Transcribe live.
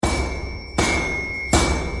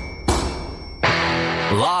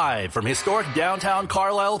Live from historic downtown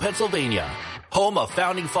Carlisle, Pennsylvania, home of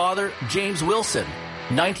founding father James Wilson,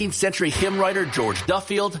 19th century hymn writer George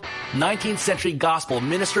Duffield, 19th century gospel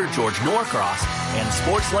minister George Norcross, and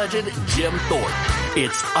sports legend Jim Thorpe.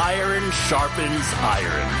 It's Iron Sharpens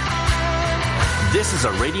Iron. This is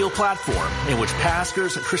a radio platform in which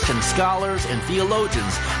pastors, Christian scholars, and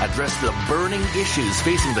theologians address the burning issues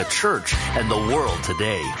facing the church and the world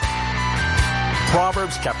today.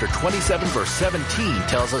 Proverbs chapter 27 verse 17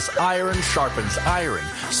 tells us iron sharpens iron,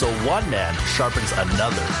 so one man sharpens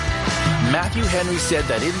another. Matthew Henry said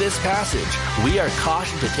that in this passage, we are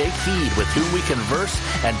cautioned to take heed with whom we converse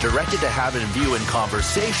and directed to have in view in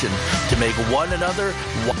conversation to make one another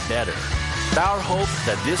better. Our hope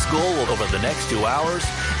that this goal will over the next 2 hours,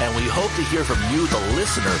 and we hope to hear from you, the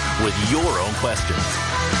listener, with your own questions.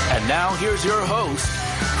 And now here's your host,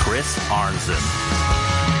 Chris Arnzen.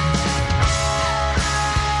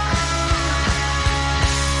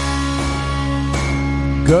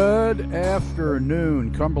 Good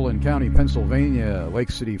afternoon, Cumberland County, Pennsylvania,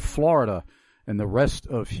 Lake City, Florida, and the rest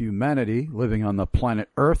of humanity living on the planet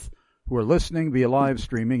Earth who are listening via live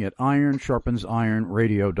streaming at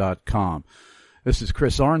ironsharpensironradio.com. This is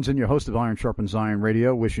Chris Arnzen, your host of Iron Sharpens Iron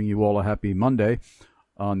Radio, wishing you all a happy Monday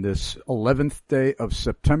on this 11th day of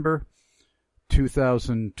September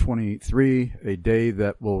 2023, a day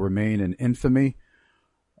that will remain in infamy,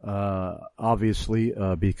 obviously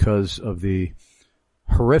because of the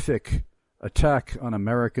horrific attack on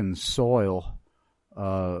American soil,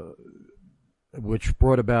 which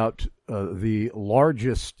brought about the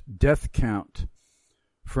largest death count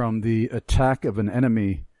from the attack of an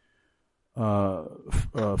enemy,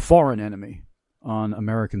 foreign enemy, on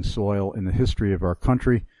American soil in the history of our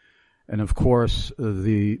country. And of course,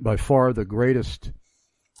 by far the greatest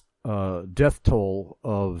death toll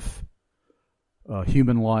of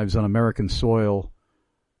human lives on American soil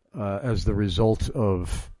as the result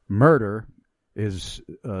of murder is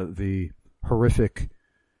the horrific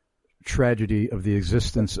tragedy of the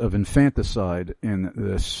existence of infanticide in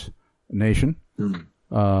this nation,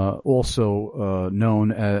 also known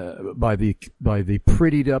by the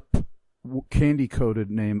prettied up,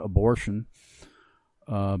 candy-coated name abortion.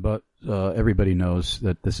 But everybody knows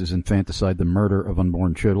that this is infanticide, the murder of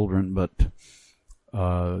unborn children. But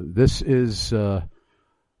this is a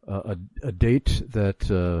date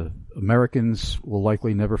that Americans will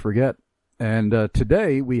likely never forget. And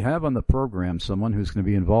today we have on the program someone who's going to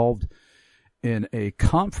be involved in a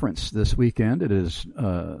conference this weekend. It is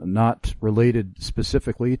not related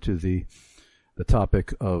specifically to the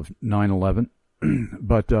topic of 9/11,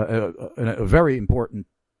 but a very important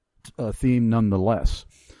theme nonetheless.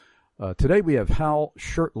 Today we have Hal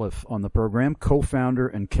Shurtleff on the program, co-founder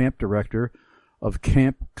and camp director of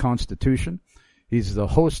Camp Constitution. He's the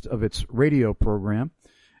host of its radio program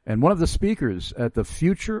and one of the speakers at the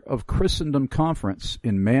Future of Christendom Conference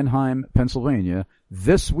in Manheim, Pennsylvania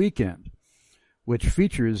this weekend, which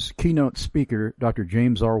features keynote speaker Dr.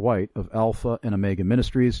 James R. White of Alpha and Omega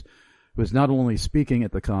Ministries, who is not only speaking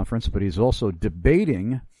at the conference, but he's also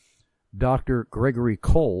debating Dr. Gregory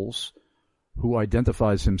Coles, who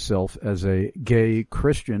identifies himself as a gay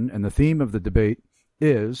Christian. And the theme of the debate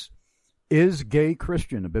is gay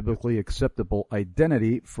Christian a biblically acceptable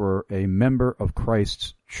identity for a member of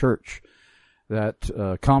Christ's church? That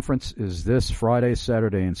conference is this Friday,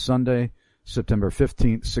 Saturday, and Sunday, September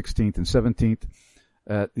 15th, 16th, and 17th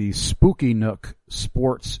at the Spooky Nook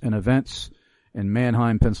Sports and Events in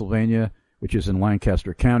Manheim, Pennsylvania, which is in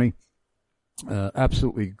Lancaster County.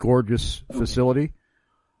 Absolutely gorgeous facility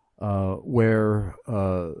where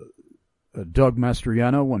Doug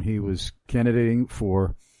Mastriano, when he was candidating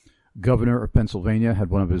for governor of Pennsylvania, had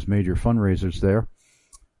one of his major fundraisers there.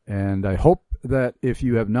 And I hope that if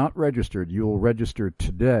you have not registered, you will register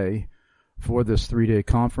today for this 3-day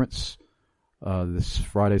conference, this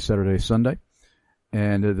Friday, Saturday, Sunday.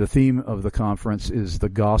 And the theme of the conference is the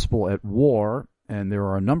gospel at war. And there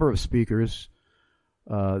are a number of speakers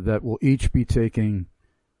that will each be taking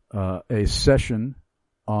a session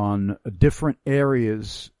on different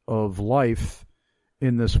areas of life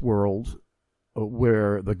in this world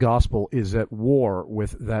where the gospel is at war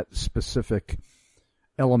with that specific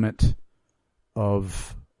element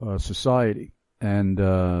of society. And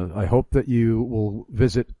I hope that you will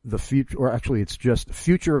visit the future, or actually it's just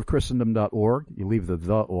futureofchristendom.org. You leave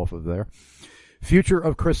the off of there.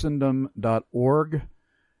 Futureofchristendom.org.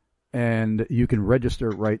 And you can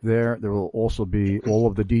register right there. There will also be all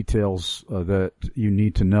of the details that you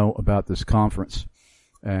need to know about this conference.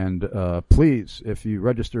 And please, if you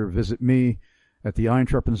register, visit me at the Iron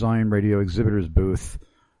Sharpens Iron Radio exhibitors booth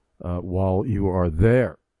while you are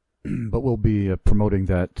there. but we'll be promoting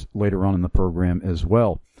that later on in the program as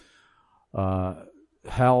well.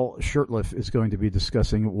 Hal Shurtleff is going to be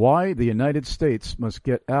discussing why the United States must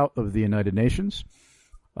get out of the United Nations.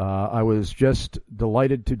 I was just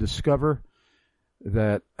delighted to discover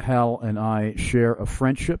that Hal and I share a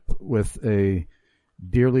friendship with a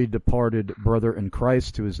dearly departed brother in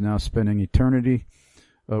Christ who is now spending eternity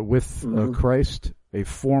with Christ, a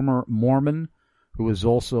former Mormon who is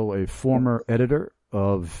also a former editor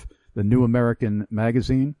of the New American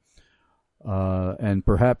magazine. And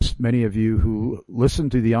perhaps many of you who listen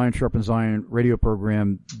to the Iron Sharpens Iron radio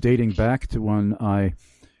program dating back to when I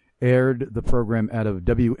aired the program out of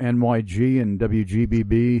WNYG and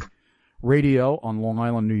WGBB radio on Long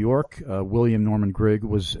Island, New York. William Norman Grigg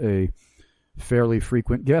was a fairly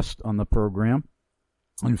frequent guest on the program.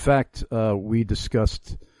 In fact, we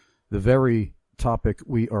discussed the very topic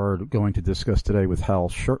we are going to discuss today with Hal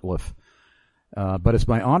Shurtleff. But it's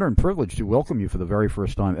my honor and privilege to welcome you for the very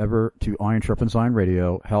first time ever to Iron Sharpens Iron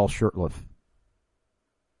Radio, Hal Shurtleff.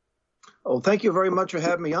 Oh, thank you very much for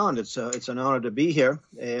having me on. It's an honor to be here,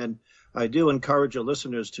 and I do encourage your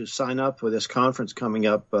listeners to sign up for this conference coming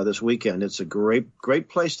up this weekend. It's a great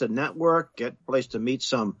place to network, place to meet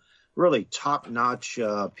some really top-notch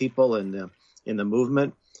people in the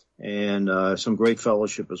movement, and some great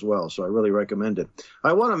fellowship as well. So I really recommend it.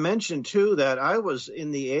 I want to mention, too, that I was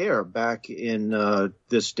in the air back in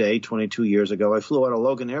this day 22 years ago. I flew out of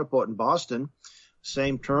Logan Airport in Boston,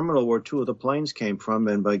 same terminal where two of the planes came from,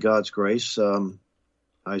 and by God's grace, my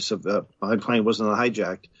plane wasn't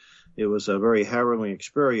hijacked. It was a very harrowing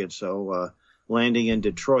experience. So landing in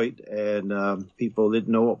Detroit, and people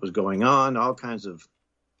didn't know what was going on. All kinds of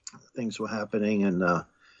things were happening,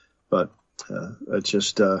 but it's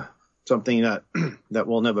just something that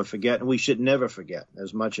we'll never forget, and we should never forget,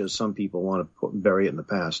 as much as some people want to bury it in the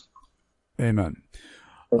past. Amen.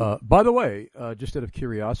 By the way, just out of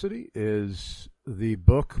curiosity, is the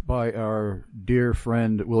book by our dear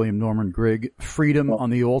friend William Norman Grigg, Freedom on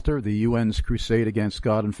the Altar, the UN's Crusade Against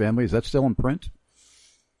God and Family, is that still in print?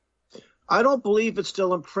 I don't believe it's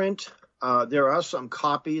still in print. There are some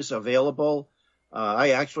copies available.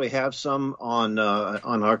 I actually have some on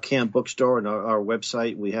our Camp bookstore and our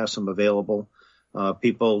website. We have some available.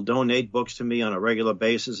 People donate books to me on a regular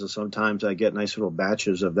basis, and sometimes I get nice little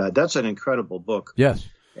batches of that. That's an incredible book. Yes.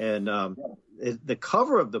 And the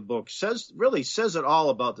cover of the book says it all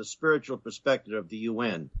about the spiritual perspective of the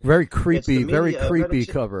UN. Very creepy,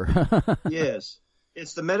 cover. Yes.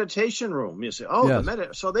 It's the meditation room. You say,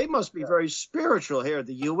 yes. So they must be very spiritual here at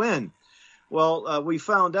the UN. Well, we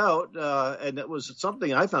found out, and it was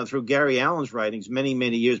something I found through Gary Allen's writings many,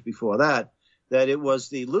 many years before that it was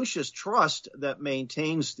the Lucis Trust that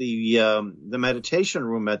maintains the meditation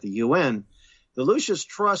room at the UN. The Lucis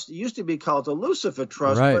Trust used to be called the Lucifer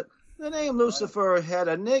Trust, right. But the name Lucifer had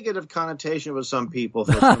a negative connotation with some people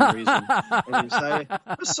for some reason. And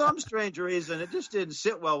for some strange reason, it just didn't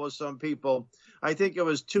sit well with some people. I think it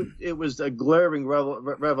was a glaring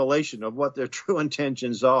revelation of what their true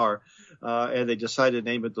intentions are, and they decided to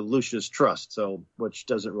name it the Lucis Trust, which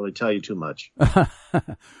doesn't really tell you too much.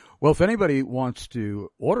 Well, if anybody wants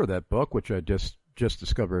to order that book, which I just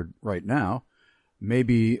discovered right now,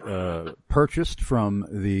 maybe purchased from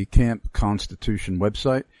the Camp Constitution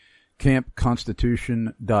website,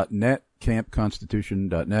 campconstitution.net,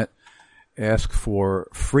 campconstitution.net. Ask for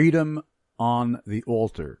Freedom on the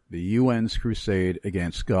Altar, the UN's Crusade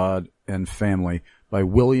Against God and Family by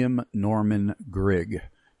William Norman Grigg,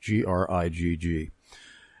 Grigg.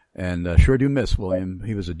 And sure do miss William.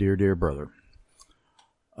 He was a dear, dear brother.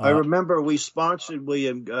 I remember we sponsored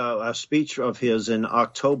William a speech of his in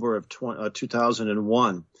October of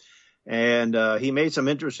 2001, and he made some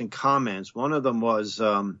interesting comments. One of them was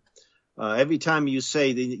every time you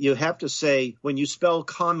have to say, when you spell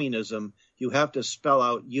communism, you have to spell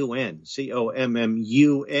out UN, COMMUN. He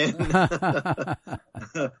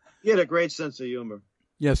had a great sense of humor.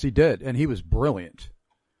 Yes, he did, and he was brilliant.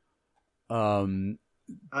 I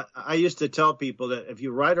used to tell people that if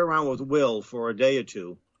you ride around with Will for a day or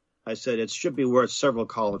two, I said it should be worth several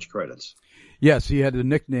college credits. Yes, he had the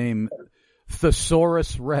nickname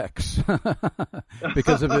Thesaurus Rex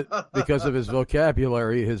because of his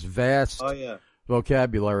vocabulary, his vast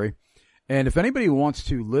vocabulary. And if anybody wants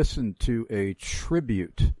to listen to a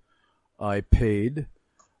tribute I paid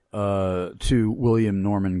to William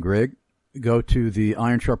Norman Grigg, go to the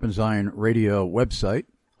Iron Sharpens Iron Radio website,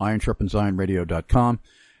 ironsharpensironradio.com,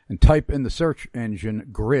 and type in the search engine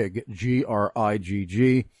Grigg,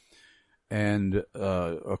 Grigg, and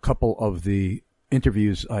a couple of the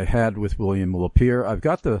interviews I had with William will appear. I've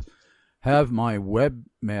got the have my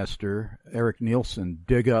webmaster, Eric Nielsen,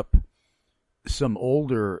 dig up some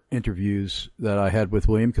older interviews that I had with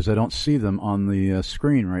William, because I don't see them on the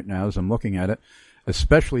screen right now as I'm looking at it,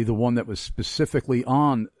 especially the one that was specifically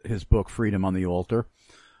on his book, Freedom on the Altar.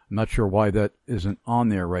 I'm not sure why that isn't on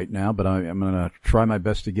there right now, but I'm going to try my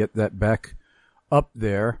best to get that back up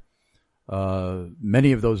there.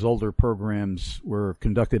 Many of those older programs were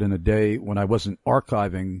conducted in a day when I wasn't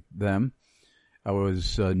archiving them. I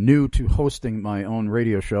was new to hosting my own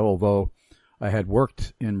radio show, although I had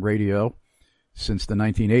worked in radio since the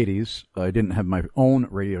 1980s. I didn't have my own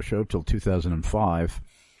radio show till 2005,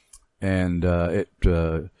 and it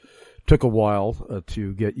took a while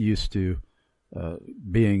to get used to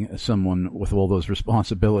being someone with all those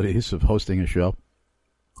responsibilities of hosting a show.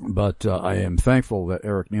 But I am thankful that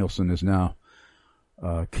Eric Nielsen is now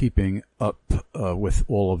keeping up with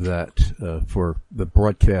all of that for the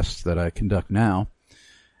broadcasts that I conduct now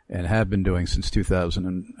and have been doing since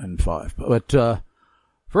 2005. But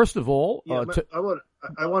first of all,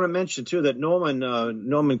 I want to mention too that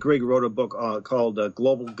Norman Grigg wrote a book called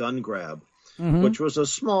Global Gun Grab, which was a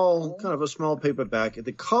small paperback.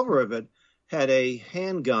 The cover of it had a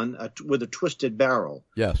handgun with a twisted barrel.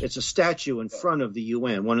 Yes, it's a statue in front of the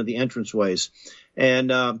UN, one of the entranceways. And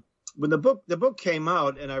when the book came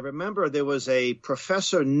out, and I remember there was a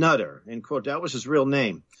Professor Nutter, in quote, that was his real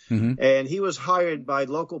name, and he was hired by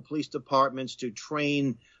local police departments to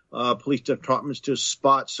train police departments to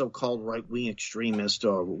spot so-called right-wing extremists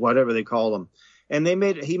or whatever they call them. And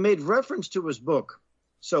he made reference to his book.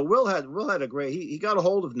 So Will had he got a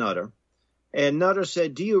hold of Nutter. And Nutter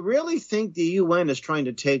said, "Do you really think the UN is trying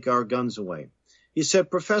to take our guns away?" He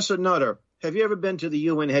said, "Professor Nutter, have you ever been to the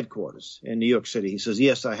UN headquarters in New York City?" He says,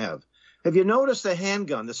 "Yes, I have." "Have you noticed the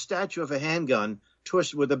handgun, the statue of a handgun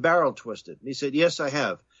twisted with the barrel twisted?" And he said, "Yes, I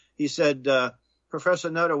have." He said,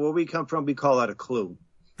 "Professor Nutter, where we come from, we call that a clue."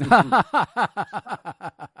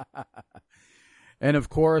 And of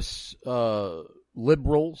course,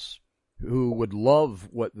 liberals who would love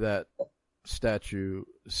what that statue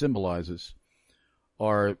symbolizes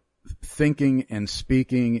are thinking and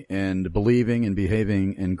speaking and believing and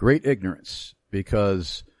behaving in great ignorance,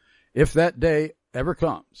 because if that day ever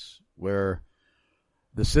comes where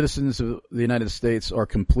the citizens of the United States are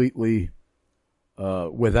completely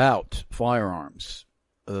without firearms,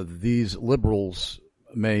 these liberals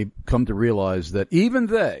may come to realize that even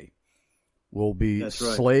they will be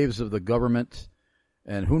slaves of the government,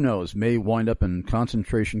 and who knows, may wind up in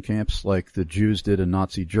concentration camps like the Jews did in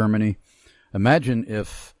Nazi Germany. Imagine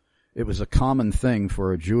if it was a common thing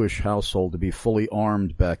for a Jewish household to be fully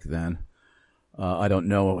armed back then. I don't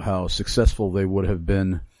know how successful they would have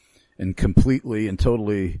been in completely and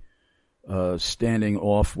totally standing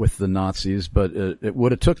off with the Nazis, but it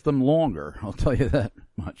would have took them longer. I'll tell you that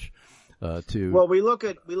much. Well, we look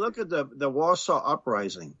at the Warsaw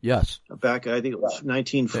Uprising. Yes, back I think it was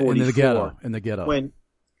 1944 in the ghetto.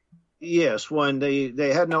 When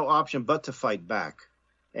they had no option but to fight back,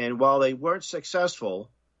 and while they weren't successful,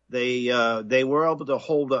 they were able to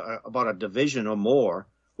hold about a division or more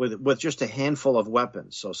with just a handful of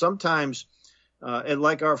weapons. So sometimes, and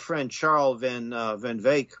like our friend Charles Van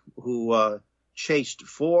Veek, who chased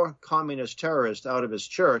 4 communist terrorists out of his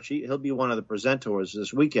church, he'll be one of the presenters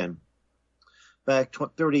this weekend. Back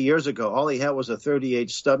 30 years ago, all he had was a .38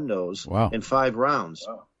 stub nose and 5 rounds.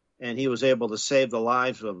 Wow. And he was able to save the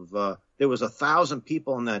lives of, there was 1,000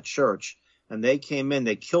 people in that church, and they came in,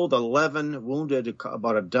 they killed 11, wounded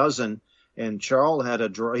about a dozen, and Charles had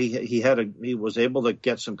he was able to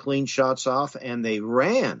get some clean shots off, and they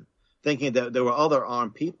ran, thinking that there were other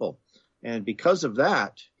armed people. And because of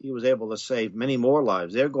that, he was able to save many more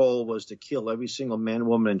lives. Their goal was to kill every single man,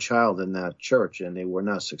 woman, and child in that church, and they were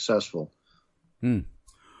not successful.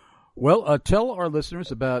 Well, tell our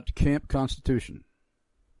listeners about Camp Constitution.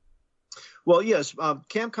 Well, yes,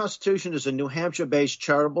 Camp Constitution is a New Hampshire-based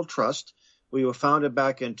charitable trust. We were founded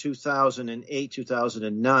back in 2008,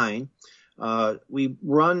 2009. We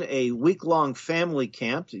run a week-long family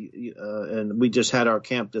camp, and we just had our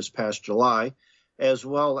camp this past July, as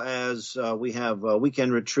well as we have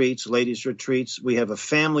weekend retreats, ladies' retreats. We have a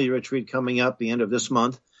family retreat coming up the end of this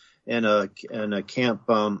month, and a camp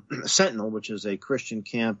Sentinel, which is a Christian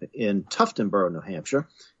camp in Tuftonboro, New Hampshire.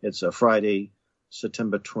 It's a Friday,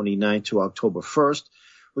 September 29th to October 1st.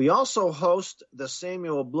 We also host the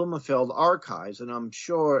Samuel Blumenfeld Archives, and I'm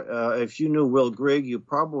sure if you knew Will Grigg, you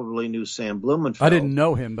probably knew Sam Blumenfeld. I didn't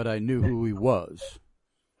know him, but I knew who he was.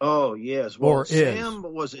 Oh, yes. Well, or Sam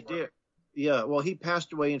is. was a dear. Yeah, well, he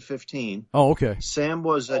passed away in 2015. Oh, okay. Sam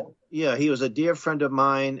was he was a dear friend of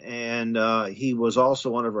mine, and he was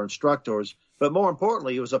also one of our instructors But more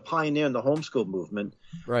importantly, he was a pioneer in the homeschool movement.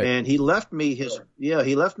 Right. And he left me his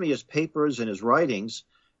papers and his writings,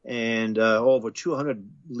 and over 200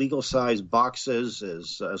 legal-sized boxes,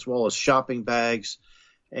 as well as shopping bags.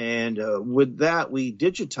 And with that, we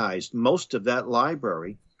digitized most of that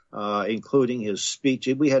library, including his speech.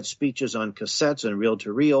 We had speeches on cassettes and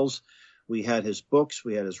reel-to-reels. We had his books.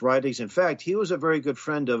 We had his writings. In fact, he was a very good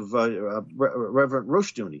friend of Reverend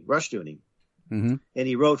Rushdoony. Mm-hmm. And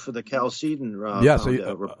he wrote for the Chalcedon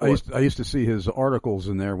report. I used to see his articles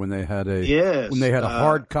in there when they had a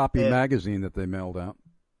hard copy magazine that they mailed out.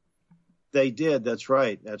 They did. That's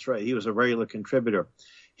right. He was a regular contributor.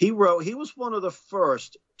 He was one of the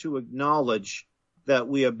first to acknowledge that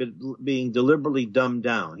we have been being deliberately dumbed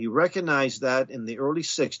down. He recognized that in the early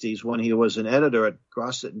 60s when he was an editor at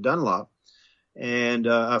Grosset and Dunlop. And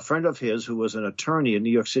a friend of his who was an attorney, a New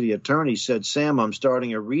York City attorney, said, "Sam, I'm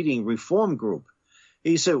starting a reading reform group."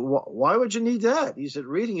 He said, "Why would you need that?" He said,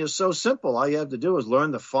 "Reading is so simple. All you have to do is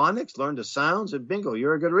learn the phonics, learn the sounds, and bingo,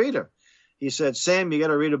 you're a good reader." He said, "Sam, you got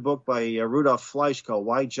to read a book by Rudolph Fleisch called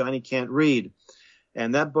Why Johnny Can't Read."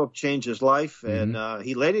 And that book changed his life. Mm-hmm. And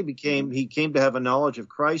he later came to have a knowledge of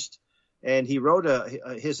Christ. And he wrote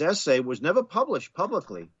his essay was never published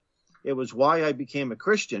publicly. It was Why I Became a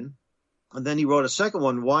Christian. And then he wrote a second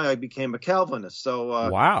one, Why I Became a Calvinist. So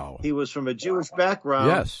wow. He was from a Jewish background.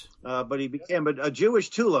 Yes. But he became a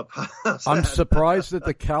Jewish tulip. I'm surprised that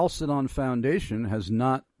the Chalcedon Foundation has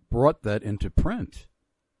not brought that into print.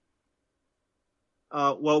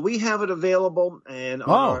 Well, we have it available, and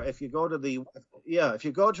if you go to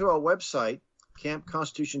our website,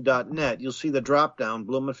 campconstitution.net, you'll see the drop down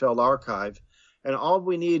Blumenfeld Archive, and all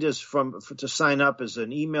we need is to sign up is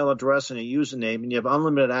an email address and a username, and you have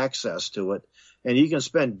unlimited access to it, and you can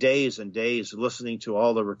spend days and days listening to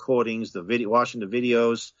all the recordings, watching the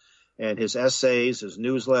videos, and his essays, his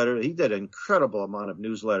newsletter. He did an incredible amount of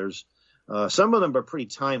newsletters. Some of them are pretty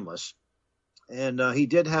timeless, and he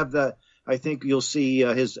did have that. I think you'll see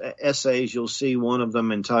his essays. You'll see one of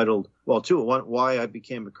them entitled, one, Why I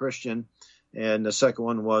Became a Christian, and the second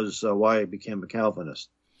one was Why I Became a Calvinist.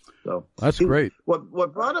 So that's great.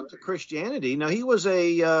 What brought him to Christianity? Now, he was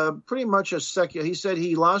pretty much a secular. He said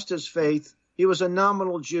he lost his faith. He was a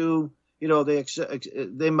nominal Jew. You know,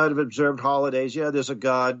 they might have observed holidays. Yeah, there's a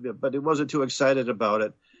God, but he wasn't too excited about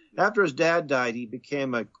it. After his dad died, he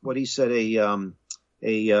became a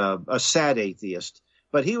sad atheist.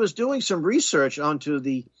 But he was doing some research onto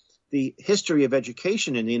the history of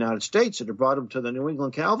education in the United States, and it brought him to the New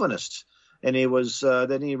England Calvinists. And he was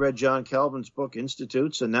then he read John Calvin's book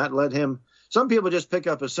Institutes, and that led him. Some people just pick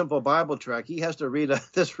up a simple Bible tract. He has to read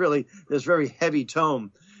this very heavy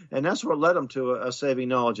tome, and that's what led him to a saving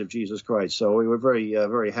knowledge of Jesus Christ. So we were very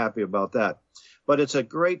very happy about that. But it's a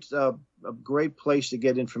great place to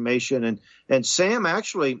get information. And Sam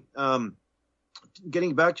actually.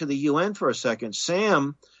 Getting back to the UN for a second,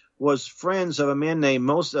 Sam was friends of a man named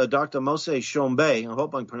Dr. Moshe Shombay. I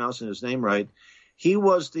hope I'm pronouncing his name right. He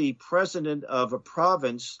was the president of a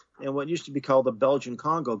province in what used to be called the Belgian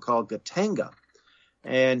Congo called Katanga.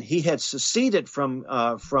 And he had seceded from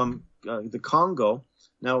the Congo,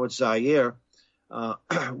 now it's Zaire,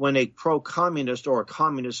 when a pro-communist or a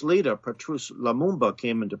communist leader, Patrice Lumumba,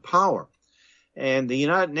 came into power. And the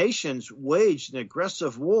United Nations waged an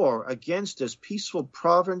aggressive war against this peaceful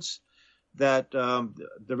province that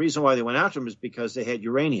the reason why they went after him is because they had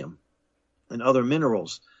uranium and other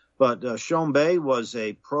minerals. But Shombay was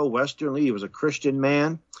a pro-Western. He was a Christian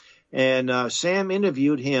man. And Sam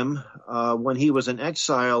interviewed him when he was in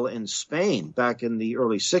exile in Spain back in the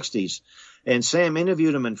early 60s. And Sam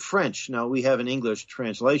interviewed him in French. Now, we have an English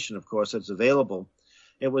translation, of course, that's available.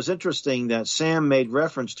 It was interesting that Sam made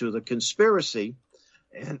reference to the conspiracy,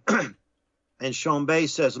 and Shombay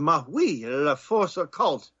says, "Ma oui, la force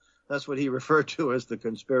occulte." That's what he referred to as the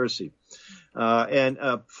conspiracy. And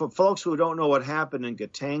for folks who don't know what happened in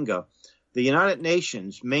Katanga, the United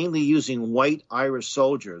Nations, mainly using white Irish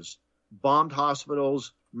soldiers, bombed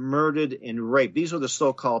hospitals, murdered, and raped. These were the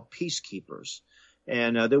so-called peacekeepers.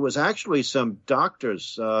 And there was actually some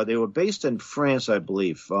doctors. They were based in France, I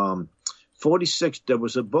believe. 46. There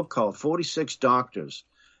was a book called 46 Doctors,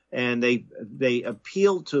 and they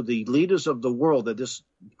appealed to the leaders of the world that this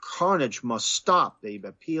carnage must stop. They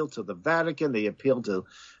appealed to the Vatican, they appealed to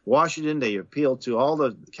Washington, they appealed to all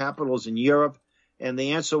the capitals in Europe, and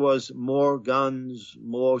the answer was more guns,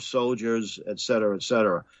 more soldiers, et cetera, et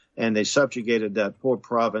cetera. And they subjugated that poor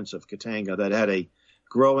province of Katanga that had a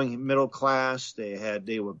growing middle class.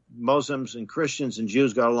 They were Muslims and Christians and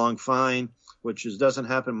Jews got along fine, which doesn't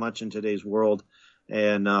happen much in today's world,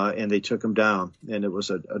 and they took him down, and it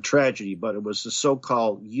was a tragedy. But it was the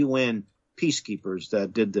so-called UN peacekeepers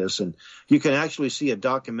that did this. And you can actually see a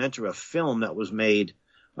documentary, a film that was made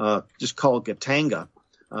just called Gatanga.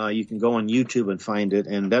 You can go on YouTube and find it.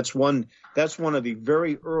 And that's one of the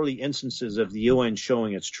very early instances of the UN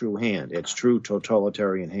showing its true hand, its true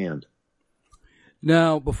totalitarian hand.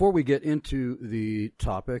 Now, before we get into the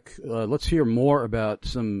topic, let's hear more about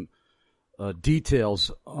some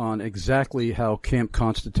details on exactly how Camp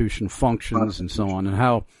Constitution functions and so on, and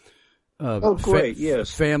how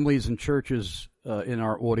families and churches in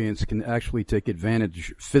our audience can actually take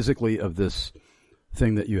advantage physically of this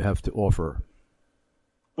thing that you have to offer.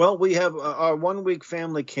 Well, we have our 1 week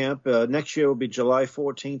family camp. Next year will be July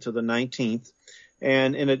 14th to the 19th.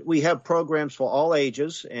 And we have programs for all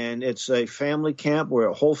ages, and it's a family camp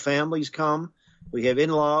where whole families come. We have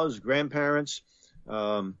in-laws, grandparents,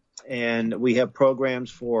 and we have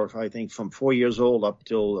programs for, I think, from 4 years old up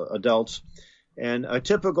till adults. And a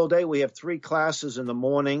typical day, we have 3 classes in the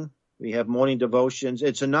morning. We have morning devotions.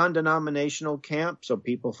 It's a non-denominational camp, so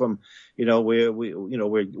people from,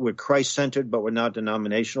 we're Christ-centered, but we're not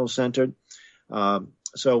denominational centered.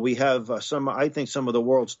 So we have some of the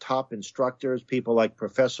world's top instructors, people like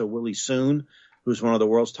Professor Willie Soon, who's one of the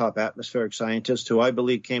world's top atmospheric scientists, who I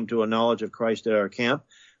believe came to a knowledge of Christ at our camp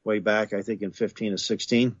way back, I think, in 15 or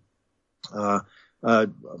 16.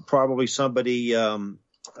 Probably somebody, some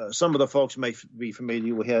of the folks may be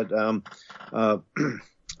familiar. We had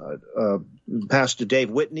Pastor Dave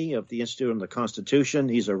Whitney of the Institute of the Constitution.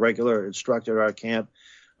 He's a regular instructor at our camp.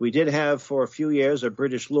 We did have for a few years a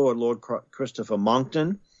British Lord Christopher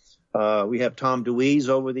Monckton. We have Tom DeWeese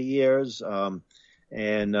over the years.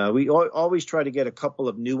 And we always try to get a couple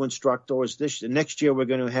of new instructors. Next year, we're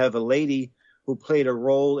going to have a lady who played a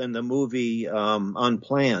role in the movie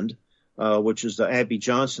Unplanned, which is the Abby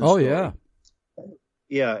Johnson story. Yeah.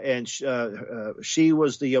 Yeah, and she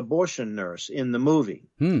was the abortion nurse in the movie.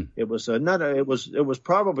 It was it was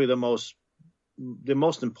probably the most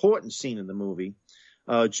important scene in the movie.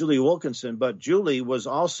 Julie Wilkinson, but Julie was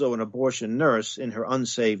also an abortion nurse in her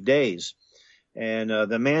unsaved days. And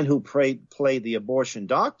the man who played the abortion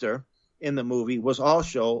doctor in the movie was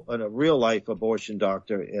also a real-life abortion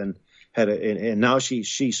doctor, and now she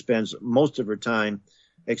spends most of her time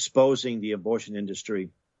exposing the abortion industry.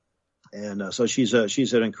 And so she's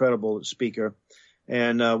an incredible speaker.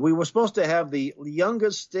 And we were supposed to have the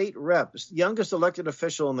youngest state rep, youngest elected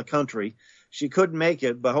official in the country. She couldn't make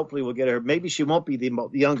it, but hopefully we'll get her. Maybe she won't be the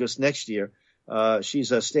youngest next year.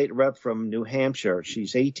 She's a state rep from New Hampshire.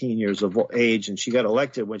 She's 18 years of age, and she got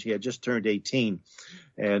elected when she had just turned 18.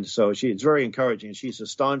 And so it's very encouraging. She's a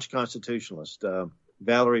staunch constitutionalist,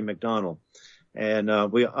 Valerie McDonald. And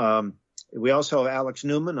we also have Alex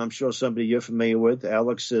Newman. I'm sure somebody you're familiar with.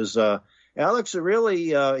 Alex really,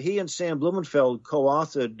 he and Sam Blumenfeld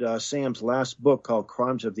co-authored Sam's last book called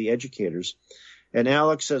Crimes of the Educators. And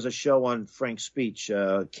Alex has a show on Frank's Speech,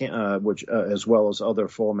 which as well as other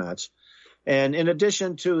formats. And in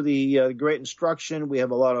addition to the great instruction, we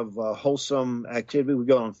have a lot of wholesome activity. We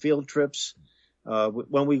go on field trips.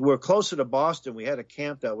 When we were closer to Boston, we had a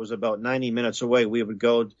camp that was about 90 minutes away. We would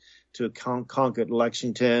go to Concord,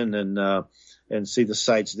 Lexington, and see the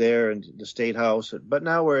sites there and the State House. But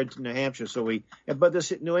now we're in New Hampshire, but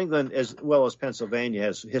this New England as well as Pennsylvania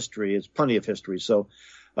has history. It's plenty of history. So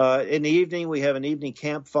in the evening, we have an evening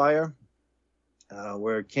campfire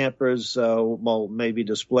where campers will maybe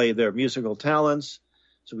display their musical talents.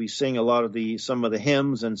 So we sing a lot of some of the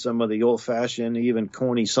hymns and some of the old-fashioned, even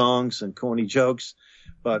corny songs and corny jokes.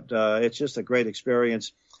 But it's just a great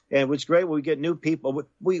experience. And what's great, we get new people.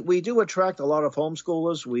 We do attract a lot of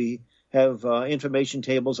homeschoolers. We have information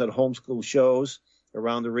tables at homeschool shows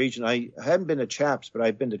around the region. I hadn't been to CHAPS, but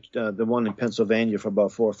I've been to the one in Pennsylvania for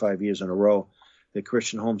about 4 or 5 years in a row, the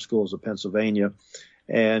Christian Homeschools of Pennsylvania.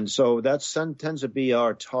 And so that tends to be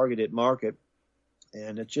our targeted market.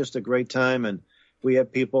 And it's just a great time. And we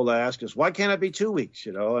have people that ask us, why can't it be 2 weeks?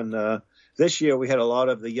 And this year we had a lot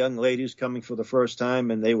of the young ladies coming for the first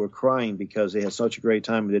time, and they were crying because they had such a great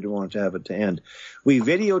time and they didn't want to have it to end. We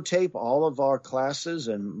videotape all of our classes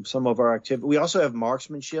and some of our activities. We also have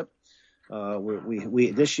marksmanship.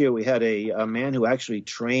 This year we had a man who actually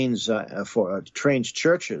trains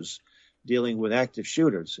churches dealing with active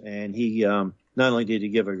shooters, and he not only did he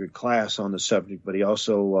give a good class on the subject, but he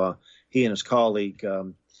also he and his colleague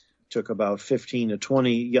took about 15 to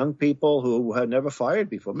 20 young people who had never fired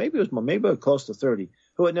before. Maybe it was close to 30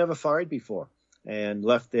 who had never fired before, and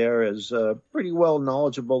left there as pretty well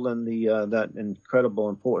knowledgeable in that incredible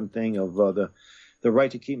important thing of the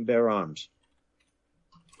right to keep and bear arms.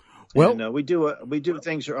 Well, and we do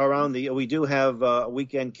things around we do have a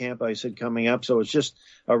weekend camp, I said, coming up. So it's just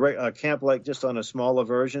a camp like just on a smaller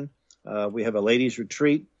version. We have a ladies'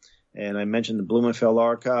 retreat, and I mentioned the Blumenfeld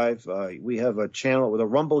Archive. We have a channel with a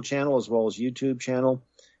Rumble channel as well as YouTube channel,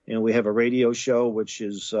 and we have a radio show which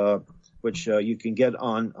you can get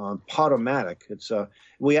on Podomatic. It's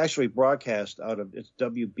we actually broadcast out of it's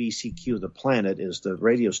WBCQ. The Planet is the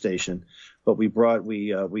radio station, but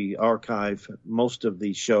we archive most of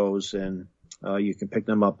the shows, and you can pick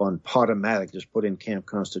them up on Podomatic. Just put in Camp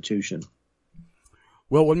Constitution.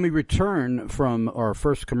 Well, when we return from our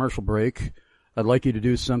first commercial break, I'd like you to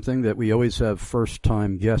do something that we always have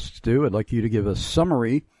first-time guests do. I'd like you to give a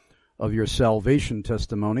summary of your salvation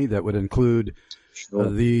testimony that would include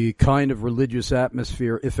the kind of religious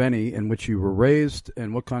atmosphere, if any, in which you were raised,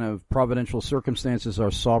 and what kind of providential circumstances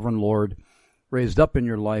our sovereign Lord raised up in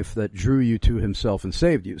your life that drew you to himself and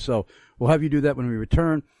saved you. So we'll have you do that when we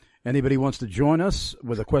return. Anybody wants to join us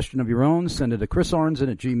with a question of your own, send it to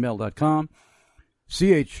chrisarnzen@gmail.com,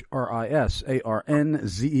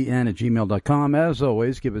 CHRISARNZEN@gmail.com. As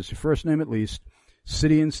always, give us your first name at least,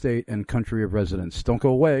 city and state, and country of residence. Don't go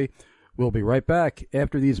away. We'll be right back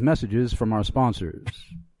after these messages from our sponsors.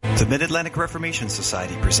 The Mid-Atlantic Reformation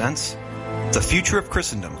Society presents The Future of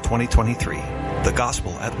Christendom 2023, The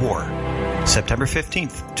Gospel at War, September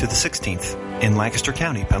 15th to the 16th in Lancaster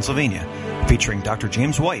County, Pennsylvania, featuring Dr.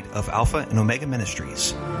 James White of Alpha and Omega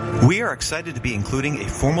Ministries. We are excited to be including a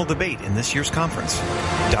formal debate in this year's conference.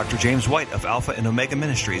 Dr. James White of Alpha and Omega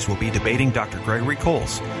Ministries will be debating Dr. Gregory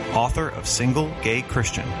Coles, author of Single Gay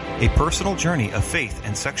Christian, A Personal Journey of Faith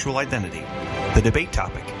and Sexual Identity. The debate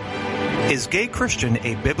topic: is gay Christian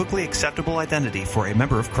a biblically acceptable identity for a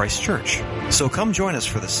member of Christ's Church? So come join us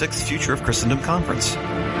for the 6th Future of Christendom Conference.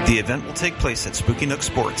 The event will take place at Spooky Nook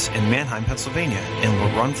Sports in Manheim, Pennsylvania, and will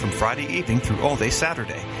run from Friday evening through all day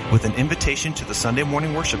Saturday, with an invitation to the Sunday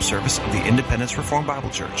morning worship service of the Independence Reformed Bible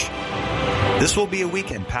Church. This will be a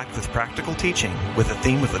weekend packed with practical teaching, with a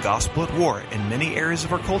theme of the gospel at war in many areas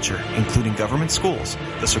of our culture, including government schools,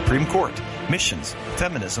 the Supreme Court, missions,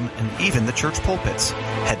 feminism, and even the church pulpits.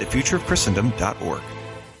 Head to futureofchristendom.org.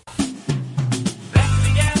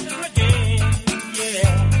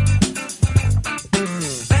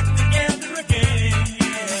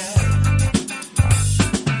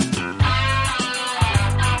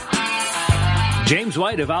 James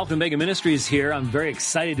White of Alpha and Omega Ministries here. I'm very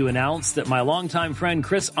excited to announce that my longtime friend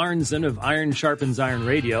Chris Arnzen of Iron Sharpens Iron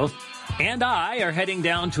Radio and I are heading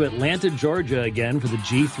down to Atlanta, Georgia again for the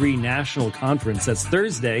G3 National Conference. That's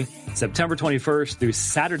Thursday, September 21st through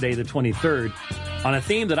Saturday the 23rd, on a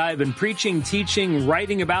theme that I've been preaching, teaching,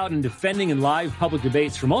 writing about, and defending in live public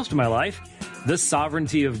debates for most of my life: the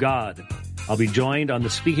sovereignty of God. I'll be joined on the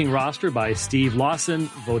speaking roster by Steve Lawson,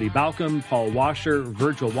 Vodi Balcom, Paul Washer,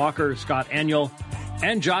 Virgil Walker, Scott Aniol,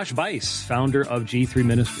 and Josh Bice, founder of G3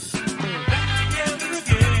 Ministries.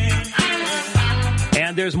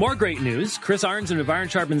 And there's more great news. Chris Arnzen of Iron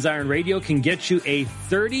Sharpens Iron Radio can get you a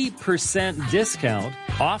 30% discount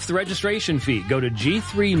off the registration fee. Go to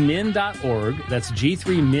g3min.org. That's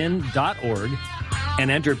g3min.org.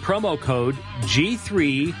 And enter promo code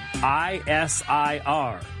G3ISIR.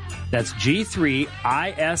 That's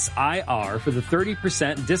G3ISIR for the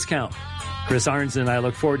 30% discount. Chris Arnzen and I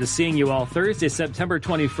look forward to seeing you all Thursday, September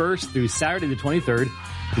 21st through Saturday the 23rd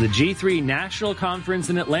for the G3 National Conference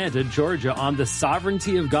in Atlanta, Georgia, on the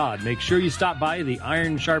sovereignty of God. Make sure you stop by the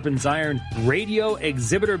Iron Sharpens Iron radio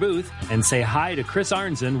exhibitor booth and say hi to Chris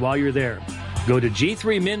Arnzen while you're there. Go to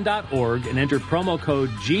g3min.org and enter promo code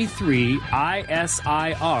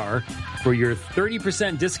G3ISIR for your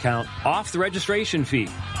 30% discount off the registration fee.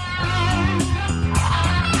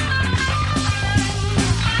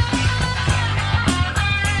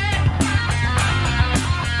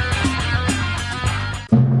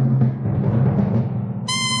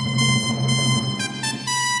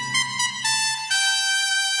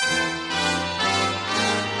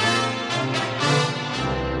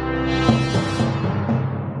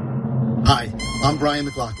 I'm Brian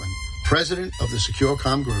McLaughlin, president of the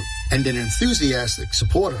SecureCom Group and an enthusiastic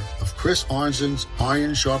supporter of Chris Arnzen's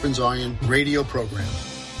Iron Sharpens Iron radio program.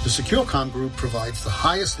 The SecureCom Group provides the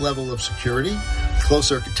highest level of security,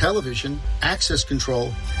 closed-circuit television, access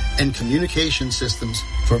control, and communication systems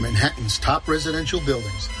for Manhattan's top residential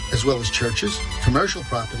buildings, as well as churches, commercial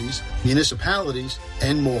properties, municipalities,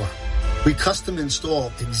 and more. We custom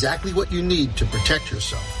install exactly what you need to protect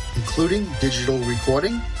yourself, including digital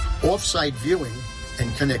recording, off-site viewing,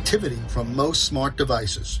 and connectivity from most smart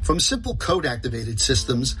devices. From simple code-activated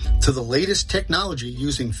systems to the latest technology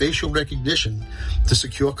using facial recognition, the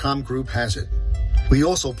SecureCom Group has it. We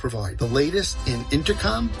also provide the latest in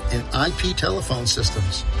intercom and IP telephone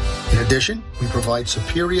systems. In addition, we provide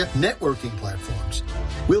superior networking platforms.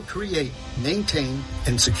 We'll create, maintain,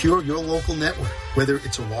 and secure your local network. Whether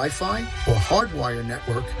it's a Wi-Fi or hardwire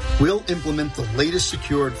network, we'll implement the latest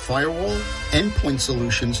secured firewall, endpoint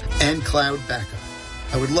solutions, and cloud backup.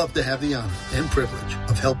 I would love to have the honor and privilege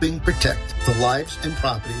of helping protect the lives and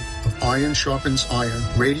property of Iron Sharpens Iron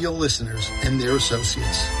radio listeners and their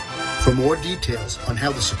associates. For more details on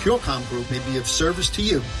how the SecureCom Group may be of service to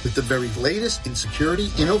you with the very latest in security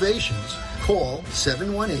innovations, call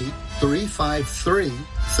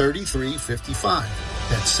 718-353-3355.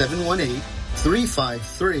 That's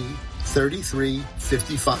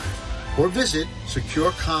 718-353-3355. Or visit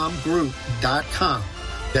securecomgroup.com.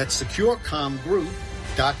 That's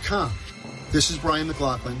securecomgroup.com. This is Brian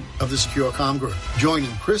McLaughlin of the SecureCom Group,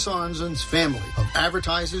 joining Chris Arnzen's family of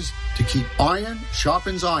advertisers to keep Iron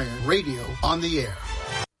Sharpens Iron radio on the air.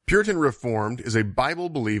 Puritan Reformed is a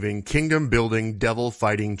Bible-believing, kingdom-building,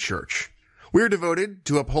 devil-fighting church. We are devoted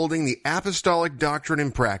to upholding the apostolic doctrine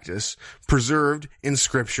and practice preserved in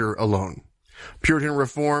Scripture alone. Puritan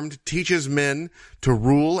Reformed teaches men to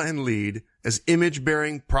rule and lead as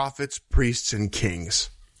image-bearing prophets, priests, and kings.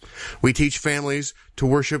 We teach families to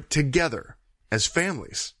worship together as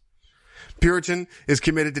families. Puritan is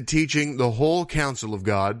committed to teaching the whole counsel of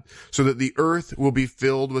God so that the earth will be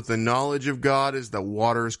filled with the knowledge of God as the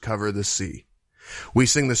waters cover the sea. We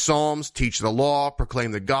sing the Psalms, teach the law,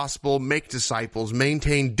 proclaim the gospel, make disciples,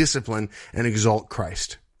 maintain discipline, and exalt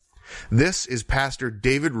Christ. This is Pastor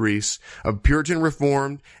David Reese of Puritan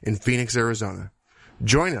Reformed in Phoenix, Arizona.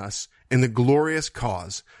 Join us in the glorious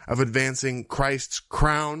cause of advancing Christ's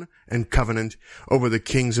crown and covenant over the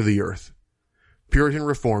kings of the earth. Puritan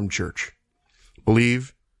Reformed Church.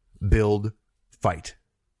 Believe, build, fight.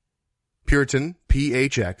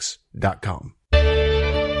 PuritanPHX.com.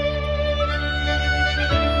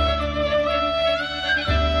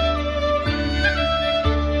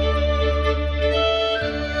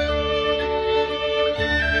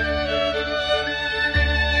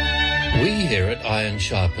 We here at Iron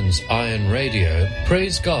Sharpens Iron Radio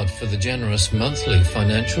praise God for the generous monthly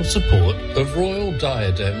financial support of Royal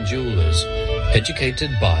Diadem Jewelers,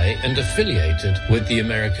 educated by and affiliated with the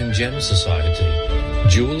American Gem Society,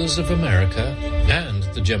 Jewelers of America, and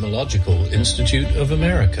the Gemological Institute of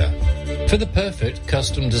America. For the perfect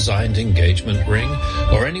custom-designed engagement ring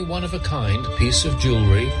or any one-of-a-kind piece of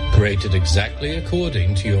jewelry created exactly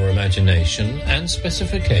according to your imagination and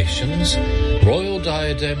specifications, Royal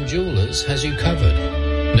Diadem Jewelers has you covered.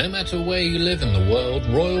 No matter where you live in the world,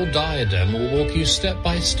 Royal Diadem will walk you step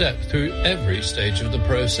by step through every stage of the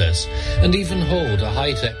process and even hold a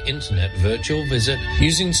high-tech internet virtual visit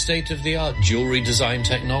using state-of-the-art jewelry design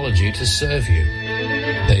technology to serve you.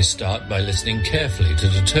 They start by listening carefully to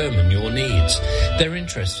determine your needs. They're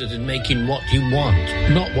interested in making what you want,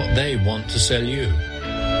 not what they want to sell you.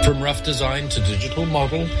 From rough design to digital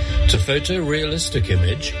model, to photorealistic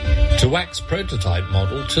image, to wax prototype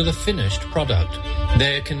model, to the finished product,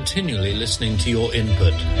 they're continually listening to your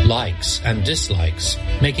input, likes and dislikes,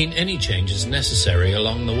 making any changes necessary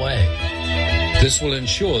along the way. This will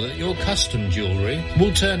ensure that your custom jewelry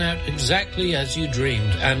will turn out exactly as you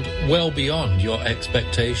dreamed and well beyond your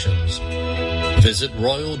expectations. Visit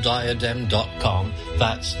royaldiadem.com.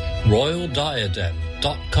 That's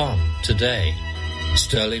royaldiadem.com today.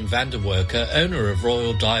 Sterling Vanderwerker, owner of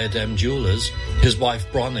Royal Diadem Jewelers, his wife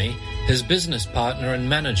Bronnie, his business partner and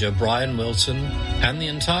manager Brian Wilson, and the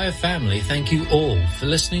entire family thank you all for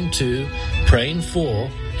listening to, praying for,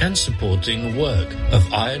 and supporting the work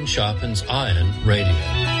of Iron Sharpens Iron Radio.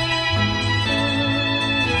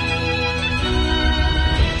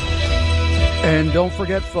 And don't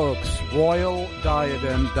forget, folks,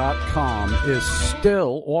 RoyalDiadem.com is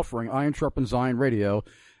still offering Iron Sharpens Iron Radio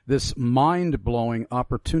this mind-blowing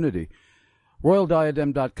opportunity.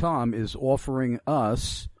 RoyalDiadem.com is offering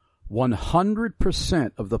us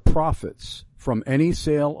 100% of the profits from any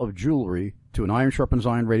sale of jewelry to an Iron Sharpens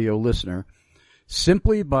Iron Radio listener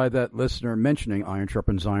simply by that listener mentioning Iron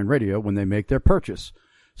Sharpens Iron Radio when they make their purchase.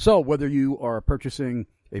 So whether you are purchasing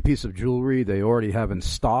a piece of jewelry they already have in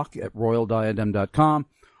stock at RoyalDiadem.com,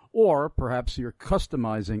 or perhaps you're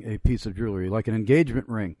customizing a piece of jewelry like an engagement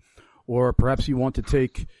ring, or perhaps you want to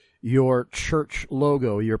take your church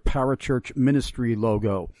logo, your parachurch ministry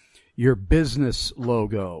logo, your business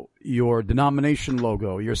logo, your denomination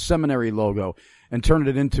logo, your seminary logo, and turn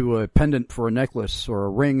it into a pendant for a necklace or a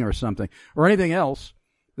ring or something, or anything else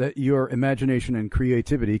that your imagination and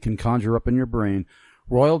creativity can conjure up in your brain,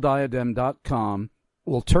 RoyalDiadem.com,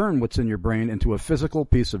 will turn what's in your brain into a physical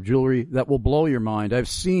piece of jewelry that will blow your mind. I've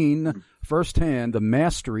seen firsthand the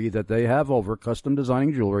mastery that they have over custom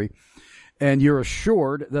designing jewelry, and you're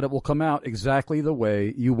assured that it will come out exactly the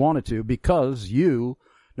way you want it to, because you,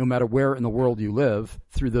 no matter where in the world you live,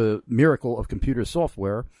 through the miracle of computer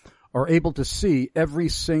software, are able to see every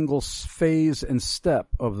single phase and step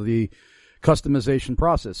of the customization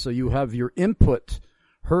process. So you have your input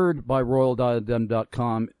heard by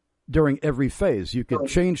RoyalDiadem.com during every phase. You can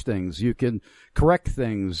change things. You can correct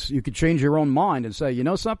things. You can change your own mind and say, you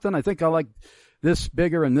know something, I think I like this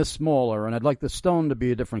bigger and this smaller, and I'd like the stone to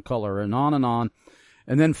be a different color, and on and on.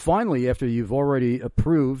 And then finally, after you've already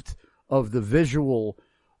approved of the visual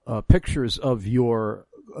pictures of your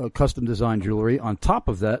custom design jewelry, on top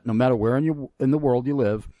of that, no matter where in the world you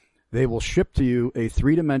live, they will ship to you a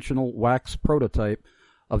 3-dimensional wax prototype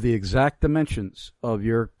of the exact dimensions of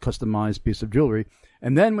your customized piece of jewelry.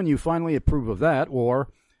 And then when you finally approve of that, or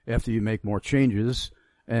after you make more changes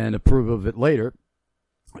and approve of it later,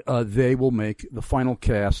 they will make the final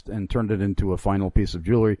cast and turn it into a final piece of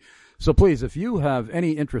jewelry. So please, if you have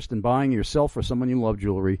any interest in buying yourself or someone you love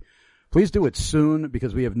jewelry, please do it soon,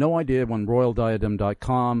 because we have no idea when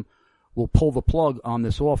RoyalDiadem.com will pull the plug on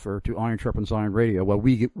this offer to Iron Sharpens Iron Radio,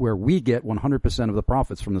 where we get 100% of the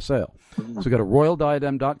profits from the sale. So go to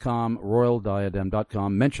RoyalDiadem.com,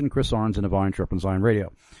 RoyalDiadem.com. Mention Chris Arnzen of Iron Sharpens Iron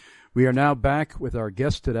Radio. We are now back with our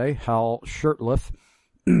guest today, Hal Shurtleff.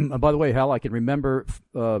 By the way, Hal, I can remember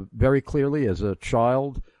very clearly as a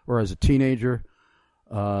child or as a teenager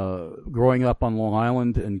growing up on Long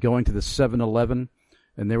Island and going to the 7-Eleven,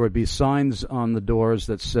 and there would be signs on the doors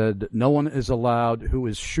that said, "No one is allowed who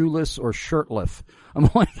is shoeless or shirtless." I'm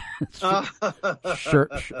like,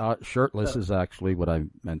 shirtless is actually what I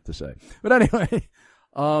meant to say. But anyway,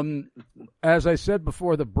 as I said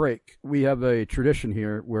before the break, we have a tradition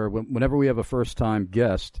here where whenever we have a first-time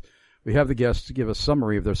guest, we have the guests give a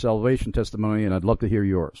summary of their salvation testimony, and I'd love to hear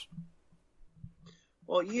yours.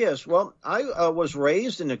 Well, yes. Well, I was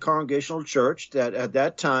raised in a congregational church that at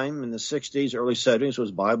that time in the 60s, early 70s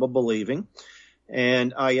was Bible believing.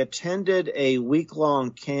 And I attended a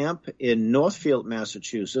week-long camp in Northfield,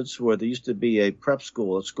 Massachusetts, where there used to be a prep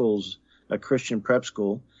school, a Christian prep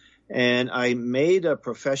school. And I made a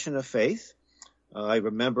profession of faith. I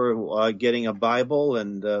remember getting a Bible,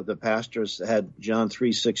 and the pastors had John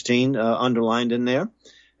 3:16 underlined in there.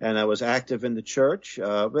 And I was active in the church.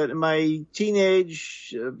 But in my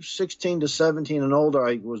teenage, 16 to 17 and older,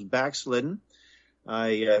 I was backslidden.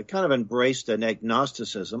 I kind of embraced an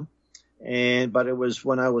agnosticism. But it was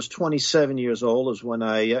when I was 27 years old is when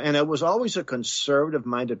and I was always a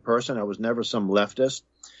conservative-minded person. I was never some leftist.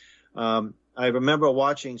 I remember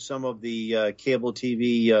watching some of the cable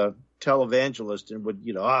TV televangelists and would,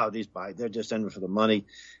 they're just in it for the money.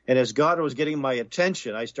 And as God was getting my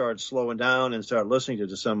attention, I started slowing down and started listening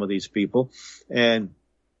to some of these people. And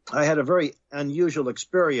I had a very unusual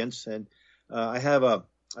experience, and I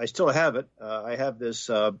still have it. I have this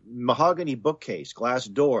mahogany bookcase, glass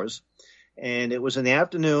doors. And it was in the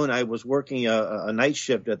afternoon. I was working a night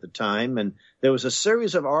shift at the time, and there was a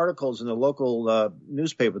series of articles in the local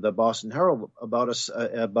newspaper, the Boston Herald, about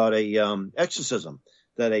a exorcism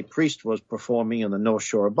that a priest was performing on the North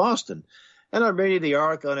Shore of Boston. And I'm reading the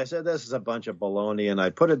article, and I said, this is a bunch of baloney, and I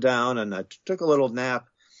put it down, and I took a little nap,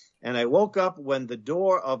 and I woke up when the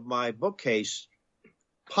door of my bookcase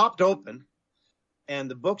popped open,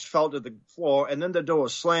 and the books fell to the floor, and then the door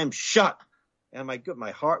slammed shut. And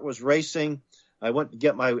my heart was racing. I went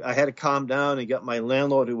to I had to calm down and get my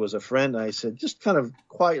landlord, who was a friend. I said, just kind of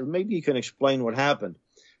quiet, maybe you can explain what happened.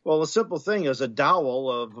 Well, the simple thing is a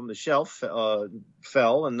dowel from the shelf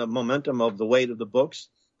fell, and the momentum of the weight of the books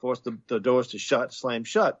forced the doors to slam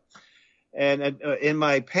shut. And in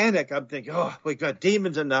my panic, I'm thinking, we got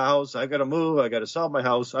demons in the house. I got to move. I got to sell my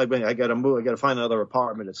house. I got to move. I got to find another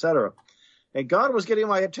apartment, etc. And God was getting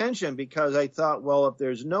my attention, because I thought, well, if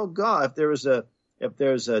there's no God, if there's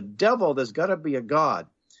a devil, there's got to be a God.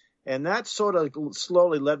 And that sort of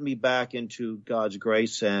slowly led me back into God's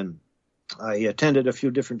grace. And I attended a few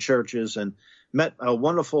different churches and met a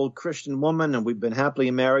wonderful Christian woman, and we've been happily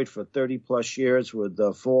married for 30 plus years with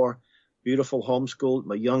 4 beautiful homeschooled.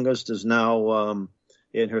 My youngest is now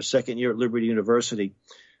in her second year at Liberty University.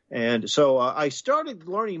 And so I started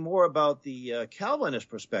learning more about the Calvinist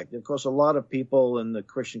perspective. Of course, a lot of people in the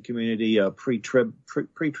Christian community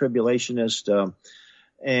pre-tribulationist.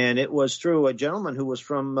 And it was through a gentleman who was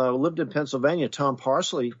lived in Pennsylvania, Tom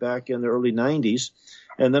Parsley, back in the early 90s.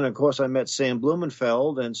 And then, of course, I met Sam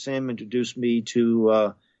Blumenfeld, and Sam introduced me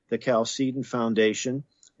to the Chalcedon Foundation.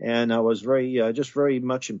 And I was very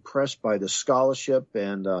much impressed by the scholarship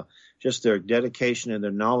and just their dedication and their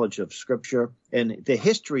knowledge of Scripture and the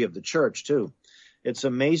history of the church, too. It's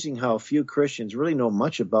amazing how few Christians really know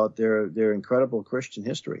much about their incredible Christian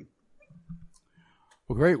history.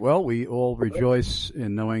 Well, great. Well, we all rejoice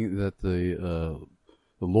in knowing that the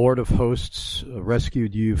Lord of hosts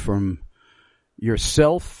rescued you from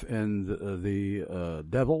yourself and the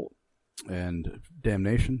devil and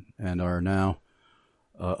damnation, and are now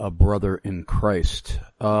a brother in Christ.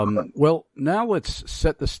 Well, now let's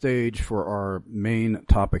set the stage for our main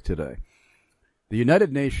topic today. The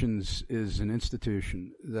United Nations is an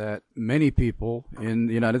institution that many people in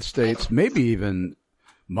the United States, maybe even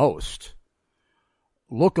most,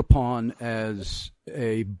 look upon as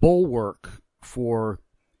a bulwark for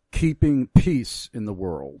keeping peace in the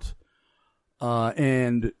world.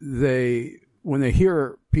 And when they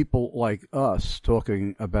hear people like us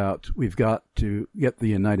talking about we've got to get the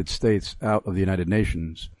United States out of the United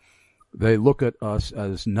Nations, they look at us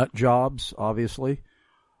as nut jobs, obviously.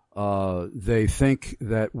 They think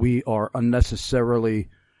that we are unnecessarily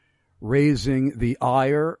raising the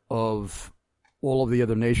ire of all of the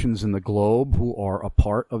other nations in the globe who are a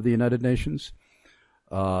part of the United Nations.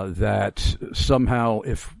 That somehow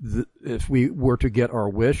if we were to get our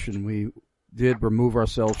wish and we did remove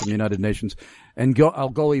ourselves from the United Nations and I'll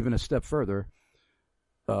go even a step further,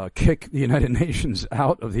 kick the United Nations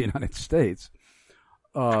out of the United States,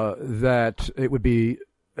 that it would be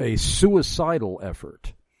a suicidal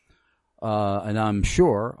effort. And I'm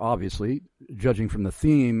sure, obviously, judging from the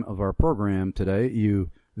theme of our program today,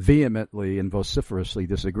 you vehemently and vociferously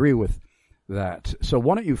disagree with that. So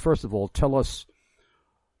why don't you, first of all, tell us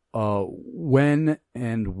when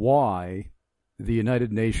and why the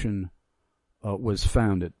United Nations was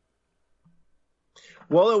founded?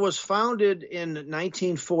 Well, it was founded in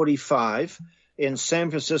 1945 in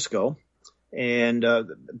San Francisco. And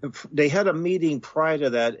they had a meeting prior to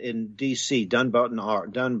that in D.C., Dunbarton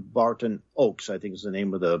Oaks, I think is the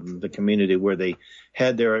name of the community where they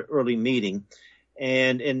had their early meeting.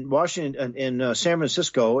 And in Washington, in San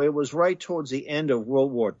Francisco, it was right towards the end of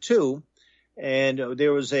World War II. And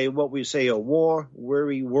there was a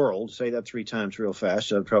war-weary world. Say that 3 times real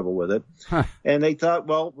fast. I have trouble with it. Huh. And they thought,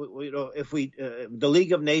 well, if the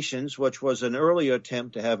League of Nations, which was an earlier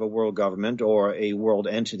attempt to have a world government or a world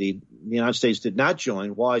entity, the United States did not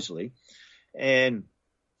join wisely. And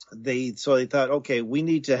so they thought, okay, we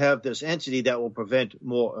need to have this entity that will prevent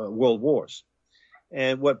more world wars.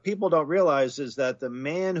 And what people don't realize is that the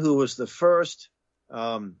man who was the first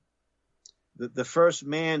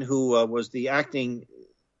man who was the acting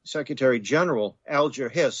Secretary General, Alger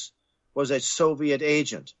Hiss, was a Soviet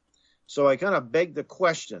agent. So I kind of beg the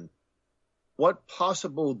question, what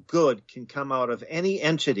possible good can come out of any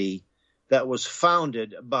entity that was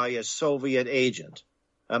founded by a Soviet agent?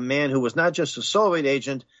 A man who was not just a Soviet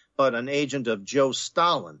agent, but an agent of Joe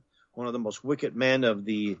Stalin, one of the most wicked men of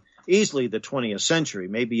easily the 20th century,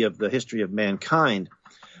 maybe of the history of mankind.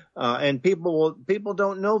 And people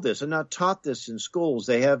don't know this. They're not taught this in schools.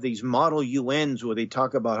 They have these model UNs where they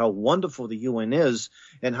talk about how wonderful the UN is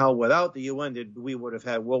and how without the UN we would have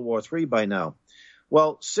had World War III by now.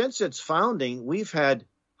 Well, since its founding, we've had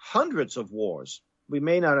hundreds of wars. We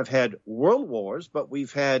may not have had world wars, but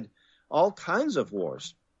we've had all kinds of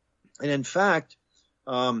wars. And in fact,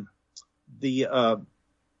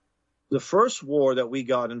 the first war that we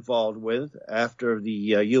got involved with after the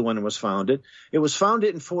UN was founded, it was founded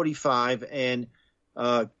in 1945, and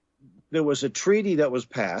there was a treaty that was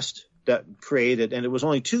passed that created, and it was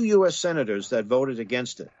only 2 U.S. senators that voted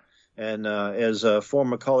against it. And as a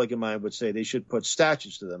former colleague of mine would say, they should put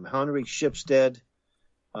statutes to them. Henry Shipstead,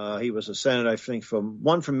 he was a senator, I think,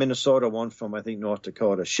 one from Minnesota, one from, I think, North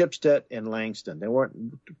Dakota. Shipstead and Langston. They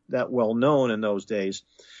weren't that well known in those days,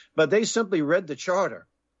 but they simply read the charter.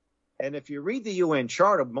 And if you read the UN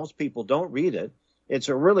Charter, most people don't read it. It's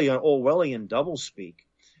really an Orwellian doublespeak.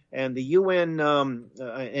 And the UN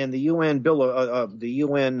bill, the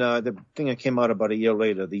UN, the thing that came out about a year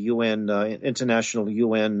later, the UN international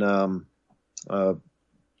UN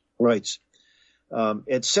rights.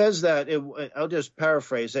 It says that I'll just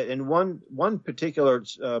paraphrase it. In one particular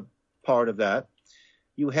part of that,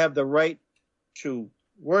 you have the right to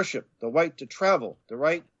worship, the right to travel, the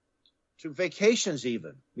right to vacations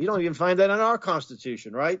even. We don't even find that in our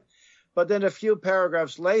Constitution, right? But then a few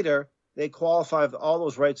paragraphs later, they qualify all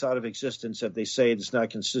those rights out of existence if they say it's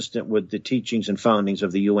not consistent with the teachings and foundings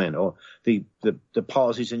of the UN or the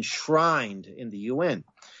policies enshrined in the UN.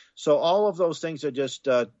 So all of those things are just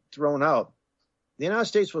thrown out. The United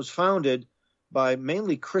States was founded by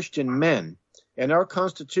mainly Christian men, and our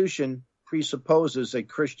Constitution presupposes a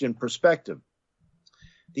Christian perspective.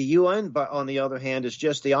 The UN, on the other hand, is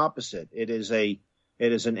just the opposite. It is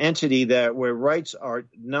an entity where rights are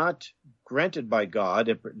not granted by God.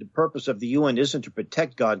 The purpose of the UN isn't to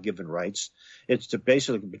protect God-given rights. It's to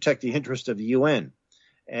basically protect the interest of the UN.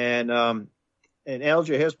 And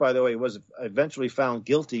Alger Hiss, by the way, was eventually found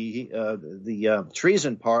guilty. The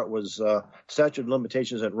treason part was statute of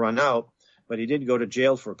limitations had run out, but he did go to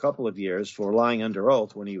jail for a couple of years for lying under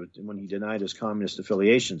oath when he denied his communist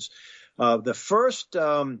affiliations. The first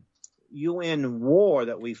UN war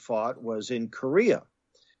that we fought was in Korea,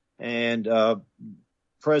 and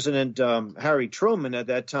President Harry Truman at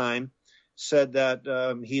that time said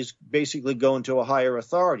that he's basically going to a higher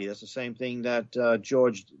authority. That's the same thing that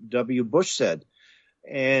George W. Bush said.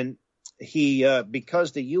 And he,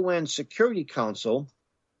 because the UN Security Council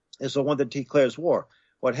is the one that declares war,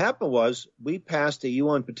 what happened was we passed the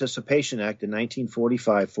UN Participation Act in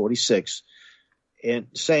 1945-46, and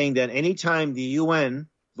saying that anytime the UN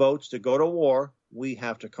votes to go to war, we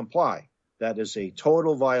have to comply. That is a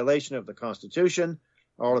total violation of the Constitution.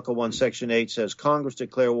 Article 1, Section 8 says Congress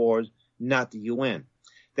declare wars, not the UN.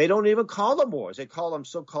 They don't even call them wars. They call them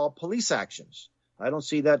so-called police actions. I don't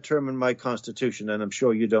see that term in my Constitution, and I'm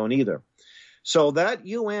sure you don't either. So that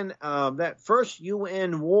that first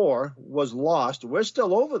UN war was lost. We're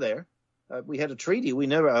still over there. We had a treaty.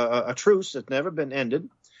 A truce that's never been ended.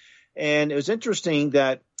 And it was interesting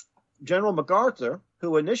that General MacArthur,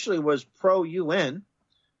 who initially was pro-UN,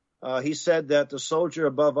 he said that the soldier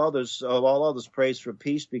above all others prays for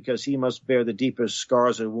peace because he must bear the deepest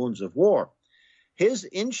scars and wounds of war. His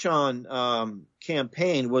Inchon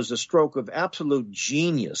campaign was a stroke of absolute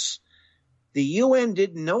genius. The UN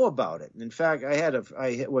didn't know about it. In fact,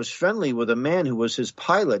 I was friendly with a man who was his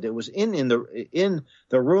pilot. It was in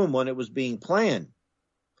the room when it was being planned.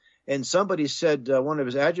 And somebody said, one of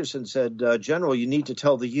his adjutants said, General, you need to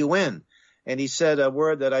tell the UN. And he said a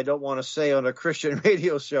word that I don't want to say on a Christian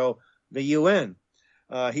radio show, the UN.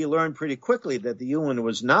 He learned pretty quickly that the UN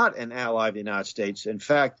was not an ally of the United States. In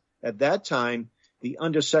fact, at that time, the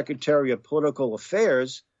Undersecretary of Political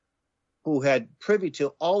Affairs, who had privy to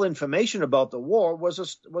all information about the war,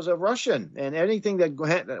 was a Russian. And anything that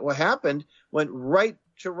happened went right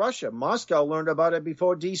to Russia. Moscow learned about it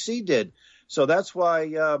before D.C. did. So that's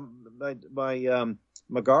why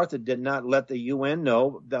MacArthur did not let the UN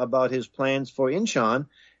know about his plans for Inchon,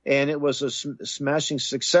 and it was a smashing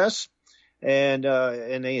success. And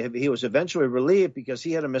he was eventually relieved because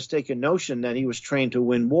he had a mistaken notion that he was trained to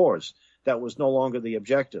win wars. That was no longer the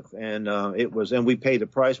objective, and and we paid the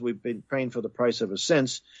price. We've been paying for the price ever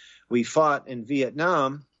since. We fought in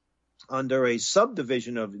Vietnam under a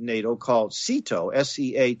subdivision of NATO called SEATO,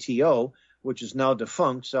 SEATO, which is now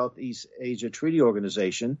defunct, Southeast Asia Treaty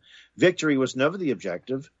Organization. Victory was never the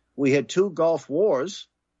objective. We had 2 Gulf Wars,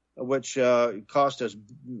 which cost us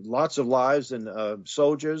lots of lives and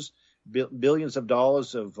soldiers, billions of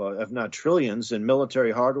dollars if not trillions, in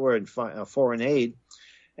military hardware and foreign aid.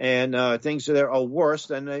 And things there are worse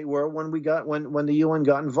than they were when the UN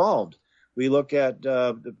got involved. We look at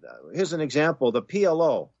here's an example: the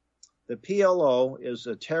PLO. The PLO is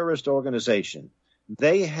a terrorist organization.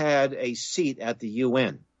 They had a seat at the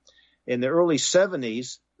UN. In the early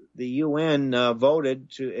 70s, the UN voted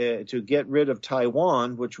to get rid of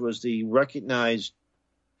Taiwan, which was the recognized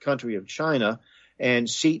country of China, and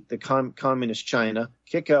seat the communist China,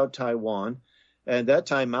 kick out Taiwan. At that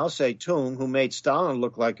time, Mao Zedong, who made Stalin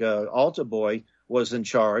look like an altar boy, was in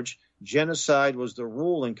charge. Genocide was the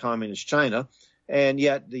rule in communist China, and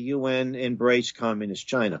yet the UN embraced communist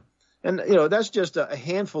China. And, that's just a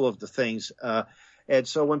handful of the things. And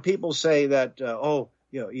so when people say that,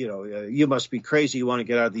 you must be crazy, you want to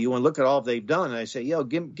get out of the UN, look at all they've done. And I say,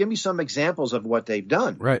 give me some examples of what they've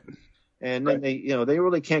done. Right. And then they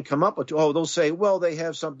really can't come up with, they'll say, well, they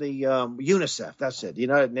have something, UNICEF, that's it, the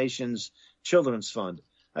United Nations Children's Fund.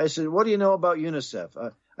 I said, what do you know about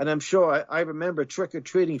UNICEF? And I'm sure I remember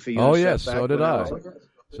trick-or-treating for UNICEF. Oh, yes, so did I.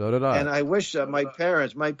 So did I. And I wish my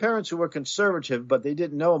parents who were conservative, but they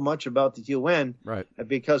didn't know much about the UN, right?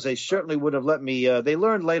 Because they certainly would have let me, they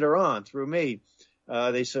learned later on through me.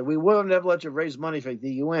 They said, we will never let you raise money for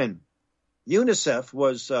the UN. UNICEF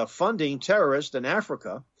was funding terrorists in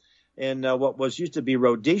Africa in what was used to be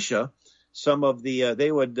Rhodesia. Some of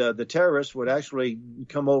the terrorists would actually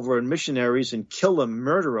come over in missionaries and kill them,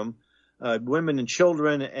 murder them, women and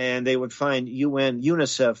children, and they would find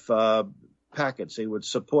UNICEF packets. They would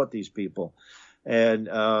support these people, and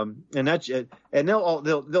they'll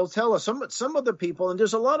tell us some of the people, and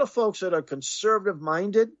there's a lot of folks that are conservative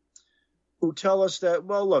minded who tell us that,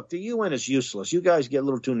 well, look, the UN is useless. You guys get a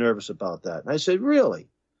little too nervous about that. And I said, really?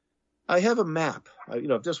 I have a map.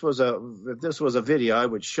 If this was a video, I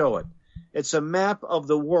would show it. It's a map of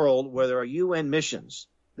the world where there are UN missions.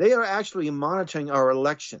 They are actually monitoring our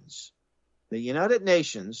elections. The United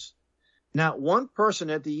Nations, not one person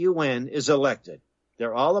at the UN is elected.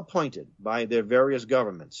 They're all appointed by their various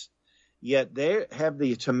governments. Yet they have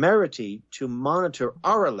the temerity to monitor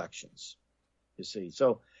our elections. You see,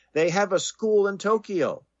 so they have a school in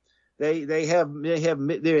Tokyo. They have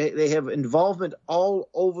involvement all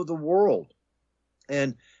over the world.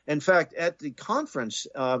 And in fact, at the conference,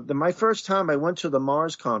 my first time I went to the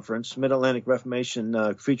Mars conference, Mid-Atlantic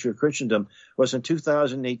Reformation Future of Christendom, was in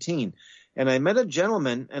 2018. And I met a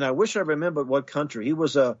gentleman, and I wish I remembered what country. He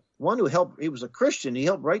was he was a Christian. He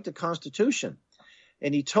helped write the Constitution.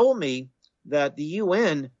 And he told me that the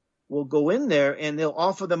UN will go in there and they'll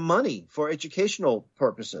offer them money for educational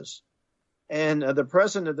purposes. And the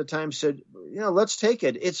president at the time said, let's take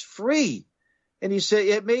it. It's free. And he said,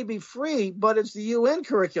 it may be free, but it's the UN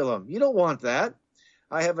curriculum. You don't want that.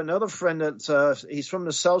 I have another friend he's from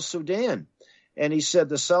the South Sudan. And he said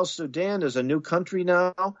the South Sudan is a new country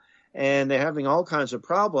now, and they're having all kinds of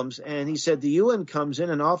problems. And he said the UN comes in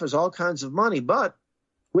and offers all kinds of money. But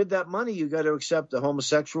with that money, you got to accept the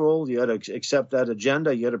homosexual. You got to accept that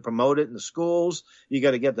agenda. You got to promote it in the schools. You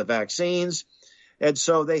got to get the vaccines. And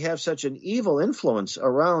so they have such an evil influence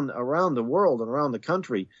around the world and around the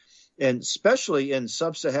country, and especially in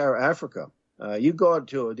sub-Saharan Africa. You go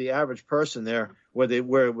to the average person there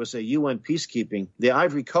where it was a UN peacekeeping, the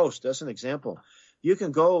Ivory Coast, that's an example. You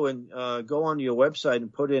can go and go on your website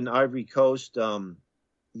and put in Ivory Coast UN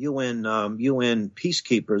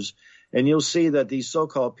peacekeepers, and you'll see that these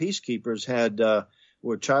so-called peacekeepers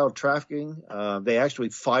were child trafficking. They actually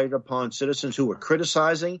fired upon citizens who were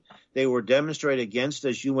criticizing. They were demonstrated against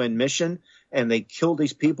this UN mission, and they killed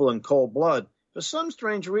these people in cold blood. For some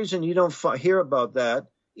strange reason, you don't hear about that.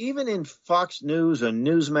 Even in Fox News and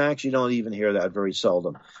Newsmax, you don't even hear that very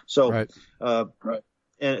seldom. So, right.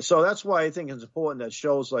 And so that's why I think it's important that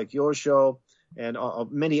shows like your show and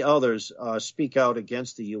many others speak out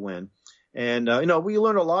against the UN. And, we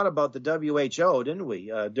learned a lot about the WHO, didn't we,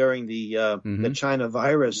 during the China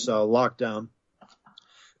virus lockdown.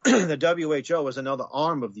 The WHO was another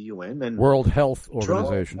arm of the UN. And World Health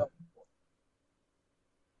Organization.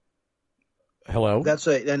 Hello? That's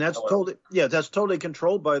totally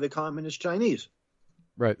controlled by the Communist Chinese.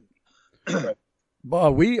 Right.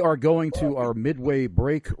 We are going to our midway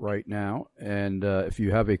break right now. And if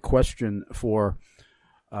you have a question for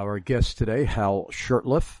our guest today, Hal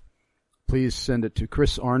Shurtleff, please send it to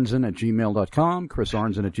chrisarnzen@gmail.com,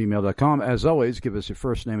 chrisarnzen@gmail.com. As always, give us your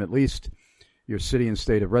first name at least, your city and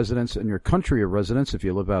state of residence, and your country of residence if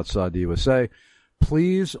you live outside the USA.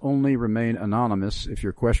 Please only remain anonymous if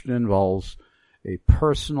your question involves a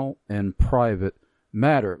personal and private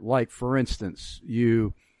matter. Like, for instance,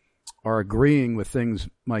 you are agreeing with things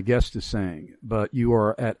my guest is saying, but you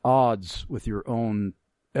are at odds with your own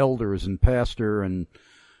elders and pastor and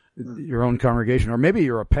your own congregation, or maybe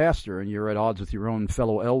you're a pastor and you're at odds with your own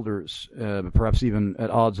fellow elders, perhaps even at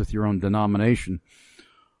odds with your own denomination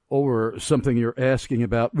over something you're asking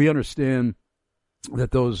about. We understand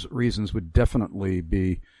that those reasons would definitely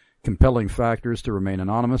be compelling factors to remain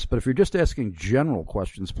anonymous, but if you're just asking general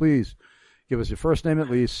questions, please give us your first name at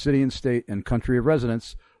least, city and state, and country of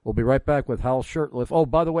residence. We'll be right back with Hal Shurtleff. Oh,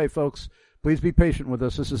 by the way, folks, please be patient with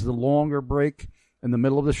us. This is the longer break in the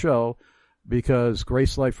middle of the show, because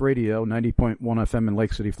Grace Life Radio, 90.1 FM in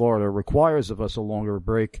Lake City, Florida, requires of us a longer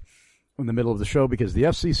break in the middle of the show because the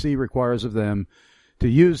FCC requires of them to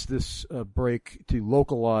use this break to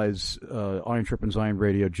localize Iron Sharpens Iron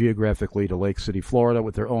Radio geographically to Lake City, Florida,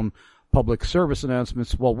 with their own public service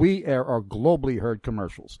announcements while we air our globally heard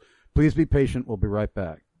commercials. Please be patient. We'll be right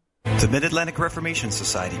back. The Mid-Atlantic Reformation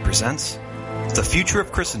Society presents The Future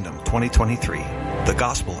of Christendom 2023, The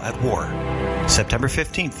Gospel at War, September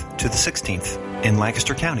 15th to the 16th in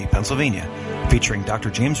Lancaster County, Pennsylvania, featuring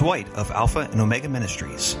Dr. James White of Alpha and Omega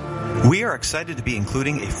Ministries. We are excited to be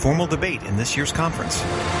including a formal debate in this year's conference.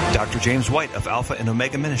 Dr. James White of Alpha and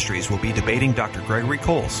Omega Ministries will be debating Dr. Gregory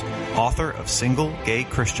Coles, author of Single Gay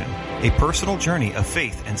Christian, A Personal Journey of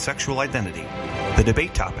Faith and Sexual Identity. The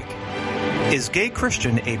debate topic: is gay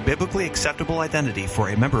Christian a biblically acceptable identity for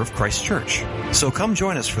a member of Christ's Church? So come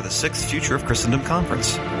join us for the 6th Future of Christendom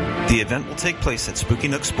Conference. The event will take place at Spooky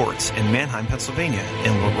Nook Sports in Manheim, Pennsylvania,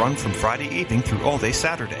 and will run from Friday evening through all day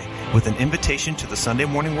Saturday, with an invitation to the Sunday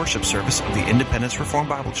morning worship service of the Independence Reformed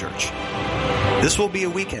Bible Church. This will be a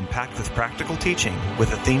weekend packed with practical teaching,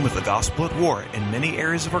 with a theme of the gospel at war in many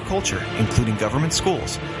areas of our culture, including government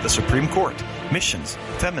schools, the Supreme Court, missions,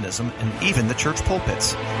 feminism, and even the church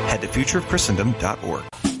pulpits. Head to futureofchristendom.org.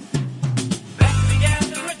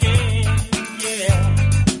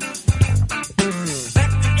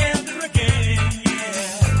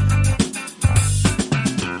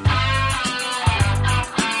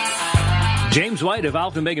 James White of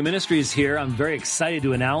Alpha Omega Ministries here. I'm very excited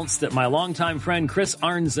to announce that my longtime friend Chris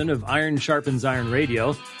Arnzen of Iron Sharpens Iron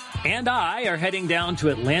Radio and I are heading down to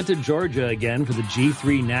Atlanta, Georgia again for the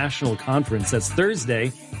G3 National Conference. That's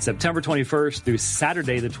Thursday, September 21st through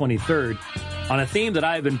Saturday the 23rd, on a theme that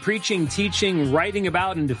I've been preaching, teaching, writing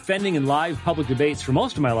about, and defending in live public debates for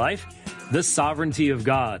most of my life, the sovereignty of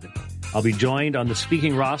God. I'll be joined on the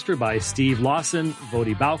speaking roster by Steve Lawson,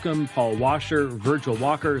 Vodi Balcom, Paul Washer, Virgil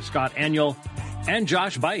Walker, Scott Aniol, and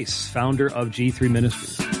Josh Bice, founder of G3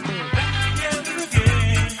 Ministries.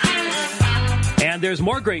 And there's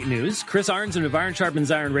more great news. Chris Arnzen of Iron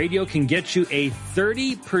Sharpens Iron Radio can get you a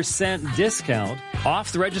 30% discount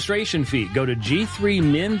off the registration fee. Go to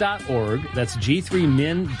g3min.org. That's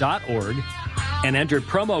g3min.org. And enter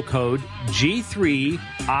promo code G3ISIR.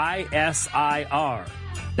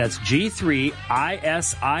 That's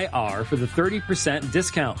G3ISIR for the 30%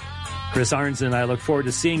 discount. Chris Arnzen and I look forward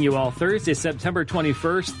to seeing you all Thursday, September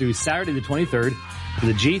 21st through Saturday the 23rd for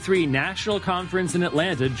the G3 National Conference in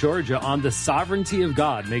Atlanta, Georgia on the sovereignty of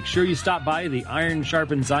God. Make sure you stop by the Iron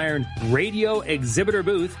Sharpens Iron radio exhibitor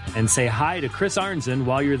booth and say hi to Chris Arnzen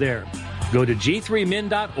while you're there. Go to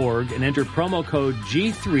g3min.org and enter promo code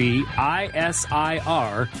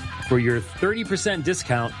G3ISIR for your 30%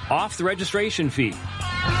 discount off the registration fee.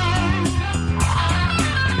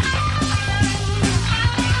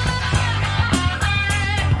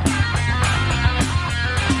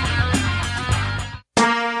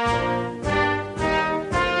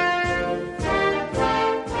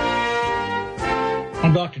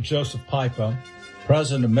 I'm Dr. Joseph Pipa,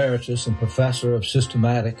 President Emeritus and Professor of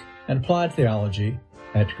Systematic and Applied Theology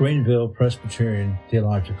at Greenville Presbyterian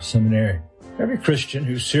Theological Seminary. Every Christian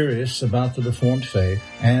who's serious about the Reformed faith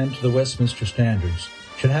and the Westminster Standards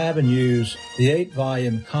should have and use the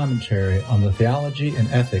 8-volume commentary on the theology and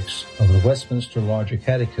ethics of the Westminster Larger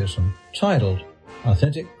Catechism titled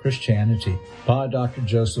Authentic Christianity by Dr.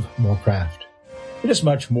 Joseph Moorcraft. It is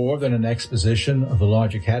much more than an exposition of the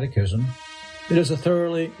Larger Catechism. It is a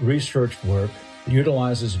thoroughly researched work that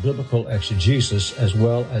utilizes biblical exegesis as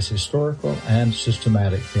well as historical and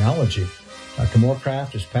systematic theology. Dr.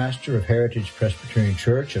 Moorcraft is pastor of Heritage Presbyterian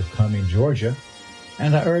Church of Cumming, Georgia,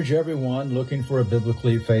 and I urge everyone looking for a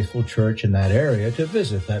biblically faithful church in that area to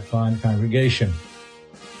visit that fine congregation.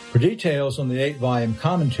 For details on the 8-volume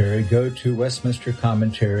commentary, go to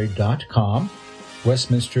westminstercommentary.com,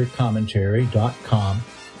 westminstercommentary.com.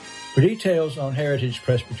 For details on Heritage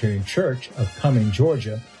Presbyterian Church of Cumming,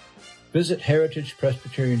 Georgia, visit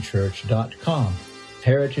heritagepresbyterianchurch.com,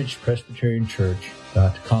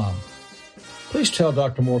 heritagepresbyterianchurch.com. Please tell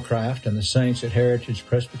Dr. Moorcraft and the saints at Heritage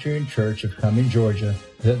Presbyterian Church of Cumming, Georgia,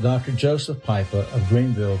 that Dr. Joseph Pipa of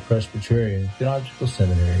Greenville Presbyterian Theological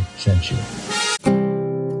Seminary sent you.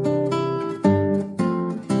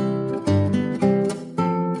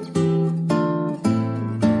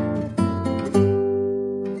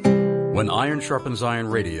 When Iron Sharpens Iron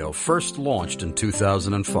Radio first launched in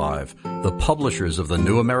 2005, the publishers of the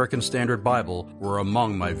New American Standard Bible were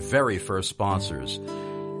among my very first sponsors.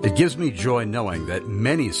 It gives me joy knowing that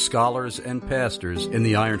many scholars and pastors in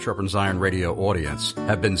the Iron Sharpens Iron Radio audience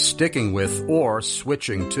have been sticking with or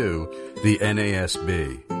switching to the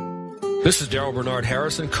NASB. This is Darrell Bernard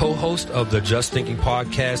Harrison, co-host of the Just Thinking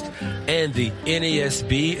podcast, and the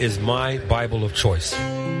NASB is my Bible of choice.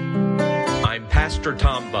 I'm Pastor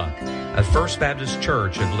Tom Buck of First Baptist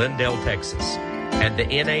Church of Glendale, Texas, and the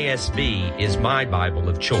NASB is my Bible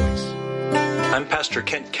of choice. I'm Pastor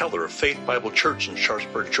Kent Keller of Faith Bible Church in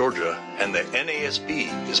Sharpsburg, Georgia, and the NASB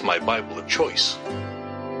is my Bible of choice.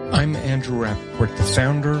 I'm Andrew Rappaport, the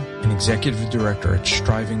founder and executive director at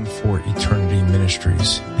Striving for Eternity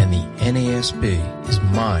Ministries, and the NASB is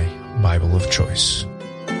my Bible of choice.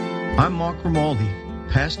 I'm Mark Romaldi,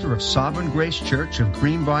 pastor of Sovereign Grace Church of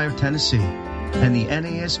Greenbrier, Tennessee, and the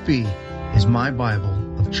NASB is my Bible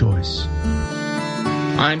of choice.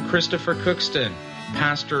 I'm Christopher Cookston,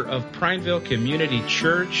 pastor of Prineville Community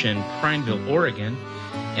Church in Prineville, Oregon,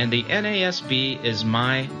 and the NASB is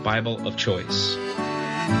my Bible of choice.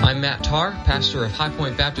 I'm Matt Tarr, pastor of High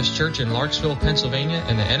Point Baptist Church in Larksville, Pennsylvania,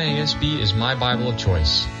 and the NASB is my Bible of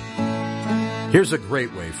choice. Here's a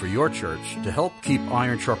great way for your church to help keep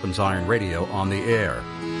Iron Sharpens Iron Radio on the air.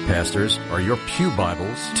 Pastors, are your pew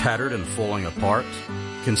Bibles tattered and falling apart?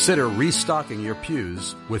 Consider restocking your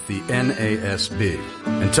pews with the NASB.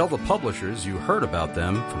 And tell the publishers you heard about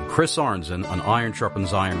them from Chris Arnzen on Iron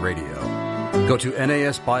Sharpens Iron Radio. Go to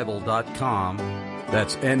nasbible.com,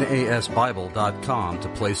 that's nasbible.com, to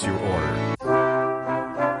place your order.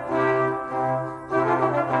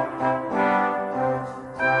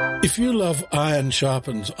 If If you love Iron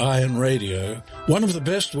Sharpens Iron Radio, one of the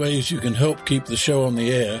best ways you can help keep the show on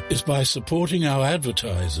the air is by supporting our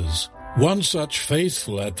advertisers. One such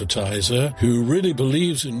faithful advertiser who really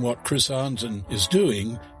believes in what Chris Arnzen is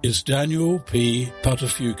doing is Daniel P.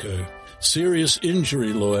 Patafuco, serious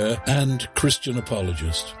injury lawyer and Christian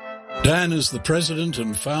apologist. Dan is the president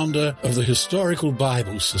and founder of the Historical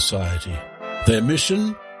Bible Society. Their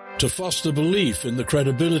mission? To foster belief in the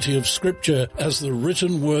credibility of Scripture as the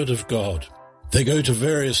written Word of God. They go to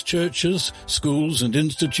various churches, schools, and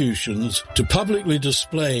institutions to publicly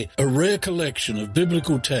display a rare collection of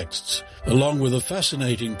biblical texts, along with a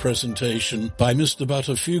fascinating presentation by Mr.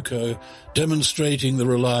 Buttafuoco demonstrating the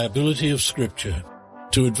reliability of Scripture.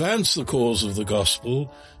 To advance the cause of the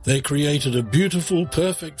gospel, they created a beautiful,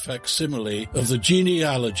 perfect facsimile of the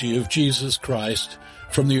genealogy of Jesus Christ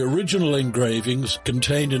from the original engravings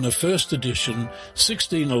contained in a first edition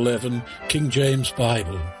 1611 King James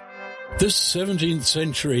Bible. This 17th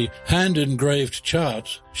century hand-engraved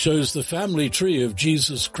chart shows the family tree of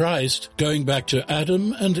Jesus Christ going back to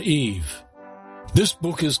Adam and Eve. This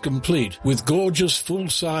book is complete with gorgeous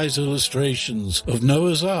full-size illustrations of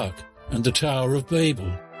Noah's Ark and the Tower of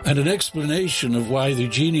Babel, and an explanation of why the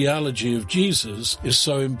genealogy of Jesus is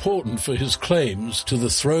so important for his claims to the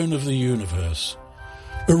throne of the universe.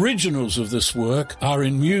 Originals of this work are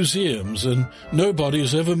in museums, and nobody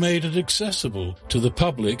has ever made it accessible to the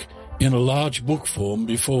public in a large book form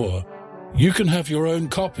before. You can have your own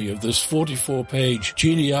copy of this 44-page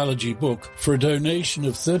genealogy book for a donation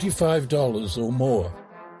of $35 or more.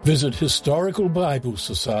 Visit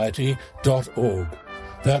historicalbiblesociety.org.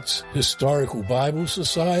 That's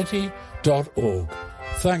historicalbiblesociety.org.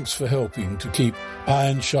 Thanks for helping to keep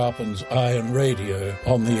Iron Sharpens Iron Radio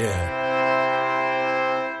on the air.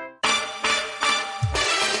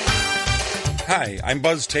 Hi, I'm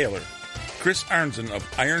Buzz Taylor. Chris Arnzen of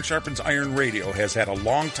Iron Sharpens Iron Radio has had a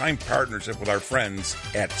long-time partnership with our friends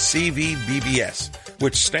at CVBBS,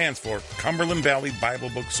 which stands for Cumberland Valley Bible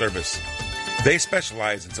Book Service. They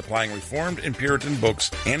specialize in supplying Reformed and Puritan books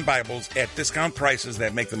and Bibles at discount prices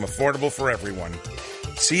that make them affordable for everyone.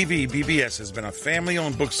 CVBBS has been a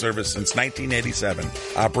family-owned book service since 1987,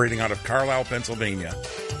 operating out of Carlisle, Pennsylvania.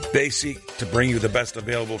 They seek to bring you the best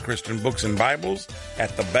available Christian books and Bibles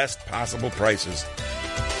at the best possible prices.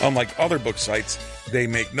 Unlike other book sites, they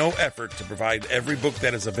make no effort to provide every book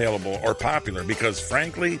that is available or popular because,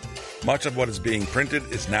 frankly, much of what is being printed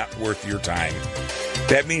is not worth your time.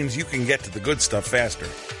 That means you can get to the good stuff faster.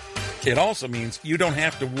 It also means you don't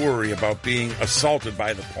have to worry about being assaulted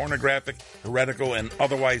by the pornographic, heretical, and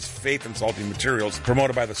otherwise faith-insulting materials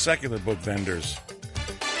promoted by the secular book vendors.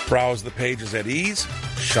 Browse the pages at ease,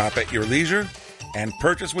 shop at your leisure, and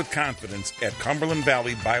purchase with confidence at Cumberland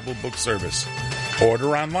Valley Bible Book Service.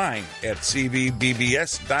 Order online at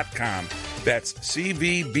cvbbs.com. That's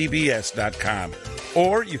cvbbs.com.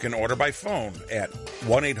 Or you can order by phone at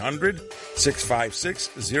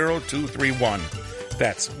 1-800-656-0231.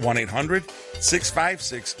 That's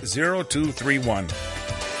 1-800-656-0231.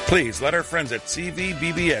 Please let our friends at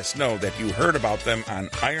CVBBS know that you heard about them on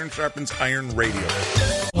Iron Sharpens Iron Radio.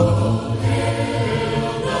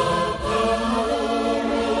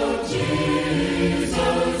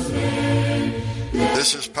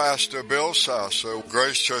 This is Pastor Bill Sasso,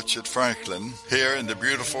 Grace Church at Franklin, here in the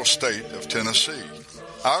beautiful state of Tennessee.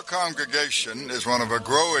 Our congregation is one of a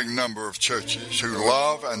growing number of churches who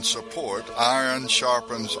love and support Iron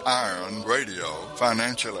Sharpens Iron Radio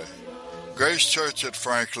financially. Grace Church at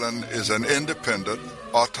Franklin is an independent,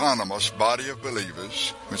 autonomous body of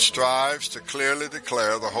believers which strives to clearly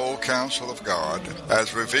declare the whole counsel of God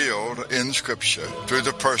as revealed in Scripture through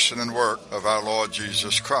the person and work of our Lord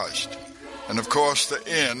Jesus Christ. And of course, the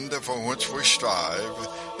end for which we strive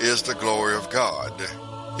is the glory of God.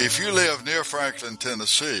 If you live near Franklin,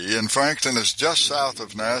 Tennessee, and Franklin is just south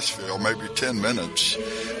of Nashville, maybe 10 minutes,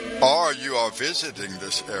 or you are visiting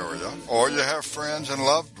this area, or you have friends and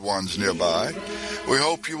loved ones nearby, we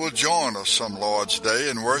hope you will join us some Lord's Day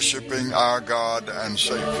in worshiping our God and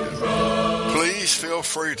Savior. Please feel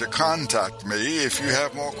free to contact me if you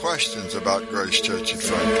have more questions about Grace Church at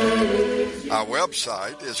Franklin. Our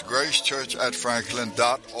website is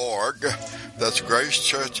gracechurchatfranklin.org. That's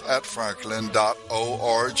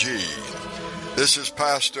gracechurchatfranklin.org. This is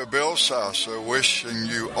Pastor Bill Sasso wishing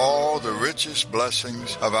you all the richest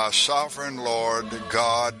blessings of our sovereign Lord,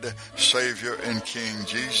 God, Savior, and King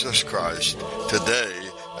Jesus Christ,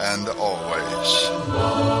 today and always.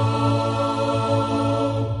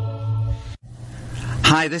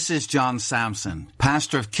 Hi, this is John Sampson,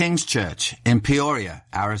 pastor of King's Church in Peoria,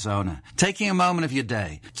 Arizona, taking a moment of your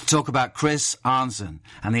day to talk about Chris Arnzen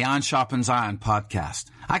and the Iron Sharpens Iron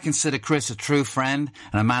podcast. I consider Chris a true friend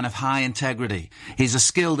and a man of high integrity. He's a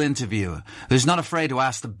skilled interviewer who's not afraid to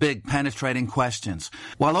ask the big, penetrating questions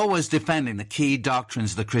while always defending the key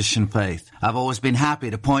doctrines of the Christian faith. I've always been happy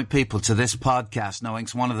to point people to this podcast, knowing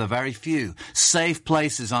it's one of the very few safe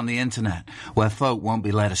places on the internet where folk won't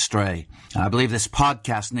be led astray. I believe this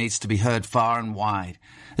podcast needs to be heard far and wide.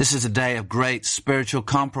 This is a day of great spiritual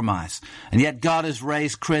compromise, and yet God has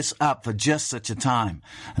raised Chris up for just such a time.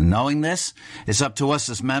 And knowing this, it's up to us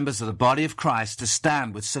as members of the body of Christ to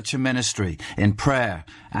stand with such a ministry in prayer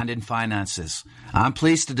and in finances. I'm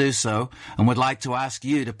pleased to do so and would like to ask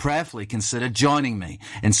you to prayerfully consider joining me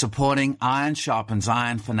in supporting Iron Sharpens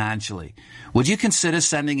Iron financially. Would you consider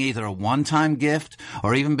sending either a one-time gift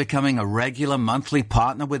or even becoming a regular monthly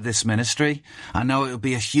partner with this ministry? I know it would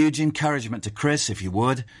be a huge encouragement to Chris if you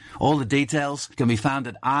would. All the details can be found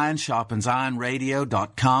at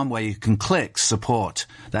ironsharpensironradio.com, where you can click support.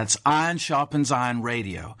 That's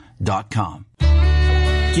ironsharpensironradio.com.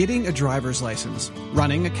 Getting a driver's license,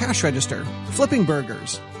 running a cash register, flipping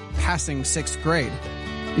burgers, passing 6th grade.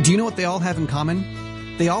 Do you know what they all have in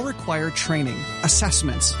common? They all require training,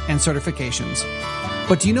 assessments, and certifications.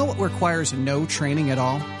 But do you know what requires no training at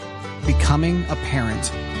all? Becoming a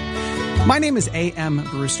parent. My name is A.M.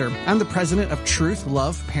 Brewster. I'm the president of Truth,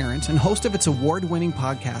 Love, Parent, and host of its award-winning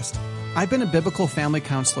podcast. I've been a biblical family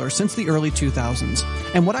counselor since the early 2000s,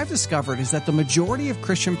 and what I've discovered is that the majority of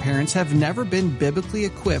Christian parents have never been biblically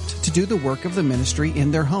equipped to do the work of the ministry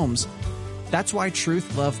in their homes. That's why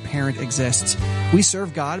Truth, Love, Parent exists. We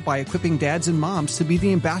serve God by equipping dads and moms to be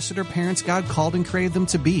the ambassador parents God called and created them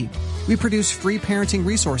to be. We produce free parenting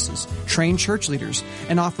resources, train church leaders,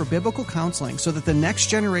 and offer biblical counseling so that the next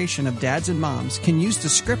generation of dads and moms can use the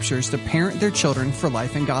scriptures to parent their children for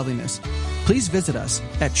life and godliness. Please visit us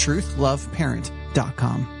at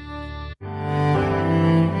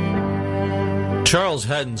truthloveparent.com. Charles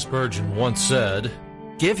Haddon Spurgeon once said,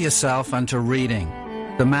 "Give yourself unto reading.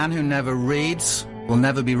 The man who never reads will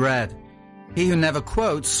never be read. He who never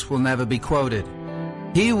quotes will never be quoted.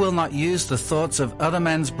 He who will not use the thoughts of other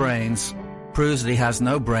men's brains proves that he has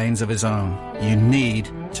no brains of his own. You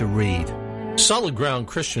need to read." Solid Ground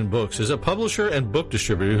Christian Books is a publisher and book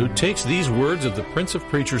distributor who takes these words of the Prince of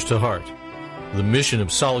Preachers to heart. The mission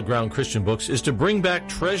of Solid Ground Christian Books is to bring back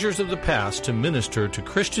treasures of the past to minister to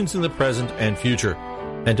Christians in the present and future,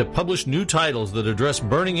 and to publish new titles that address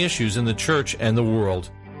burning issues in the church and the world.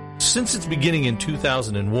 Since its beginning in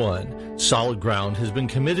 2001, Solid Ground has been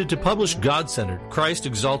committed to publish God-centered,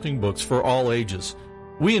 Christ-exalting books for all ages.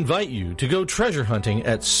 We invite you to go treasure hunting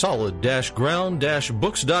at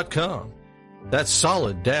solid-ground-books.com. That's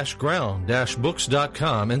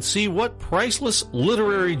solid-ground-books.com, and see what priceless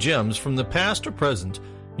literary gems from the past or present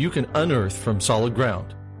you can unearth from Solid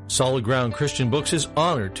Ground. Solid Ground Christian Books is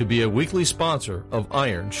honored to be a weekly sponsor of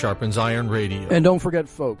Iron Sharpens Iron Radio. And don't forget,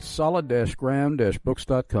 folks,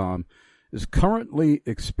 solid-ground-books.com is currently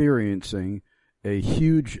experiencing a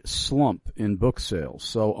huge slump in book sales.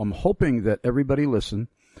 So I'm hoping that everybody listen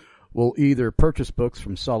will either purchase books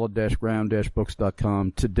from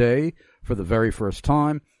solid-ground-books.com today for the very first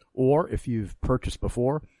time, or if you've purchased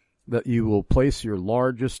before, that you will place your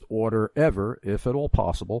largest order ever, if at all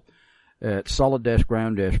possible, at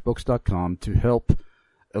solid-ground-books.com to help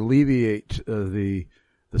alleviate the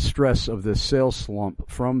stress of this sales slump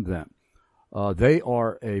from them. They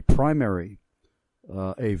are a primary,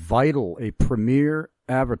 a vital, a premier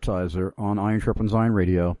advertiser on Iron Sharpens Iron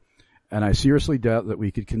Radio, and I seriously doubt that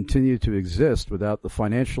we could continue to exist without the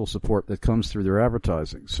financial support that comes through their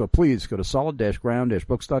advertising. So please go to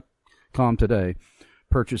solid-ground-books.com today,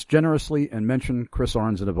 purchase generously, and mention Chris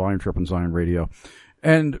Arnzen of Iron Sharpens Iron Radio.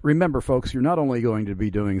 And remember, folks, you're not only going to be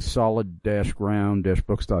doing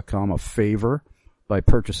solid-ground-books.com a favor by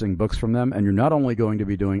purchasing books from them, and you're not only going to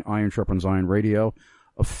be doing Iron Sharpens Iron Radio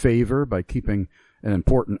a favor by keeping an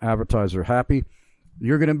important advertiser happy,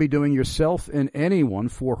 you're going to be doing yourself and anyone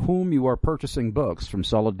for whom you are purchasing books from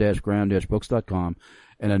solid-ground-books.com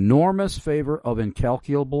an enormous favor of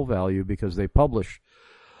incalculable value, because they publish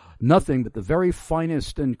nothing but the very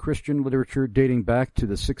finest in Christian literature dating back to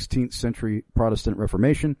the 16th century Protestant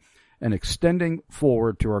Reformation and extending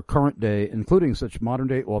forward to our current day, including such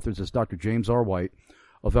modern-day authors as Dr. James R. White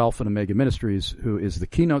of Alpha and Omega Ministries, who is the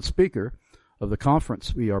keynote speaker of the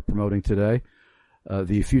conference we are promoting today,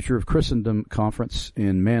 the Future of Christendom Conference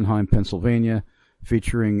in Mannheim, Pennsylvania,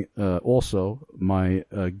 featuring also my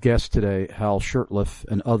guest today, Hal Shurtleff,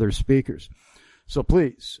 and other speakers. So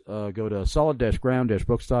please go to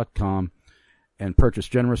solid-ground-books.com and purchase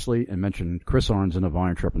generously and mention Chris Arnzen of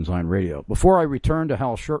Iron Sharpens Iron Radio. Before I return to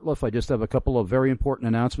Hal Shurtleff, I just have a couple of very important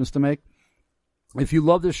announcements to make. If you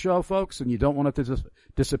love this show, folks, and you don't want it to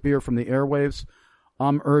disappear from the airwaves,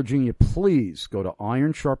 I'm urging you, please go to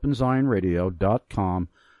ironsharpensironradio.com,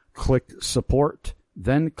 click support,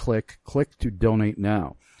 then click to donate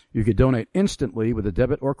now. You can donate instantly with a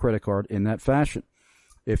debit or credit card in that fashion.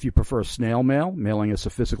 If you prefer snail mail, mailing us a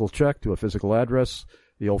physical check to a physical address,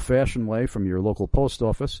 the old-fashioned way from your local post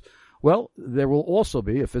office, well, there will also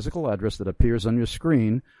be a physical address that appears on your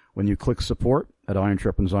screen when you click support at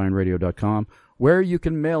ironsharpensironradio.com, where you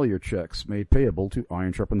can mail your checks made payable to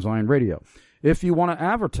Iron Sharpens Iron Radio. If you want to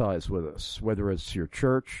advertise with us, whether it's your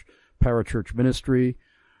church, parachurch ministry,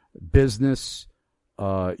 business,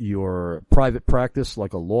 your private practice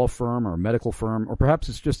like a law firm or a medical firm, or perhaps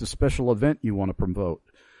it's just a special event you want to promote,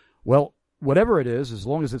 well, whatever it is, as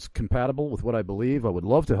long as it's compatible with what I believe, I would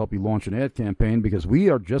love to help you launch an ad campaign, because we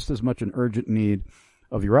are just as much in urgent need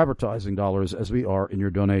of your advertising dollars as we are in your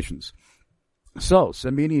donations. So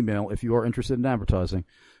send me an email if you are interested in advertising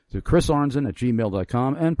to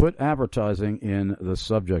chrisarnzen@gmail.com and put advertising in the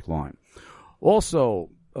subject line. Also,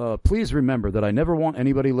 please remember that I never want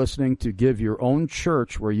anybody listening to give your own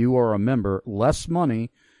church where you are a member less money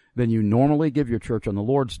than you normally give your church on the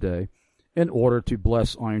Lord's Day in order to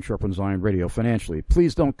bless Iron Sharpens Iron Radio financially.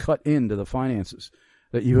 Please don't cut into the finances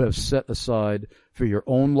that you have set aside for your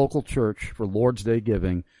own local church for Lord's Day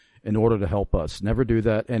giving in order to help us. Never do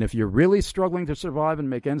that. And if you're really struggling to survive and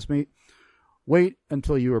make ends meet, wait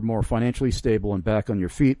until you are more financially stable and back on your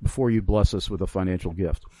feet before you bless us with a financial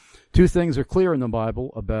gift. Two things are clear in the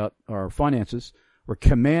Bible about our finances. We're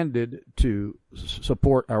commanded to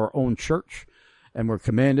support our own church, and we're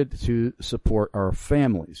commanded to support our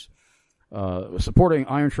families. Supporting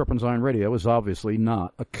Iron Sharpens Iron Radio is obviously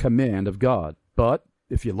not a command of God. But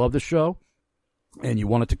if you love the show and you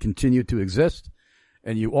want it to continue to exist,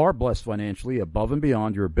 and you are blessed financially above and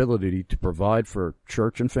beyond your ability to provide for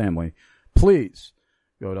church and family, please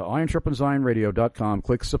go to ironsharpensironradio.com,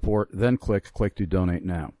 click support, then click to donate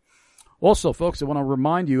now. Also, folks, I want to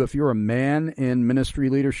remind you, if you're a man in ministry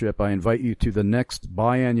leadership, I invite you to the next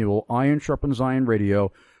biannual Iron Sharpens Iron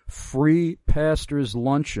Radio free pastors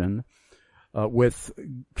luncheon with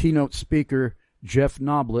keynote speaker Jeff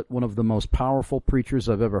Noblet, one of the most powerful preachers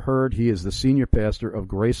I've ever heard. He is the senior pastor of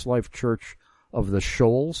Grace Life Church of the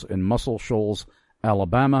Shoals in Muscle Shoals,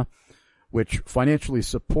 Alabama, which financially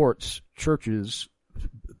supports churches,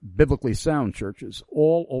 biblically sound churches,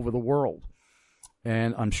 all over the world.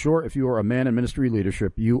 And I'm sure if you are a man in ministry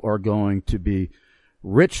leadership, you are going to be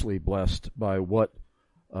richly blessed by what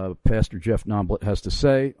Pastor Jeff Noblet has to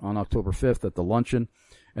say on October 5th at the luncheon.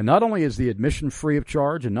 And not only is the admission free of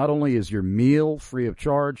charge, and not only is your meal free of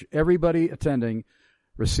charge, everybody attending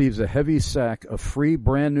receives a heavy sack of free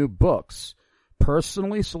brand new books,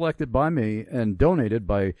 personally selected by me and donated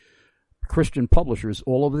by Christian publishers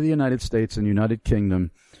all over the United States and United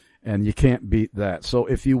Kingdom, and you can't beat that. So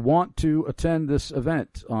if you want to attend this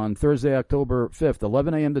event on Thursday, October 5th,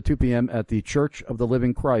 11 a.m. to 2 p.m. at the Church of the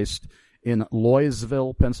Living Christ in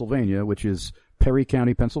Loysville, Pennsylvania, which is Perry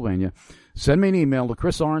County, Pennsylvania, send me an email to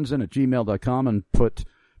chrisarnzen@gmail.com and put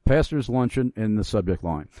Pastor's Luncheon in the subject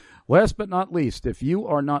line. Last but not least, if you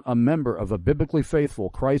are not a member of a biblically faithful,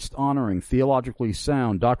 Christ-honoring, theologically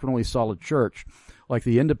sound, doctrinally solid church like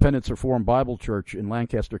the Independence Reformed Bible Church in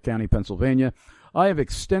Lancaster County, Pennsylvania, I have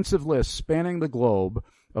extensive lists spanning the globe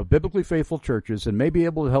of biblically faithful churches and may be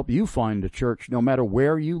able to help you find a church no matter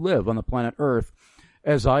where you live on the planet Earth,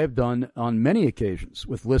 as I have done on many occasions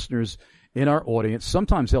with listeners in our audience,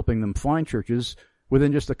 sometimes helping them find churches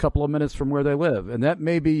within just a couple of minutes from where they live. And that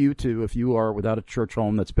may be you too if you are without a church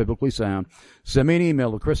home that's biblically sound. Send me an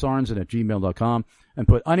email to chrisarnzen@gmail.com and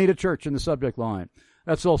put "I need a church" in the subject line.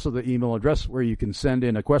 That's also the email address where you can send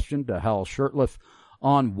in a question to Hal Shurtleff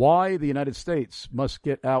on why the United States must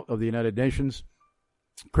get out of the United Nations.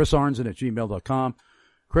 chrisarnzen@gmail.com.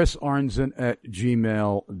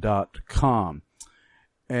 chrisarnzen@gmail.com.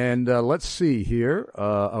 And let's see here.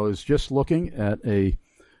 I was just looking at a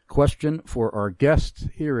question for our guest.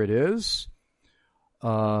 Here it is.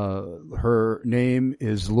 Her name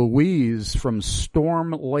is Louise from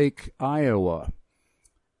Storm Lake, Iowa.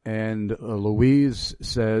 And Louise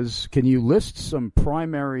says, can you list some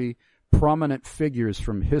primary prominent figures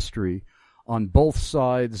from history on both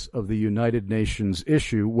sides of the United Nations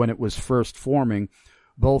issue when it was first forming,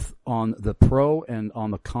 both on the pro and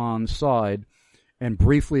on the con side, and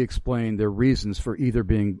briefly explain their reasons for either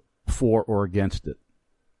being for or against it?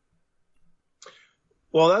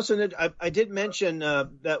 Well, I did mention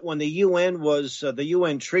that when the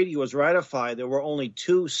UN treaty was ratified, there were only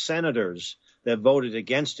 2 senators that voted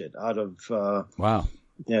against it out of wow.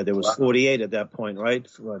 Yeah, there was 48 at that point, right?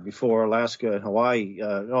 Before Alaska and Hawaii.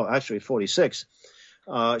 No, actually 46.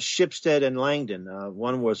 Shipstead and Langdon.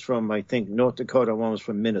 One was from, I think, North Dakota. One was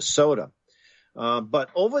from Minnesota. But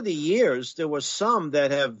over the years, there were some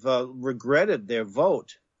that have regretted their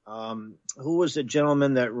vote. Who was the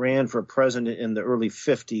gentleman that ran for president in the early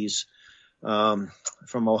 50s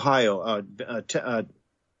from Ohio? I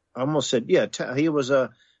almost said, he was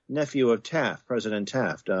a nephew of Taft, President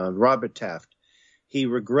Taft, Robert Taft. He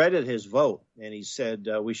regretted his vote, and he said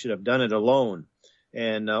we should have done it alone.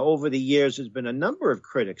 And over the years, there's been a number of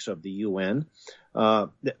critics of the UN.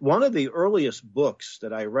 One of the earliest books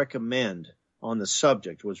that I recommend on the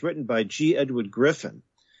subject was written by G. Edward Griffin.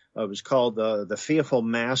 It was called The Fearful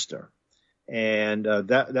Master. And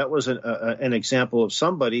that was an example of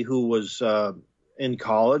somebody who was in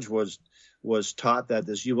college, was taught that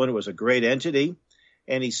this UN was a great entity.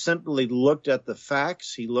 And he simply looked at the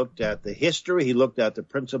facts. He looked at the history. He looked at the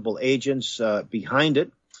principal agents behind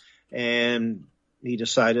it. And he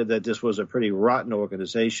decided that this was a pretty rotten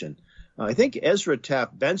organization. I think Ezra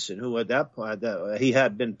Taft Benson, who at that point, he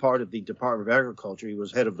had been part of the Department of Agriculture. He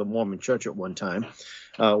was head of the Mormon Church at one time,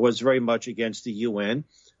 was very much against the UN.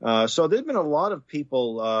 So there's been a lot of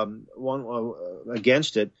people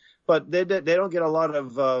against it, but they don't get a lot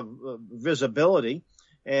of visibility.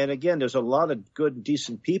 And again, there's a lot of good,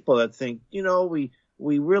 decent people that think,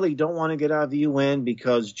 we really don't want to get out of the UN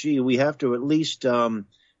because, we have to at least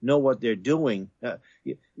know what they're doing.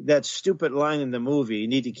 That stupid line in the movie, you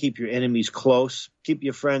need to keep your enemies close. Keep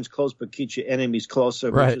your friends close, but keep your enemies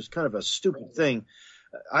closer, right. Which is kind of a stupid thing.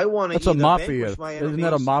 I want to That's a mafia. Isn't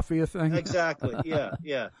that a mafia thing? Exactly,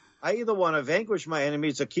 yeah. I either want to vanquish my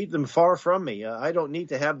enemies or keep them far from me. I don't need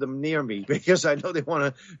to have them near me because I know they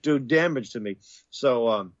want to do damage to me.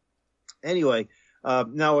 So anyway,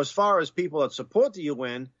 now as far as people that support the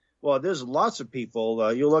UN, well, there's lots of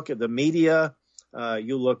people. You look at the media.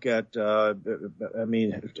 You look at,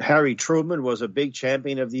 Harry Truman was a big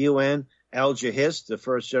champion of the UN. Al Jahist, the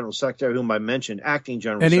first general secretary, whom I mentioned, acting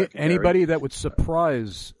general secretary. Anybody that would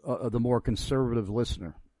surprise the more conservative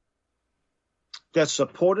listener. That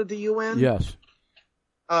supported the UN? Yes.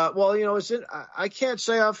 I can't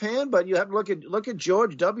say offhand, but you have to look at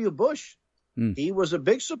George W. Bush. He was a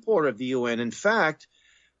big supporter of the UN. In fact,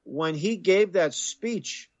 when he gave that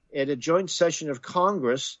speech at a joint session of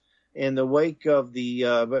Congress in the wake of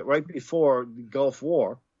right before the Gulf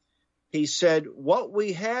War, he said, what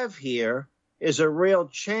we have here is a real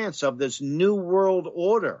chance of this new world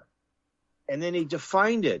order. And then he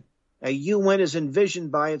defined it. A UN is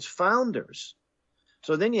envisioned by its founders.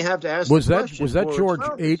 So then you have to ask was that George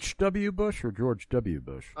H.W. Bush or George W.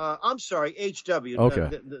 Bush? I'm sorry, H.W.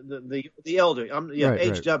 Okay. The elder. Right,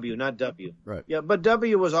 H.W., not W. Right. Yeah, but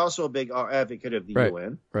W was also a big advocate of the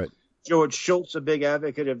UN. Right. George Shultz, a big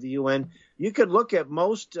advocate of the UN. You could look at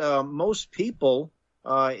most people,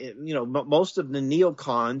 most of the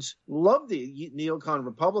neocons love the neocon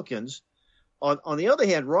Republicans. On the other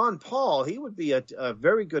hand, Ron Paul, he would be a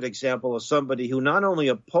very good example of somebody who not only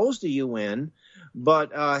opposed the UN,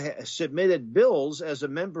 but submitted bills as a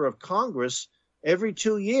member of Congress every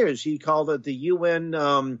 2 years. He called it the UN,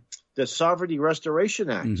 the Sovereignty Restoration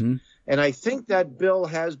Act. Mm-hmm. And I think that bill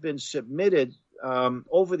has been submitted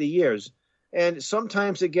over the years. And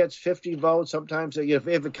sometimes it gets 50 votes, sometimes if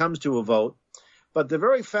it comes to a vote. But the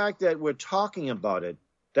very fact that we're talking about it,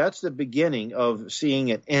 that's the beginning of seeing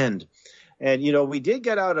it end. And, we did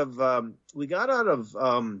get out of, we got out of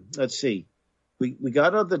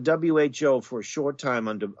the WHO for a short time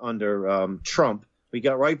under Trump. We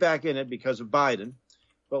got right back in it because of Biden.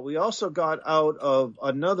 But we also got out of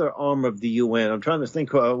another arm of the UN. I'm trying to think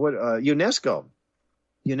UNESCO.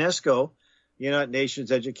 UNESCO, United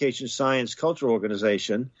Nations Education, Science, Culture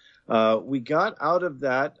Organization. We got out of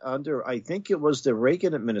that under, I think it was the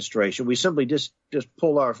Reagan administration. We simply just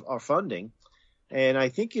pulled our funding. And I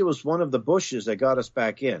think it was one of the Bushes that got us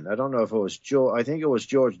back in. I don't know if it was I think it was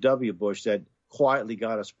George W. Bush that quietly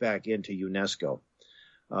got us back into UNESCO.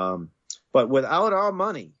 But without our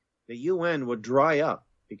money, the UN would dry up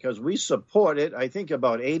because we support it, I think,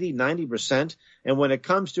 about 80-90%. And when it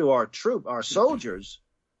comes to our soldiers,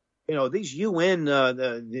 these UN,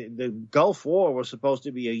 the Gulf War was supposed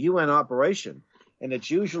to be a UN operation. And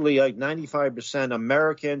it's usually like 95%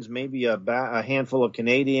 Americans, maybe a handful of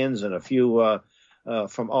Canadians and a few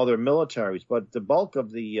from other militaries. But the bulk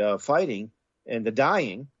of the fighting and the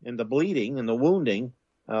dying and the bleeding and the wounding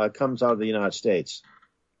comes out of the United States.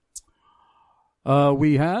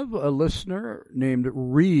 We have a listener named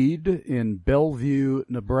Reed in Bellevue,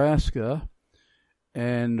 Nebraska.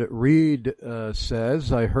 And Reed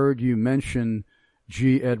says, I heard you mention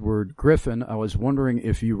G. Edward Griffin. I was wondering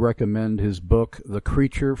if you recommend his book, The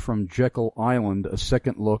Creature from Jekyll Island, A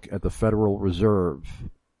Second Look at the Federal Reserve.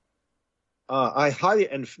 I highly,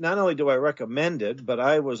 and not only do I recommend it, but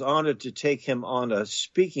I was honored to take him on a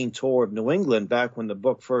speaking tour of New England back when the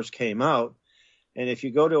book first came out. And if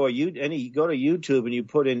you go to YouTube and you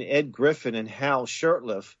put in Ed Griffin and Hal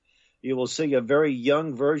Shurtleff, you will see a very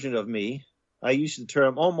young version of me. I use the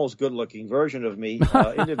term almost good-looking version of me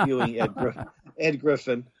interviewing Ed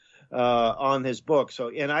Griffin on his book. So,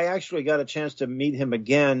 and I actually got a chance to meet him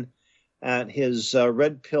again at his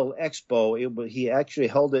Red Pill Expo. He actually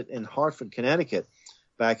held it in Hartford, Connecticut,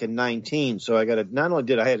 back in 19. So I got it. Not only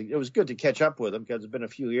did it was good to catch up with him because it's been a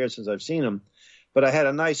few years since I've seen him, but I had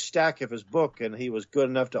a nice stack of his book, and he was good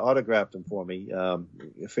enough to autograph them for me.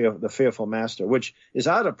 The Fearful Master, which is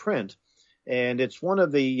out of print, and it's one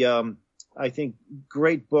of the I think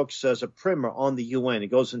great books as a primer on the UN. It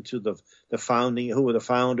goes into the founding, who were the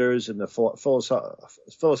founders, and the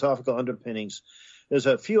philosophical underpinnings. There's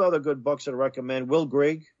a few other good books that I recommend. Will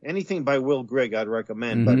Grigg, anything by Will Grigg I'd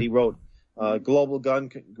recommend. But he wrote Global Gun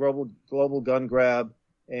Grab,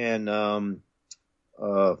 and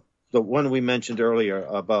the one we mentioned earlier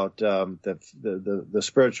about the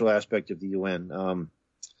spiritual aspect of the UN.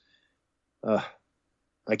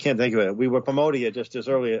 I can't think of it. We were promoting it just as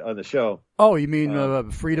earlier on the show. Oh, you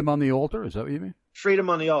mean Freedom on the Altar? Is that what you mean? Freedom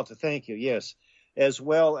on the Altar. Thank you. Yes. As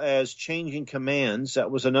well as Changing Commands.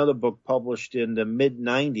 That was another book published in the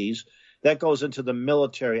mid-'90s. That goes into the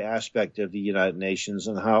military aspect of the United Nations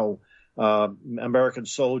and how American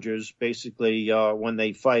soldiers basically, when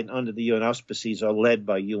they fight under the UN auspices, are led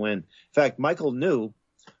by UN. In fact, Michael New,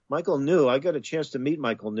 I got a chance to meet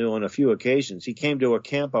Michael New on a few occasions. He came to a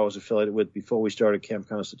camp I was affiliated with before we started Camp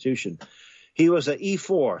Constitution. He was an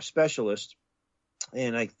E4 specialist,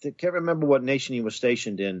 and I can't remember what nation he was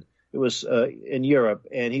stationed in. It was in Europe,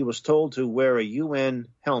 and he was told to wear a UN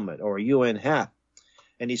helmet or a UN hat.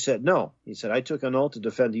 And he said no. He said, I took an oath to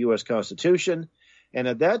defend the U.S. Constitution. And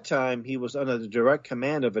at that time, he was under the direct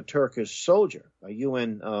command of a Turkish soldier, a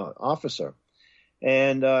UN officer.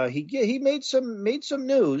 And he made some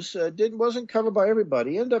news. Wasn't covered by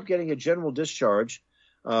everybody. He ended up getting a general discharge.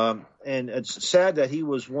 And it's sad that he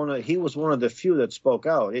was one of the few that spoke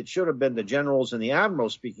out. It should have been the generals and the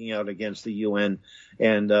admirals speaking out against the UN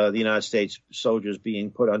and the United States soldiers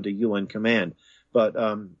being put under UN command. But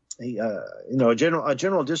a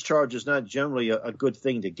general discharge is not generally a good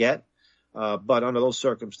thing to get. But under those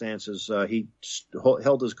circumstances, he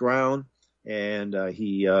held his ground, and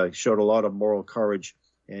he showed a lot of moral courage.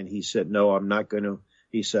 And he said, "No, I'm not going to."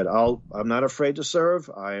 He said, I'm not afraid to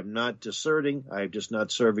serve. I am not deserting. I'm just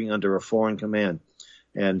not serving under a foreign command.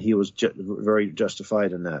 And he was very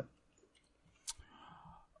justified in that.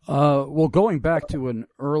 Well, going back to an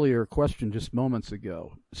earlier question just moments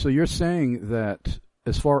ago, so you're saying that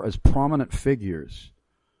as far as prominent figures,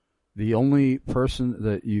 the only person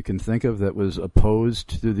that you can think of that was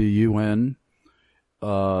opposed to the UN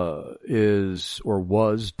was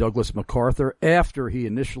Douglas MacArthur after he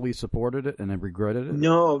initially supported it and then regretted it?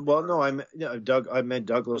 No, I meant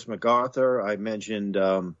Douglas MacArthur. I mentioned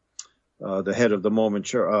the head of the Mormon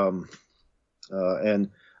Church, and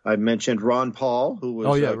I mentioned Ron Paul, who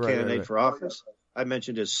was candidate for office. I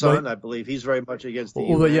mentioned his son. I believe he's very much against the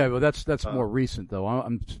UN. Yeah, well, that's more recent though.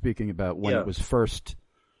 I'm speaking about when it was first.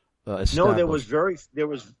 No, there was very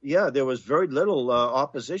little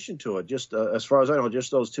opposition to it. Just as far as I know,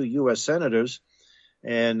 just those two U.S. senators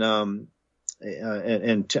and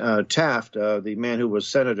Taft, the man who was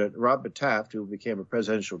Senator Robert Taft, who became a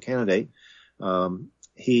presidential candidate.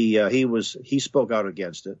 He spoke out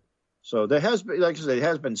against it. So there has been, like I said, there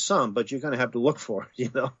has been some, but you're going to have to look for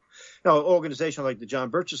it. An organization like the John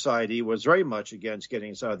Birch Society was very much against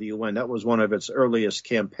getting us out of the UN. That was one of its earliest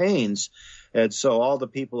campaigns. And so all the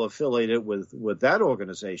people affiliated with that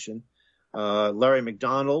organization, Larry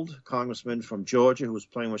McDonald, congressman from Georgia, whose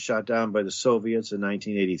plane was shot down by the Soviets in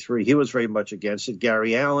 1983, he was very much against it.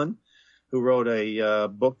 Gary Allen, who wrote a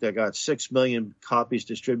book that got 6 million copies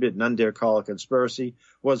distributed, None Dare Call a Conspiracy,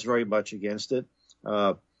 was very much against it.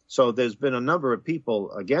 So there's been a number of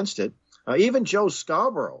people against it. Even Joe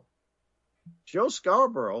Scarborough.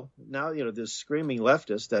 Now, this screaming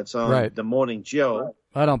leftist that's on The Morning Joe.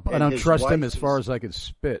 I don't trust him as far as I can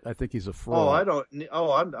spit. I think he's a fraud.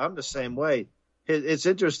 I'm the same way. It's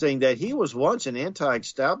interesting that he was once an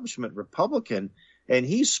anti-establishment Republican, and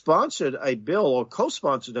he sponsored a bill or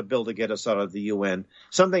co-sponsored a bill to get us out of the UN,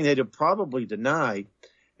 something they'd have probably denied.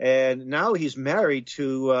 And now he's married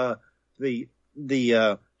to the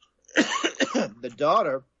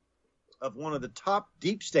daughter of one of the top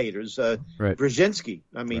deep staters, Right. Brzezinski.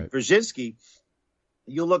 I mean, Right. Brzezinski,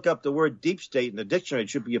 you look up the word deep state in the dictionary, it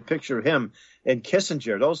should be a picture of him and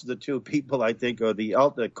Kissinger. Those are the two people I think are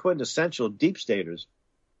the quintessential deep staters.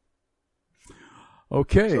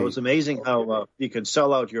 Okay. So it's amazing how you can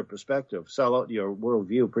sell out your perspective, sell out your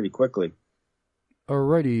worldview pretty quickly.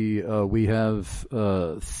 Alrighty, we have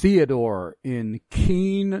Theodore in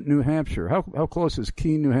Keene, New Hampshire. How close is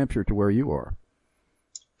Keene, New Hampshire to where you are?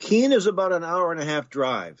 Keene is about an hour and a half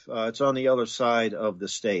drive. It's on the other side of the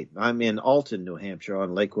state. I'm in Alton, New Hampshire,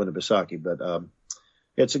 on Lake Winnipesaukee, but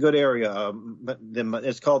it's a good area.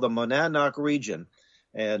 It's called the Monadnock region,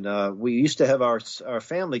 and we used to have our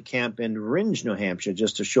family camp in Ringe, New Hampshire,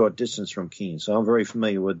 just a short distance from Keene. So I'm very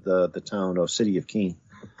familiar with the town or city of Keene.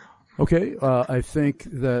 Okay, I think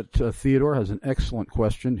that Theodore has an excellent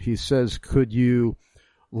question. He says, could you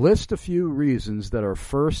list a few reasons that are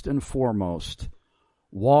first and foremost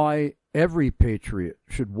why every patriot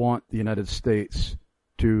should want the United States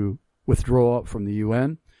to withdraw from the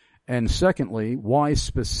UN? And secondly, why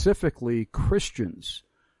specifically Christians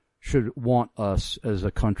should want us as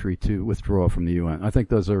a country to withdraw from the UN? I think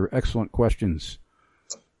those are excellent questions.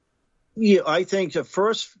 Yeah, I think the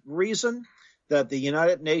first reason that the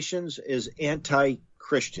United Nations is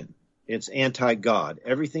anti-Christian. It's anti-God.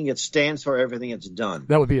 Everything it stands for, everything it's done.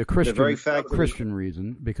 That would be a Christian, the very fact Christian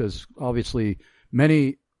reason, because obviously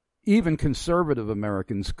many, even conservative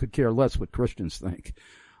Americans, could care less what Christians think.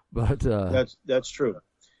 But that's true.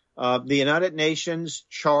 The United Nations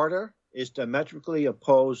Charter is diametrically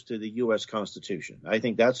opposed to the U.S. Constitution. I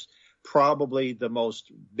think that's probably the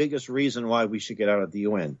biggest reason why we should get out of the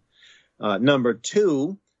UN. Number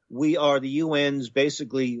two, we are the UN's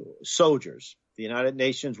basically soldiers. The United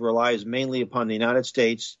Nations relies mainly upon the United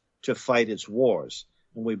States to fight its wars.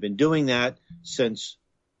 And we've been doing that since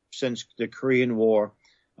the Korean War,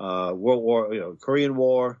 World War, Korean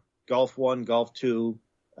War, Gulf I, Gulf II,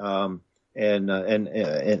 and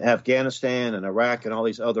Afghanistan and Iraq and all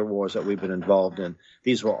these other wars that we've been involved in.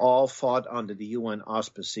 These were all fought under the UN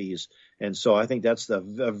auspices. And so I think that's a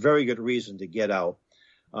very good reason to get out.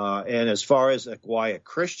 And as far as why a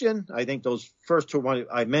Christian, I think those first two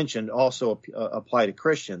I mentioned also apply to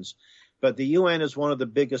Christians. But the UN is one of the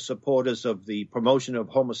biggest supporters of the promotion of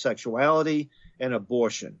homosexuality and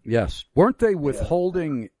abortion. Yes. Weren't they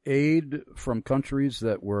withholding aid from countries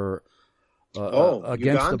that were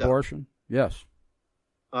against Uganda. abortion? Yes.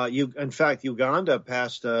 In fact, Uganda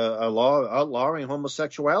passed a law outlawing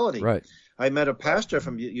homosexuality. Right. I met a pastor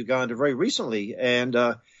from Uganda very recently, and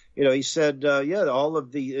he said, all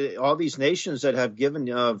these nations that have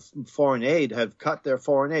given foreign aid have cut their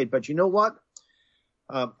foreign aid. But you know what?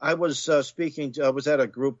 I was I was at a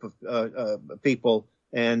group of people,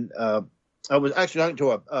 and I was actually talking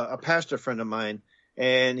to a pastor friend of mine,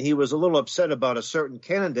 and he was a little upset about a certain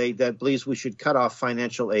candidate that believes we should cut off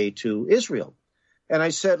financial aid to Israel. And I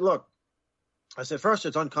said, look, first,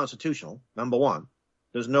 it's unconstitutional, number one.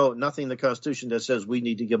 There's nothing in the Constitution that says we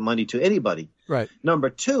need to give money to anybody. Right. Number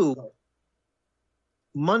two,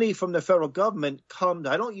 money from the federal government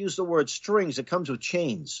I don't use the word strings, it comes with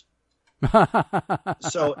chains.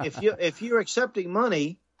 So if you're accepting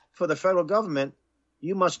money for the federal government,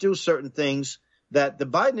 you must do certain things that the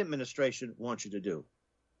Biden administration wants you to do.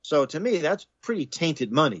 So to me, that's pretty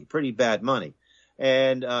tainted money, pretty bad money.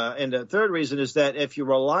 And the third reason is that if you're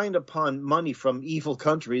relying upon money from evil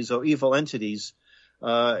countries or evil entities,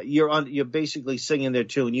 you're basically singing their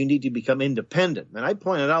tune. You need to become independent. And I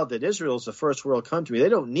pointed out that Israel is a first world country. They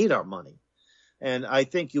don't need our money. And I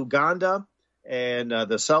think Uganda and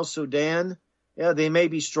the South Sudan, they may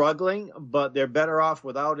be struggling, but they're better off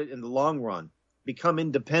without it in the long run. Become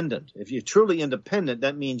independent. If you're truly independent,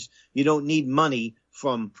 that means you don't need money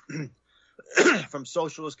from from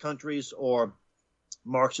socialist countries or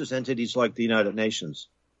Marxist entities like the United Nations.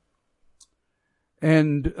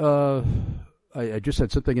 And I just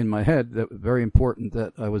had something in my head that was very important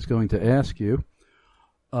that I was going to ask you.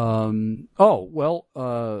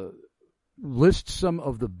 List some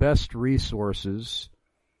of the best resources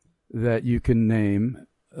that you can name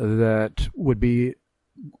that would be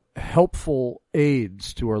helpful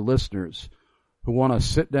aids to our listeners who want to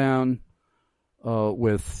sit down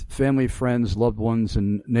with family, friends, loved ones,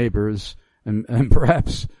 and neighbors, and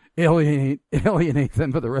perhaps alienate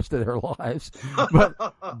them for the rest of their lives,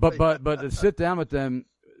 but to sit down with them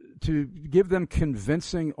to give them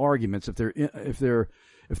convincing arguments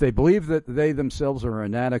if they believe that they themselves are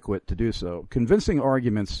inadequate to do so, convincing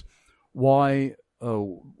arguments why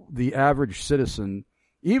the average citizen,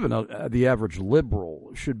 even the average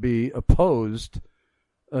liberal, should be opposed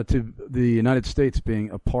to the United States being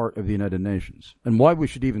a part of the United Nations, and why we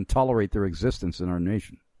should even tolerate their existence in our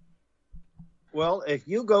nation. Well, if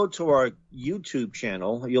you go to our YouTube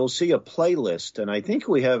channel, you'll see a playlist, and I think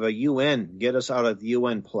we have a UN, get us out of the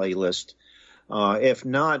UN playlist. If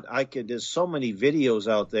not, there's so many videos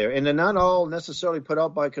out there, and they're not all necessarily put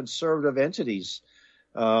out by conservative entities.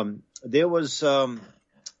 There was a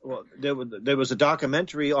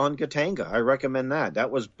documentary on Katanga. I recommend that.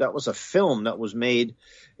 That was a film that was made,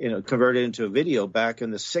 converted into a video back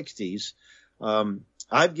in the 60s.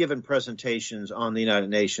 I've given presentations on the United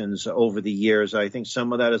Nations over the years. I think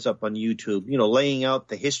some of that is up on YouTube, laying out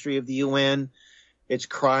the history of the UN, its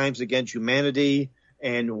crimes against humanity,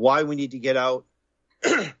 and why we need to get out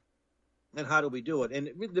and how do we do it. And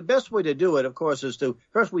the best way to do it, of course, is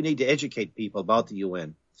first we need to educate people about the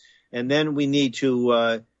UN. And then we need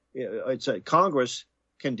to, Congress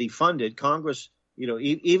can defund it. Congress,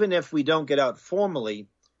 even if we don't get out formally,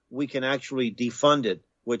 we can actually defund it,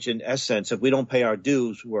 which in essence, if we don't pay our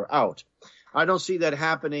dues, we're out. I don't see that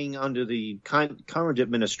happening under the current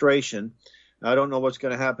administration. I don't know what's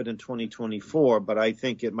going to happen in 2024, but I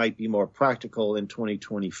think it might be more practical in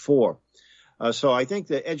 2024. So I think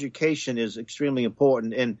that education is extremely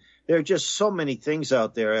important, and there are just so many things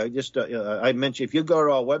out there. I mentioned, if you go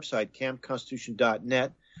to our website,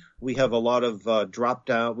 campconstitution.net, we have a lot of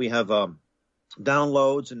drop-down. We have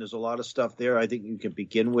downloads, and there's a lot of stuff there I think you can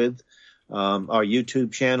begin with. Our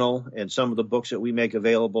YouTube channel and some of the books that we make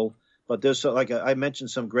available. But there's, I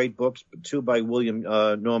mentioned, some great books, two by William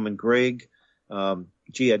Norman Gregg,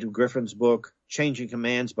 G. Edward Griffin's book, Changing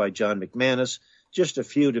Commands by John McManus, just a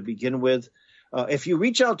few to begin with. If you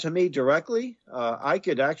reach out to me directly, I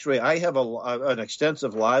have an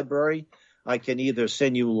extensive library. I can either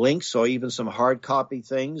send you links or even some hard copy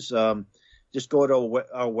things. Just go to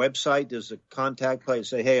our website. There's a contact place.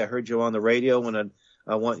 Say, hey, I heard you on the radio, and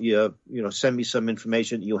I want you, send me some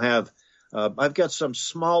information you have. I've got some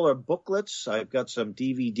smaller booklets. I've got some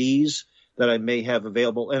DVDs that I may have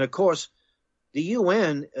available. And, of course, the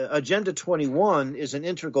UN, Agenda 21, is an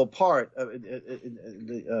integral part.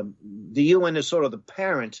 The UN is sort of the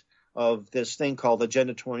parent of this thing called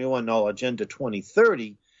Agenda 21, or Agenda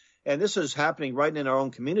 2030. And this is happening right in our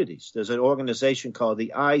own communities. There's an organization called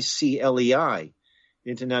the ICLEI,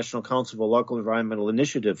 International Council for Local Environmental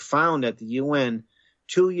Initiative, found at the UN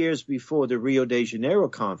 2 years before the Rio de Janeiro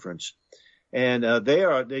conference. And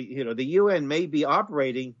the UN may be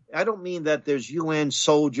operating. I don't mean that there's UN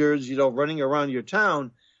soldiers, running around your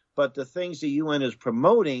town, but the things the UN is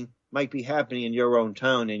promoting might be happening in your own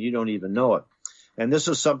town and you don't even know it. And this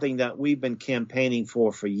is something that we've been campaigning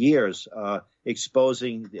for years,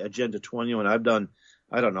 exposing the Agenda 21. I've done,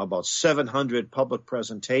 about 700 public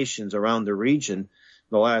presentations around the region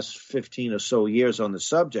the last 15 or so years on the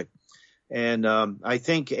subject. And I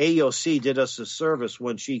think AOC did us a service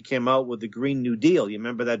when she came out with the Green New Deal. You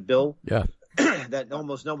remember that bill? Yeah. That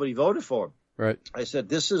almost nobody voted for. Right. I said,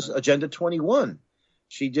 this is Agenda 21.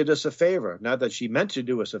 She did us a favor. Not that she meant to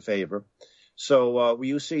do us a favor. So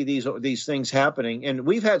you see these things happening. And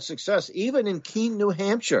we've had success even in Keene, New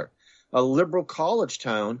Hampshire, a liberal college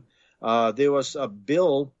town. There was a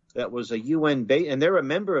bill that was a UN base, and they're a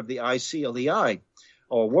member of the ICLEI,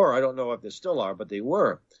 or were. I don't know if they still are, but they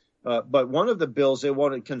were. But one of the bills, they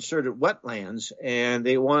wanted concerted wetlands, and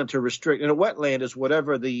they wanted to restrict. And a wetland is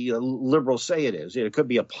whatever the liberals say it is. It could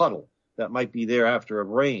be a puddle that might be there after a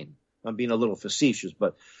rain. I'm being a little facetious,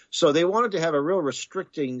 but so they wanted to have a real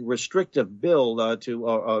restrictive bill to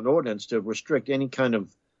an ordinance to restrict any kind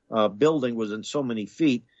of building within so many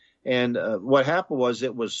feet. And what happened was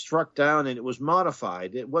it was struck down and it was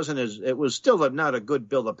modified. It was still not a good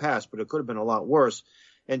bill to pass, but it could have been a lot worse.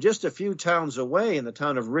 And just a few towns away, in the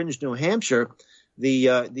town of Ringe, New Hampshire, the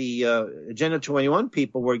Agenda 21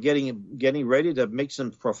 people were getting ready to make some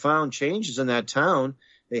profound changes in that town.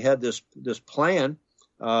 They had this plan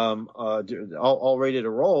all ready to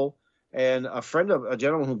roll. And a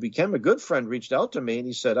gentleman who became a good friend, reached out to me, and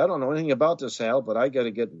he said, "I don't know anything about this, Hal, but I got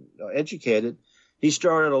to get educated." He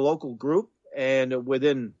started a local group, and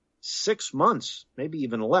within 6 months, maybe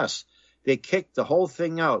even less, they kicked the whole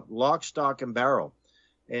thing out, lock, stock, and barrel.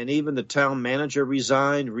 And even the town manager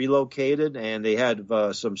resigned, relocated, and they had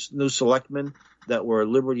some new selectmen that were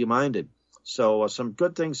liberty-minded. So some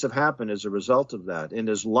good things have happened as a result of that. And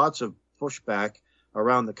there's lots of pushback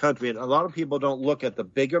around the country. And a lot of people don't look at the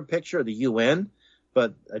bigger picture, the UN,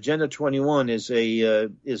 but Agenda 21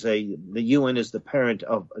 the UN is the parent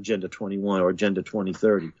of Agenda 21, or Agenda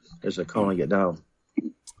 2030, as they're calling it now.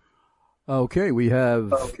 Okay, we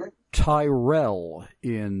have Tyrell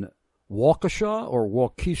in Waukesha or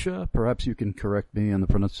Waukesha, perhaps you can correct me on the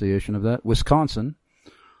pronunciation of that, Wisconsin.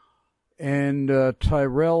 And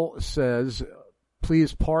Tyrell says,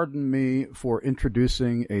 please pardon me for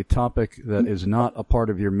introducing a topic that is not a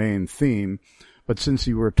part of your main theme, but since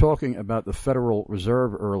you were talking about the Federal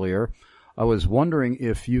Reserve earlier, I was wondering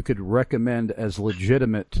if you could recommend as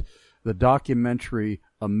legitimate the documentary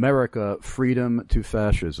America, Freedom to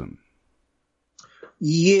Fascism.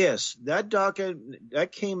 Yes, that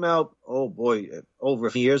came out, over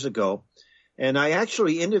years ago. And I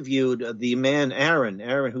actually interviewed the man Aaron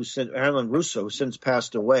Russo, who since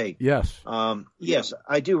passed away. Yes. Yes,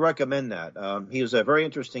 I do recommend that. He was a very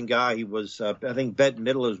interesting guy. He was, I think, Bette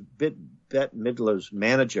Midler's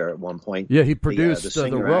manager at one point. Yeah, he produced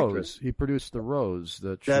the Rose. Actress. He produced the Rose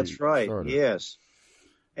that she That's right. started. Yes.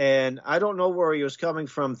 And I don't know where he was coming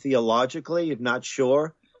from theologically. I'm not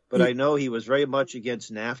sure, but I know he was very much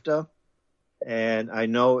against NAFTA. And I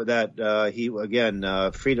know that he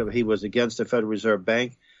was against the Federal Reserve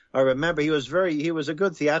Bank. I remember he was a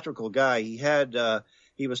good theatrical guy.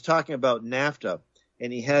 He was talking about NAFTA,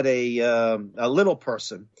 and he had a little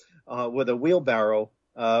person with a wheelbarrow,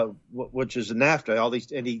 which is a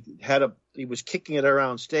NAFTA. And he was kicking it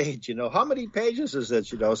around stage. How many pages is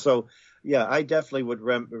this? So yeah, I definitely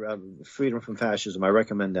would Freedom from Fascism. I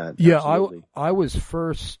recommend that. Yeah, absolutely. I was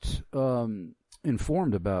first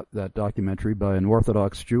informed about that documentary by an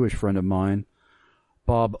Orthodox Jewish friend of mine,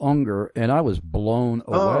 Bob Unger, and I was blown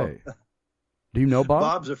away. Do you know Bob?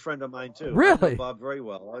 Bob's a friend of mine too. Really? I know Bob very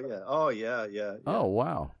well. Oh yeah. Oh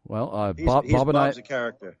wow. Well, Bob's a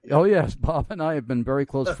character. Yeah. Oh yes, Bob and I have been very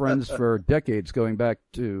close friends for decades, going back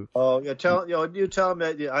to. Oh yeah, you tell him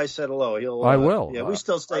that I said hello. I will. Yeah, we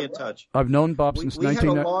still stay in touch. I've known Bob since 1990.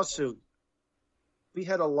 We had a lawsuit. We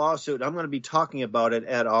had a lawsuit. I'm going to be talking about it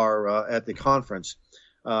at at the conference.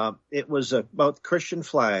 It was about the Christian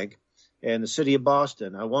flag in the city of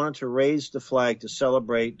Boston. I wanted to raise the flag to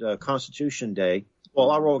celebrate Constitution Day. Well,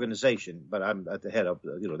 our organization, but I'm at the head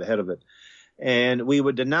of it. And we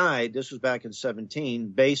were denied. This was back in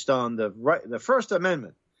 2017, based on the First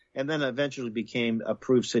Amendment, and then eventually became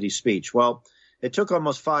approved city speech. Well, it took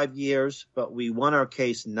almost 5 years, but we won our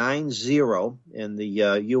case 9-0 in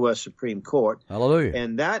the U.S. Supreme Court. Hallelujah.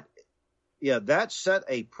 And that set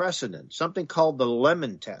a precedent, something called the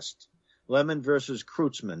Lemon Test, Lemon versus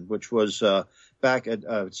Kreutzmann, which was back at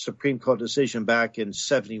a Supreme Court decision back in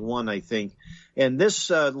 1971, I think. And this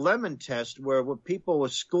Lemon Test, where people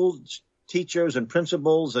with school teachers and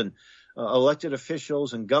principals and elected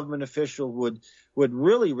officials and government officials would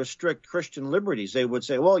really restrict Christian liberties. They would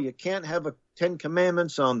say, well, you can't have 10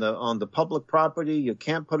 commandments on the public property. You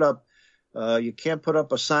can't put up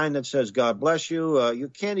a sign that says God bless you. You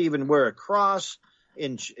can't even wear a cross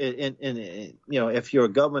if you're a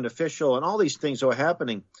government official, and all these things are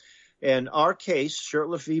happening. And our case,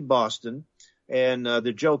 Shurtleff v. Boston, and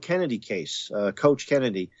the Joe Kennedy case, Coach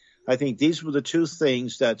Kennedy, I think these were the two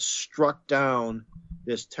things that struck down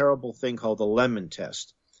this terrible thing called the Lemon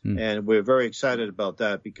Test. And we're very excited about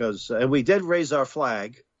that because and we did raise our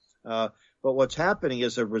flag. But what's happening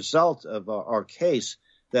is a result of our case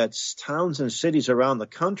that towns and cities around the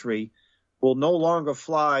country will no longer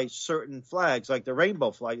fly certain flags, like the rainbow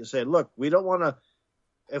flag. You say, look, we don't want to,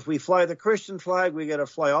 if we fly the Christian flag, we got to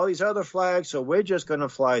fly all these other flags. So we're just going to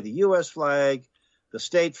fly the U.S. flag, the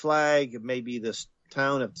state flag, maybe this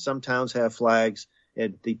town, if some towns have flags,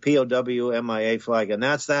 and the POW, MIA flag, and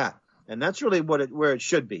that's that. And that's really where it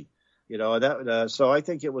should be, so I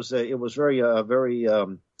think it was very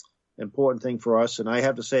important thing for us. And I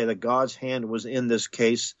have to say that God's hand was in this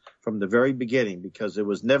case from the very beginning, because it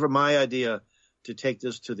was never my idea to take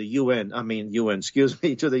this to the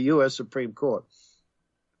to the U.S. Supreme Court.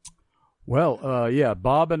 Well,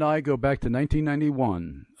 Bob and I go back to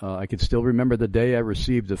 1991. I can still remember the day I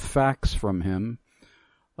received a fax from him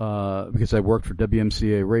because I worked for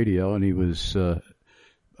WMCA Radio, and he was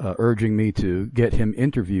urging me to get him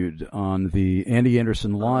interviewed on the Andy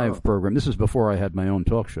Anderson Live program. This is before I had my own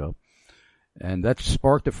talk show. And that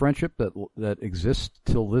sparked a friendship that exists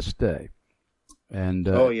till this day. And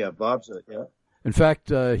Bob's In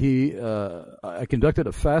fact, I conducted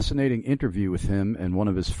a fascinating interview with him and one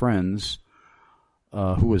of his friends,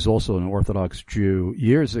 who was also an Orthodox Jew,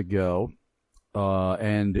 years ago.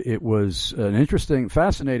 And it was an interesting,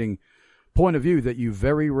 fascinating point of view that you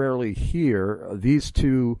very rarely hear. These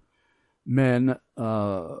two men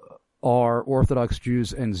are Orthodox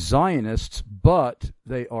Jews and Zionists, but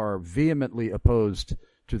they are vehemently opposed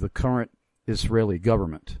to the current Israeli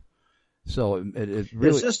government. So it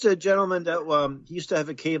really... Is this the gentleman that used to have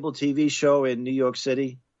a cable TV show in New York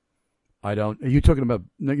City? Are you talking about...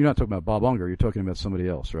 No, you're not talking about Bob Unger. You're talking about somebody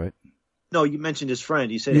else, right? No, you mentioned his friend.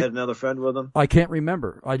 You said he had another friend with him? I can't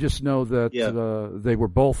remember. I just know that they were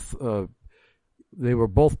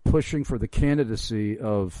both pushing for the candidacy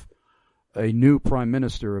of a new prime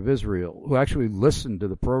minister of Israel, who actually listened to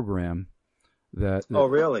the program. Oh,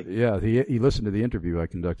 really? Yeah, he listened to the interview I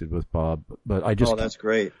conducted with Bob, but I just that's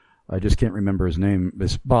great. I just can't remember his name.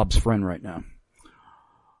 It's Bob's friend right now.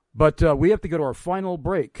 But we have to go to our final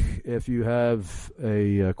break. If you have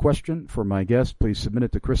a question for my guest, please submit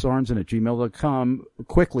it to chrisarnzen@gmail.com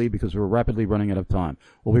quickly, because we're rapidly running out of time.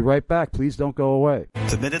 We'll be right back. Please don't go away.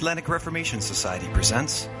 The Mid-Atlantic Reformation Society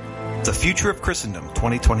presents The Future of Christendom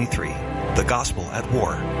 2023, The Gospel at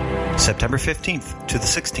War, September 15th to the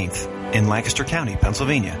 16th in Lancaster County,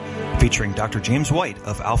 Pennsylvania, featuring Dr. James White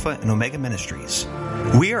of Alpha and Omega Ministries.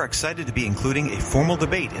 We are excited to be including a formal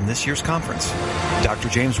debate in this year's conference. Dr.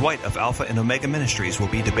 James White of Alpha and Omega Ministries will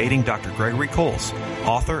be debating Dr. Gregory Coles,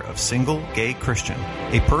 author of Single Gay Christian,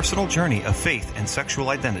 A Personal Journey of Faith and Sexual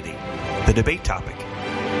Identity. The debate topic: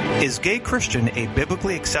 Is gay Christian a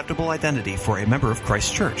biblically acceptable identity for a member of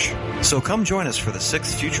Christ's Church? So come join us for the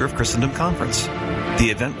 6th Future of Christendom Conference. The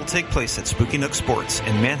event will take place at Spooky Nook Sports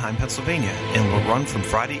in Manheim, Pennsylvania, and will run from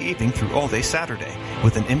Friday evening through all day Saturday,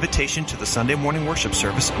 with an invitation to the Sunday morning worship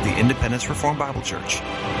service of the Independence Reformed Bible Church.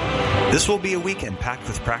 This will be a weekend packed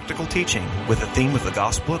with practical teaching, with a theme of the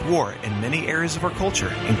gospel at war in many areas of our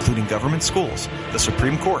culture, including government schools, the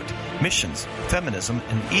Supreme Court, missions, feminism,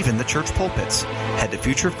 and even the church pulpits. Head to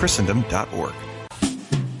futureofchristendom.org.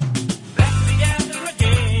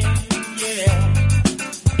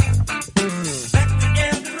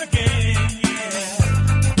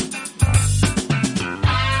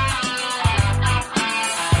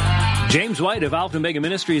 James White of Alpha and Omega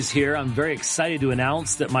Ministries here. I'm very excited to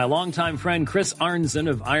announce that my longtime friend Chris Arnzen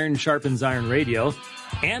of Iron Sharpens Iron Radio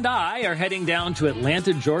and I are heading down to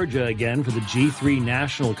Atlanta, Georgia again for the G3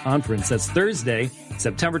 National Conference. That's Thursday,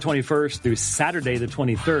 September 21st through Saturday the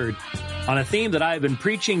 23rd, on a theme that I've been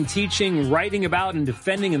preaching, teaching, writing about, and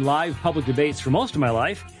defending in live public debates for most of my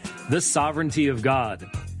life: the sovereignty of God.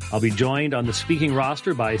 I'll be joined on the speaking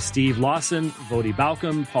roster by Steve Lawson, Vodi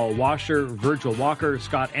Balcom, Paul Washer, Virgil Walker,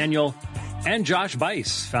 Scott Aniel, and Josh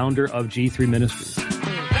Bice, founder of G3 Ministries.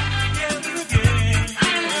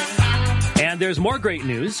 And there's more great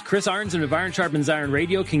news. Chris Arnzen of Iron Sharpens Iron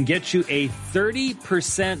Radio can get you a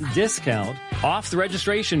 30% discount off the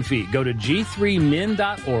registration fee. Go to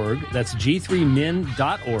g3min.org. That's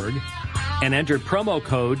g3min.org. And enter promo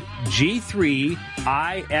code G3ISIR.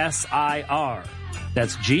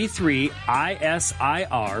 That's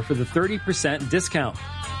G3ISIR for the 30% discount.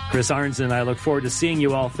 Chris Arnzen and I look forward to seeing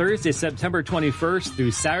you all Thursday, September 21st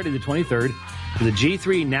through Saturday the 23rd for the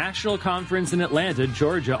G3 National Conference in Atlanta,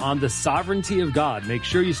 Georgia, on the sovereignty of God. Make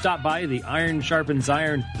sure you stop by the Iron Sharpens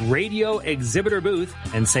Iron Radio exhibitor booth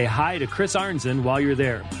and say hi to Chris Arnzen while you're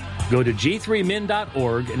there. Go to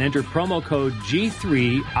g3min.org and enter promo code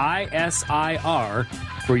G3ISIR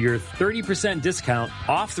for your 30% discount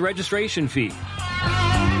off the registration fee.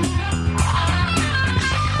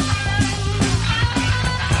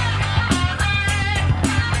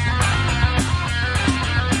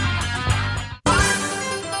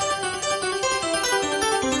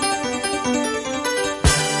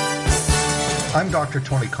 I'm Dr.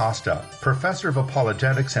 Tony Costa, Professor of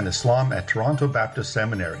Apologetics and Islam at Toronto Baptist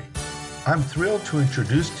Seminary. I'm thrilled to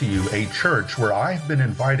introduce to you a church where I've been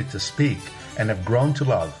invited to speak and have grown to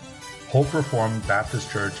love, Hope Reformed Baptist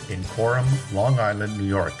Church in Coram, Long Island, New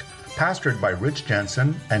York, pastored by Rich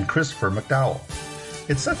Jensen and Christopher McDowell.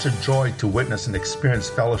 It's such a joy to witness and experience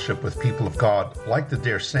fellowship with people of God like the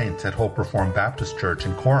dear saints at Hope Reformed Baptist Church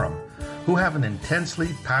in Coram, who have an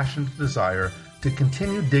intensely passionate desire to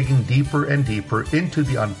continue digging deeper and deeper into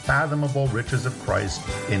the unfathomable riches of Christ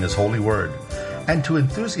in His holy word, and to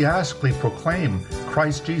enthusiastically proclaim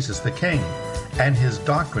Christ Jesus the King and His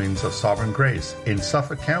doctrines of sovereign grace in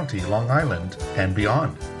Suffolk County, Long Island, and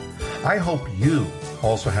beyond. I hope you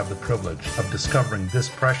also have the privilege of discovering this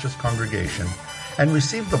precious congregation and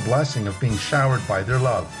receive the blessing of being showered by their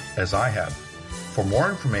love, as I have. For more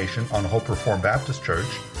information on Hope Reformed Baptist Church,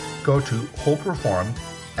 go to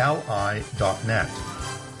hopereformedli.net.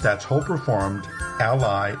 That's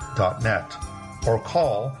hopereformedli.net. Or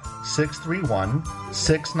call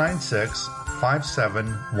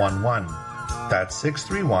 631-696-5711. That's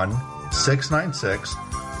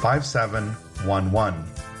 631-696-5711.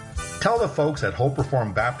 Tell the folks at Hope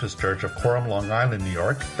Reformed Baptist Church of Coram, Long Island, New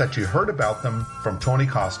York, that you heard about them from Tony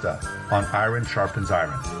Costa on Iron Sharpens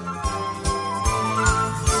Iron.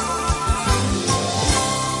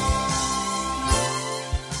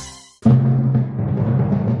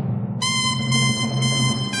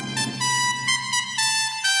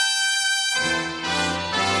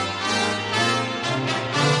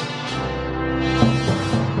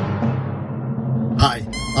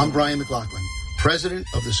 I'm Brian McLaughlin, president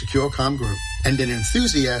of the SecureCom Group, and an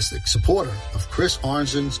enthusiastic supporter of Chris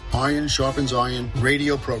Arnzen's Iron Sharpens Iron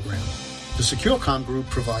radio program. The SecureCom Group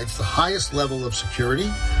provides the highest level of security,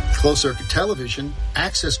 closed-circuit television,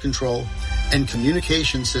 access control, and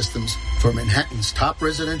communication systems for Manhattan's top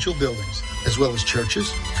residential buildings, as well as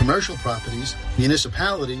churches, commercial properties,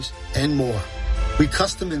 municipalities, and more. We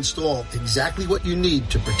custom install exactly what you need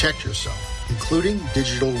to protect yourself, including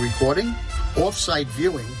digital recording, off-site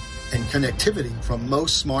viewing, and connectivity from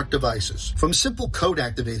most smart devices. From simple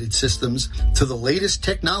code-activated systems to the latest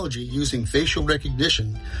technology using facial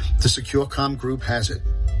recognition, the SecureCom Group has it.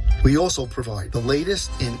 We also provide the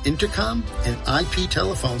latest in intercom and IP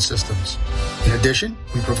telephone systems. In addition,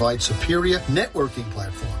 we provide superior networking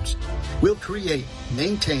platforms. We'll create,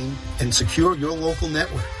 maintain, and secure your local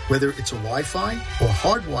network. Whether it's a Wi-Fi or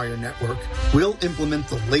hardwire network, we'll implement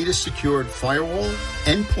the latest secured firewall,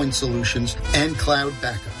 endpoint solutions, and cloud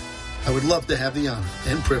backup. I would love to have the honor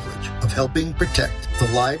and privilege of helping protect the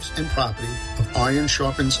lives and property of Iron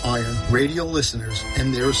Sharpens Iron radio listeners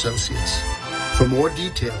and their associates. For more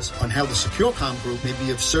details on how the SecureCom Group may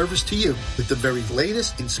be of service to you with the very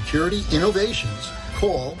latest in security innovations,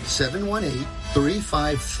 call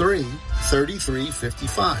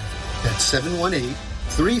 718-353-3355. That's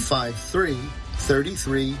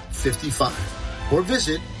 718-353-3355. Or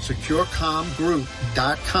visit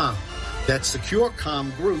securecomgroup.com. That's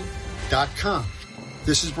securecomgroup.com.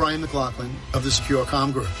 This is Brian McLaughlin of the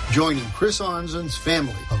SecureCom Group, joining Chris Arnzen's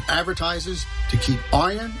family of advertisers to keep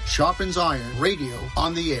Iron Sharpens Iron radio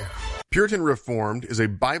on the air. Puritan Reformed is a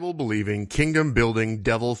Bible-believing, kingdom-building,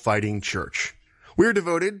 devil-fighting church. We are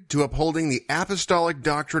devoted to upholding the apostolic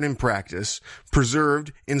doctrine and practice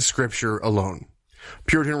preserved in Scripture alone.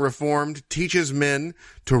 Puritan Reformed teaches men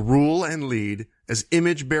to rule and lead as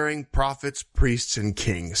image-bearing prophets, priests, and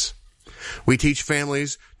kings. We teach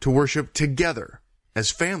families to worship together as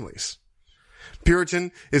families.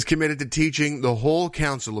 Puritan is committed to teaching the whole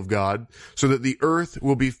counsel of God so that the earth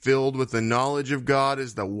will be filled with the knowledge of God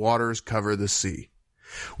as the waters cover the sea.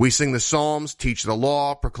 We sing the Psalms, teach the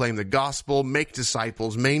law, proclaim the gospel, make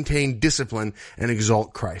disciples, maintain discipline, and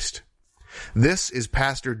exalt Christ. This is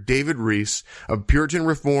Pastor David Reese of Puritan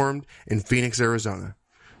Reformed in Phoenix, Arizona.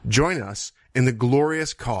 Join us in the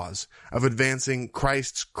glorious cause of advancing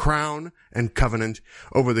Christ's crown and covenant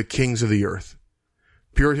over the kings of the earth.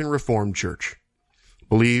 Puritan Reformed Church.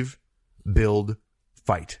 Believe, build,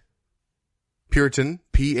 fight.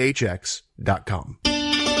 PuritanPHX.com.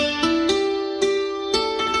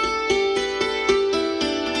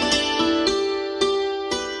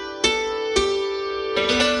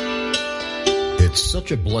 It's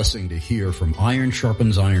such a blessing to hear from Iron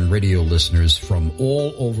Sharpens Iron radio listeners from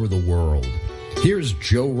all over the world. Here's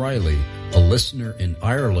Joe Riley, a listener in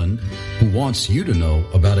Ireland, who wants you to know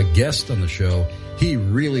about a guest on the show he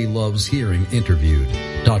really loves hearing interviewed,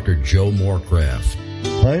 Dr. Joe Morecraft.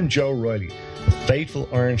 I'm Joe Riley, a faithful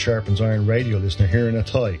Iron Sharpens Iron radio listener here in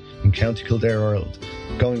Athy in County Kildare, Ireland,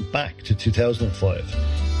 going back to 2005.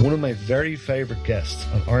 One of my very favourite guests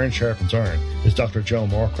on Iron Sharpens Iron is Dr. Joe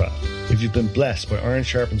Morecraft. If you've been blessed by Iron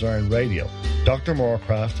Sharpens Iron Radio, Dr.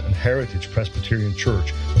 Morecraft and Heritage Presbyterian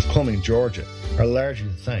Church of Cumming, Georgia, are largely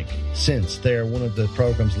to thank, since they are one of the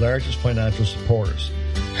program's largest financial supporters.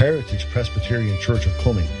 Heritage Presbyterian Church of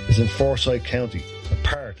Cumming is in Forsyth County, a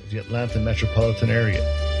part of the Atlanta metropolitan area.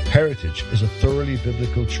 Heritage is a thoroughly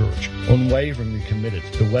biblical church, unwaveringly committed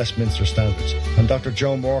to Westminster standards, and Dr.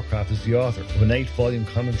 Joe Morecraft is the author of an 8-volume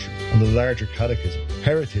commentary on the larger catechism.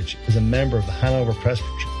 Heritage is a member of the Hanover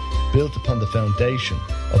Presbytery, built upon the foundation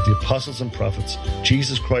of the apostles and prophets,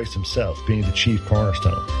 Jesus Christ himself being the chief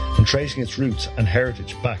cornerstone, and tracing its roots and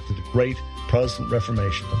heritage back to the great Protestant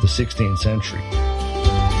Reformation of the 16th century.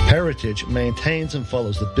 Heritage maintains and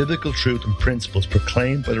follows the biblical truth and principles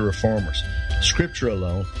proclaimed by the Reformers. Scripture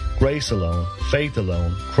alone, grace alone, faith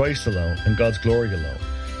alone, Christ alone, and God's glory alone.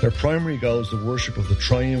 Their primary goal is the worship of the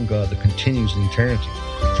triune God that continues in eternity.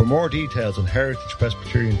 For more details on Heritage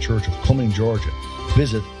Presbyterian Church of Cumming, Georgia,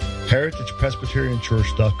 visit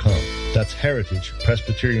heritagepresbyterianchurch.com. That's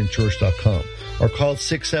heritagepresbyterianchurch.com. Or call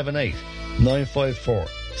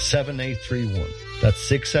 678-954-7831. That's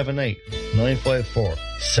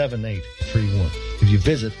 678-954-7831. If you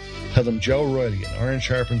visit, tell them Joe Riley, an Iron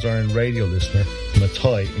Sharpens Iron radio listener from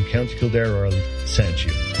Athy in County Kildare, Ireland, sent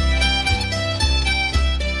you.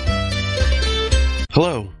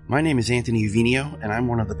 Hello, my name is Anthony Uvinio, and I'm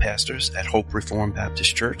one of the pastors at Hope Reformed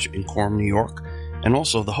Baptist Church in Quorum, New York, and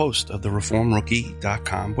also the host of the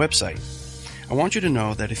ReformRookie.com website. I want you to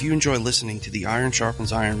know that if you enjoy listening to the Iron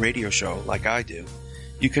Sharpens Iron radio show like I do,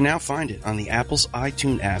 you can now find it on the Apple's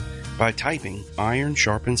iTunes app by typing Iron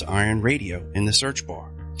Sharpens Iron Radio in the search bar.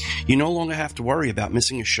 You no longer have to worry about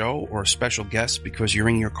missing a show or a special guest because you're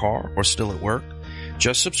in your car or still at work.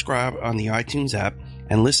 Just subscribe on the iTunes app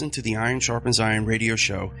and listen to the Iron Sharpens Iron radio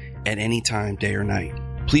show at any time, day or night.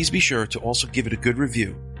 Please be sure to also give it a good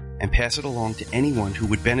review and pass it along to anyone who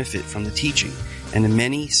would benefit from the teaching and the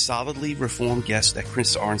many solidly reformed guests that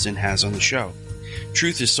Chris Arnzen has on the show.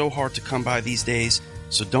 Truth is so hard to come by these days,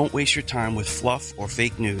 so don't waste your time with fluff or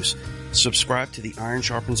fake news. Subscribe to the Iron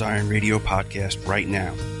Sharpens Iron radio podcast right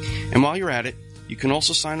now. And while you're at it, you can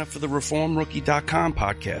also sign up for the ReformRookie.com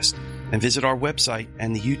podcast and visit our website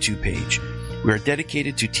and the YouTube page. We are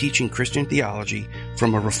dedicated to teaching Christian theology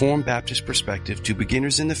from a Reformed Baptist perspective to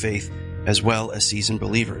beginners in the faith as well as seasoned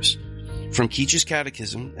believers. From Keach's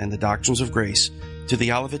Catechism and the Doctrines of Grace to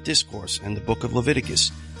the Olivet Discourse and the Book of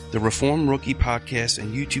Leviticus, the Reformed Rookie podcast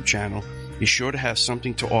and YouTube channel is sure to have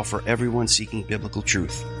something to offer everyone seeking biblical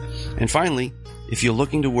truth. And finally, if you're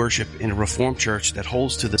looking to worship in a Reformed church that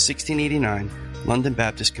holds to the 1689 London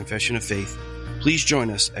Baptist Confession of Faith, please join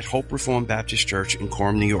us at Hope Reformed Baptist Church in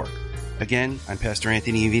Coram, New York. Again, I'm Pastor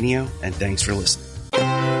Anthony Uvinio, and thanks for listening.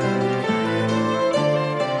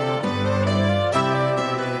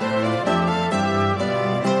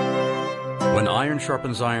 When Iron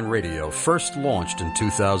Sharpens Iron Radio first launched in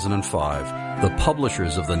 2005, the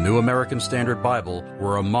publishers of the New American Standard Bible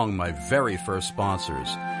were among my very first sponsors.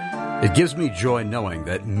 It gives me joy knowing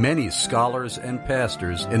that many scholars and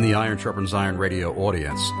pastors in the Iron Sharpens Iron Radio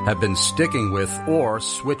audience have been sticking with or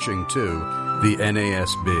switching to the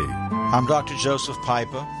NASB. I'm Dr. Joseph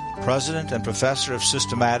Pipa, President and Professor of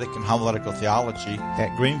Systematic and Homiletical Theology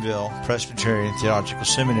at Greenville Presbyterian Theological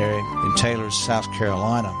Seminary in Taylor, South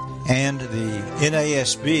Carolina. And the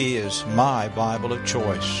NASB is my Bible of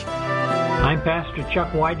choice. I'm Pastor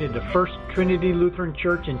Chuck White at the First Trinity Lutheran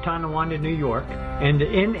Church in Tonawanda, New York, and the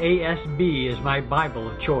NASB is my Bible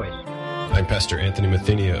of choice. I'm Pastor Anthony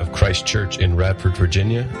Mathenia of Christ Church in Radford,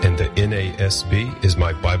 Virginia, and the NASB is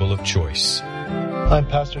my Bible of choice. I'm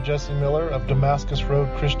Pastor Jesse Miller of Damascus Road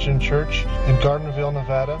Christian Church in Gardnerville,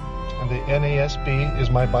 Nevada, and the NASB is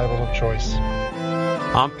my Bible of choice.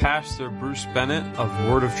 I'm Pastor Bruce Bennett of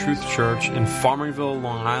Word of Truth Church in Farmingville,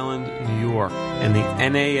 Long Island, New York, and the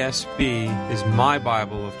NASB is my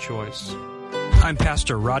Bible of choice. I'm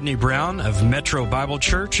Pastor Rodney Brown of Metro Bible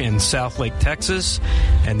Church in Southlake, Texas,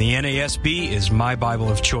 and the NASB is my Bible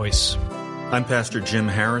of choice. I'm Pastor Jim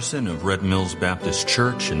Harrison of Red Mills Baptist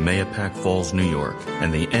Church in Mahopac Falls, New York,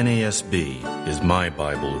 and the NASB is my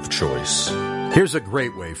Bible of choice. Here's a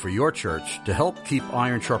great way for your church to help keep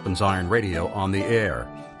Iron Sharpens Iron Radio on the air.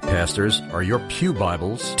 Pastors, are your pew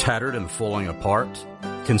Bibles tattered and falling apart?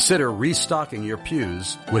 Consider restocking your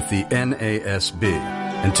pews with the NASB.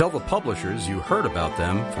 And tell the publishers you heard about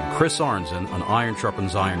them from Chris Arnzen on Iron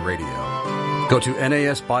Sharpens Iron Radio. Go to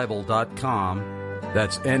nasbible.com.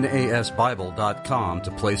 That's nasbible.com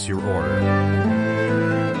to place your order.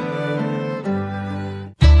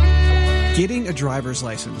 Getting a driver's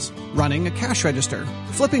license, running a cash register,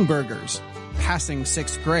 flipping burgers, passing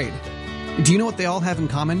 6th grade. Do you know what they all have in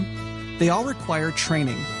common? They all require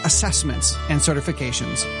training, assessments, and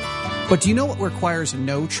certifications. But do you know what requires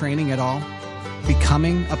no training at all?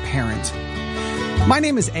 Becoming a parent. My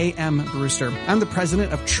name is A.M. Brewster. I'm the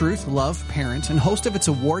president of Truth, Love, Parent, and host of its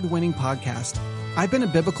award-winning podcast. I've been a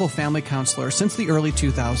biblical family counselor since the early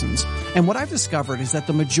 2000s, and what I've discovered is that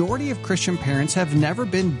the majority of Christian parents have never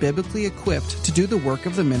been biblically equipped to do the work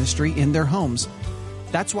of the ministry in their homes.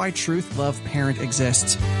 That's why Truth, Love, Parent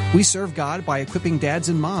exists. We serve God by equipping dads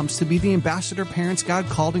and moms to be the ambassador parents God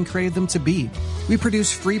called and created them to be. We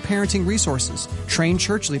produce free parenting resources, train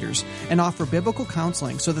church leaders, and offer biblical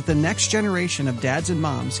counseling so that the next generation of dads and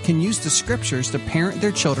moms can use the scriptures to parent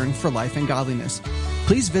their children for life and godliness.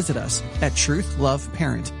 Please visit us at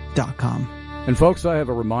truthloveparent.com. And folks, I have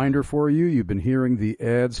a reminder for you. You've been hearing the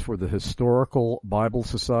ads for the Historical Bible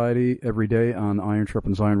Society every day on Iron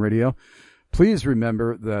Sharpens Iron Radio. Please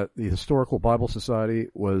remember that the Historical Bible Society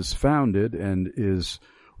was founded and is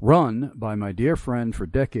run by my dear friend for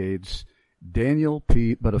decades, Daniel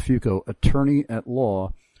P. Buttafuoco, attorney at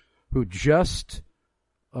law, who just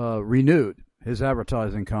renewed his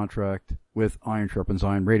advertising contract with Iron Sharpens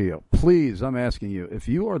Iron Radio. Please, I'm asking you, if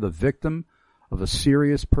you are the victim of a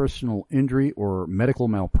serious personal injury or medical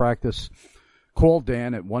malpractice, call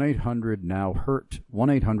Dan at 1-800-NOW-HURT,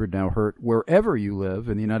 1-800-NOW-HURT, wherever you live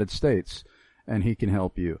in the United States, and he can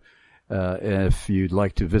help you. If you'd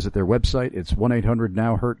like to visit their website, it's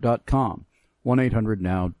 1-800-NOW-HURT.com,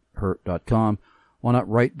 1-800-NOW-HURT.com, why not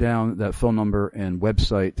write down that phone number and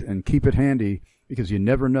website and keep it handy, because you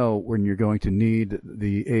never know when you're going to need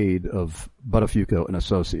the aid of Buttafuoco and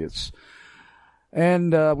Associates.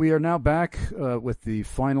 And we are now back with the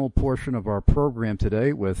final portion of our program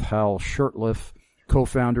today with Hal Shurtleff,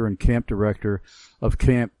 co-founder and camp director of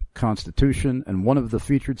Camp Constitution and one of the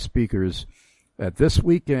featured speakers at this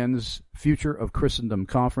weekend's Future of Christendom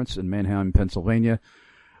Conference in Manheim, Pennsylvania,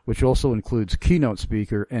 which also includes keynote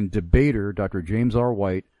speaker and debater Dr. James R.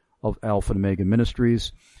 White of Alpha and Omega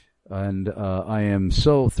Ministries. And I am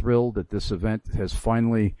so thrilled that this event has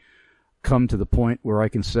finally come to the point where I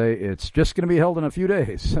can say it's just going to be held in a few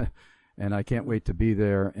days. And I can't wait to be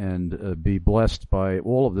there and be blessed by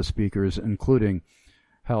all of the speakers, including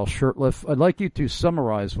Hal Shurtleff. I'd like you to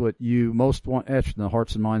summarize what you most want etched in the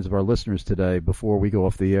hearts and minds of our listeners today before we go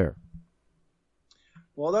off the air.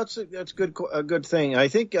 Well, that's a good thing. I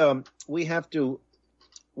think our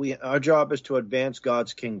job is to advance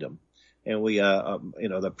God's kingdom, and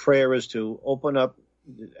the prayer is to open up,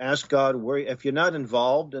 ask God where. If you're not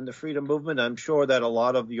involved in the freedom movement, I'm sure that a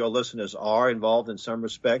lot of your listeners are involved in some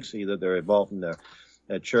respects. Either they're involved in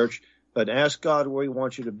their church, but ask God where He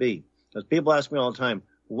wants you to be. Because people ask me all the time,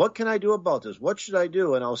 "What can I do about this? What should I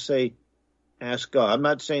do?" And I'll say, "Ask God." I'm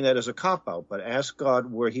not saying that as a cop-out, but ask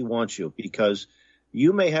God where He wants you, because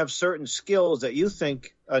you may have certain skills that you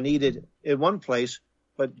think are needed in one place,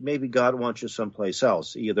 but maybe God wants you someplace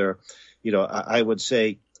else. Either, I would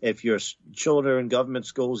say, if your children are in government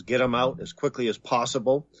schools, get them out as quickly as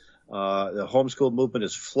possible. The homeschool movement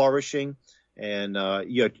is flourishing, and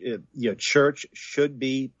your church should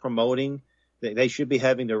be promoting. They should be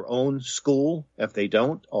having their own school if they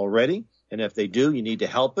don't already, and if they do, you need to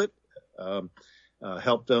help it.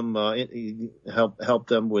 Help them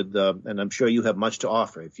with, and I'm sure you have much to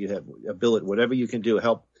offer. If you have ability, whatever you can do,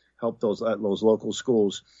 help those local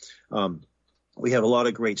schools. We have a lot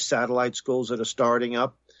of great satellite schools that are starting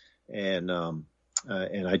up, and I'm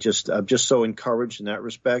just so encouraged in that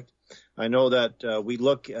respect. I know that we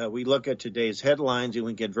look at today's headlines and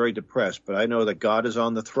we get very depressed, but I know that God is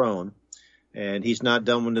on the throne, and He's not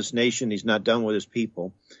done with this nation. He's not done with His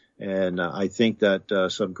people. And I think that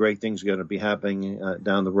some great things are going to be happening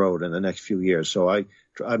down the road in the next few years. So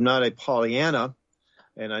I'm not a Pollyanna,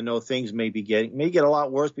 and I know things may get a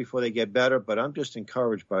lot worse before they get better, but I'm just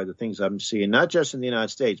encouraged by the things I'm seeing, not just in the United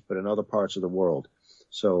States, but in other parts of the world.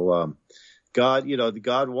 So God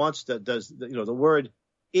wants that. The word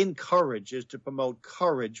encourage is to promote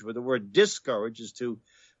courage, where the word discourage is to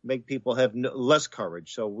make people have less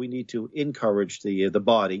courage. So we need to encourage the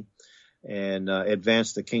body and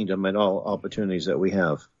advance the kingdom and all opportunities that we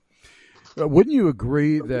have. Wouldn't you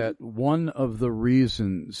agree that one of the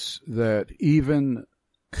reasons that even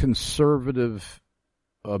conservative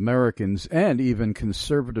Americans and even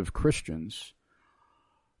conservative Christians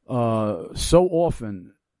so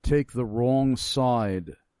often take the wrong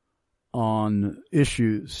side on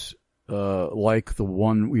issues like the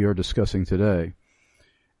one we are discussing today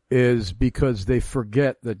is because they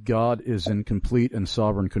forget that God is in complete and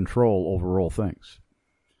sovereign control over all things.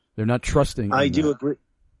 They're not trusting. I do agree.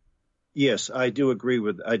 Yes, I do agree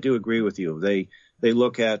with you. They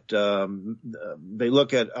look at a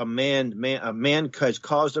man has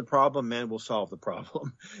caused a problem, man will solve the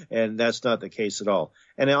problem, and that's not the case at all.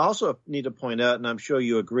 And I also need to point out, and I'm sure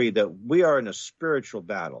you agree, that we are in a spiritual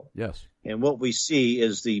battle. Yes. And what we see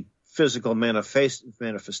is the physical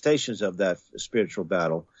manifestations of that spiritual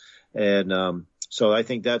battle. And so I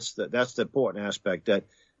think that's the important aspect. That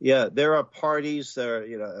there are parties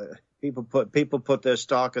that people put their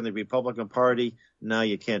stock in the Republican Party. Now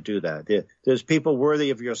you can't do that. There's people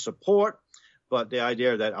worthy of your support, but the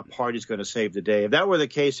idea that a party is going to save the day, if that were the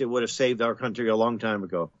case, it would have saved our country a long time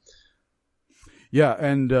ago. Yeah,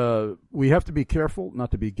 and we have to be careful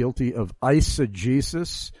not to be guilty of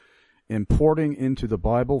eisegesis, importing into the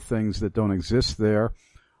Bible things that don't exist there.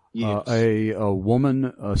 Yes. A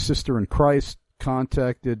woman, a sister in Christ,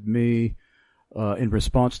 contacted me in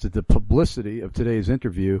response to the publicity of today's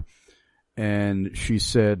interview, and she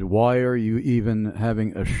said, "Why are you even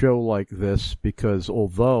having a show like this? Because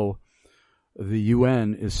although the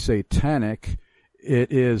UN is satanic,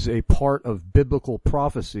 it is a part of biblical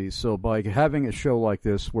prophecy. So by having a show like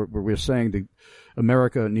this, where we're saying that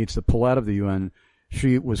America needs to pull out of the UN,"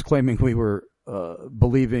 she was claiming we were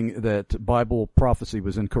believing that Bible prophecy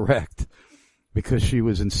was incorrect, because she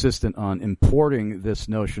was insistent on importing this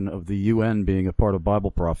notion of the UN being a part of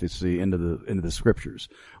Bible prophecy into the scriptures,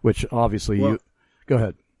 which obviously go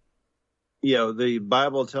ahead. Yeah, the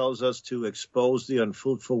Bible tells us to expose the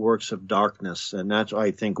unfruitful works of darkness, and that's,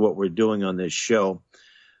 I think, what we're doing on this show.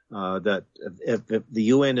 that if the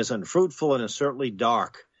UN is unfruitful and is certainly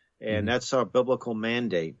dark, and that's our biblical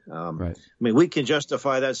mandate. Right. I mean, we can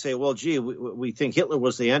justify that, say, well, gee, we think Hitler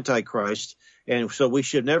was the Antichrist, and so we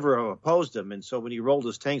should never have opposed him. And so when he rolled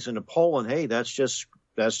his tanks into Poland, hey, that's just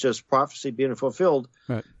prophecy being fulfilled.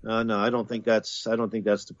 Right. No, I don't think that's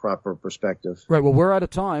the proper perspective. Right. Well, we're out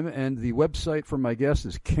of time, and the website for my guest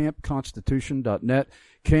is campconstitution.net.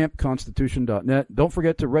 Campconstitution.net. Don't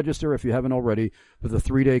forget to register if you haven't already for the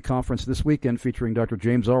 3-day conference this weekend featuring Dr.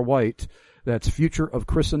 James R. White. That's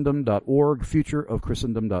futureofchristendom.org,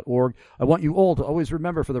 futureofchristendom.org. I want you all to always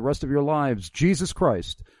remember for the rest of your lives, Jesus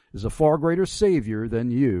Christ is a far greater Savior than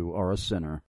you are a sinner.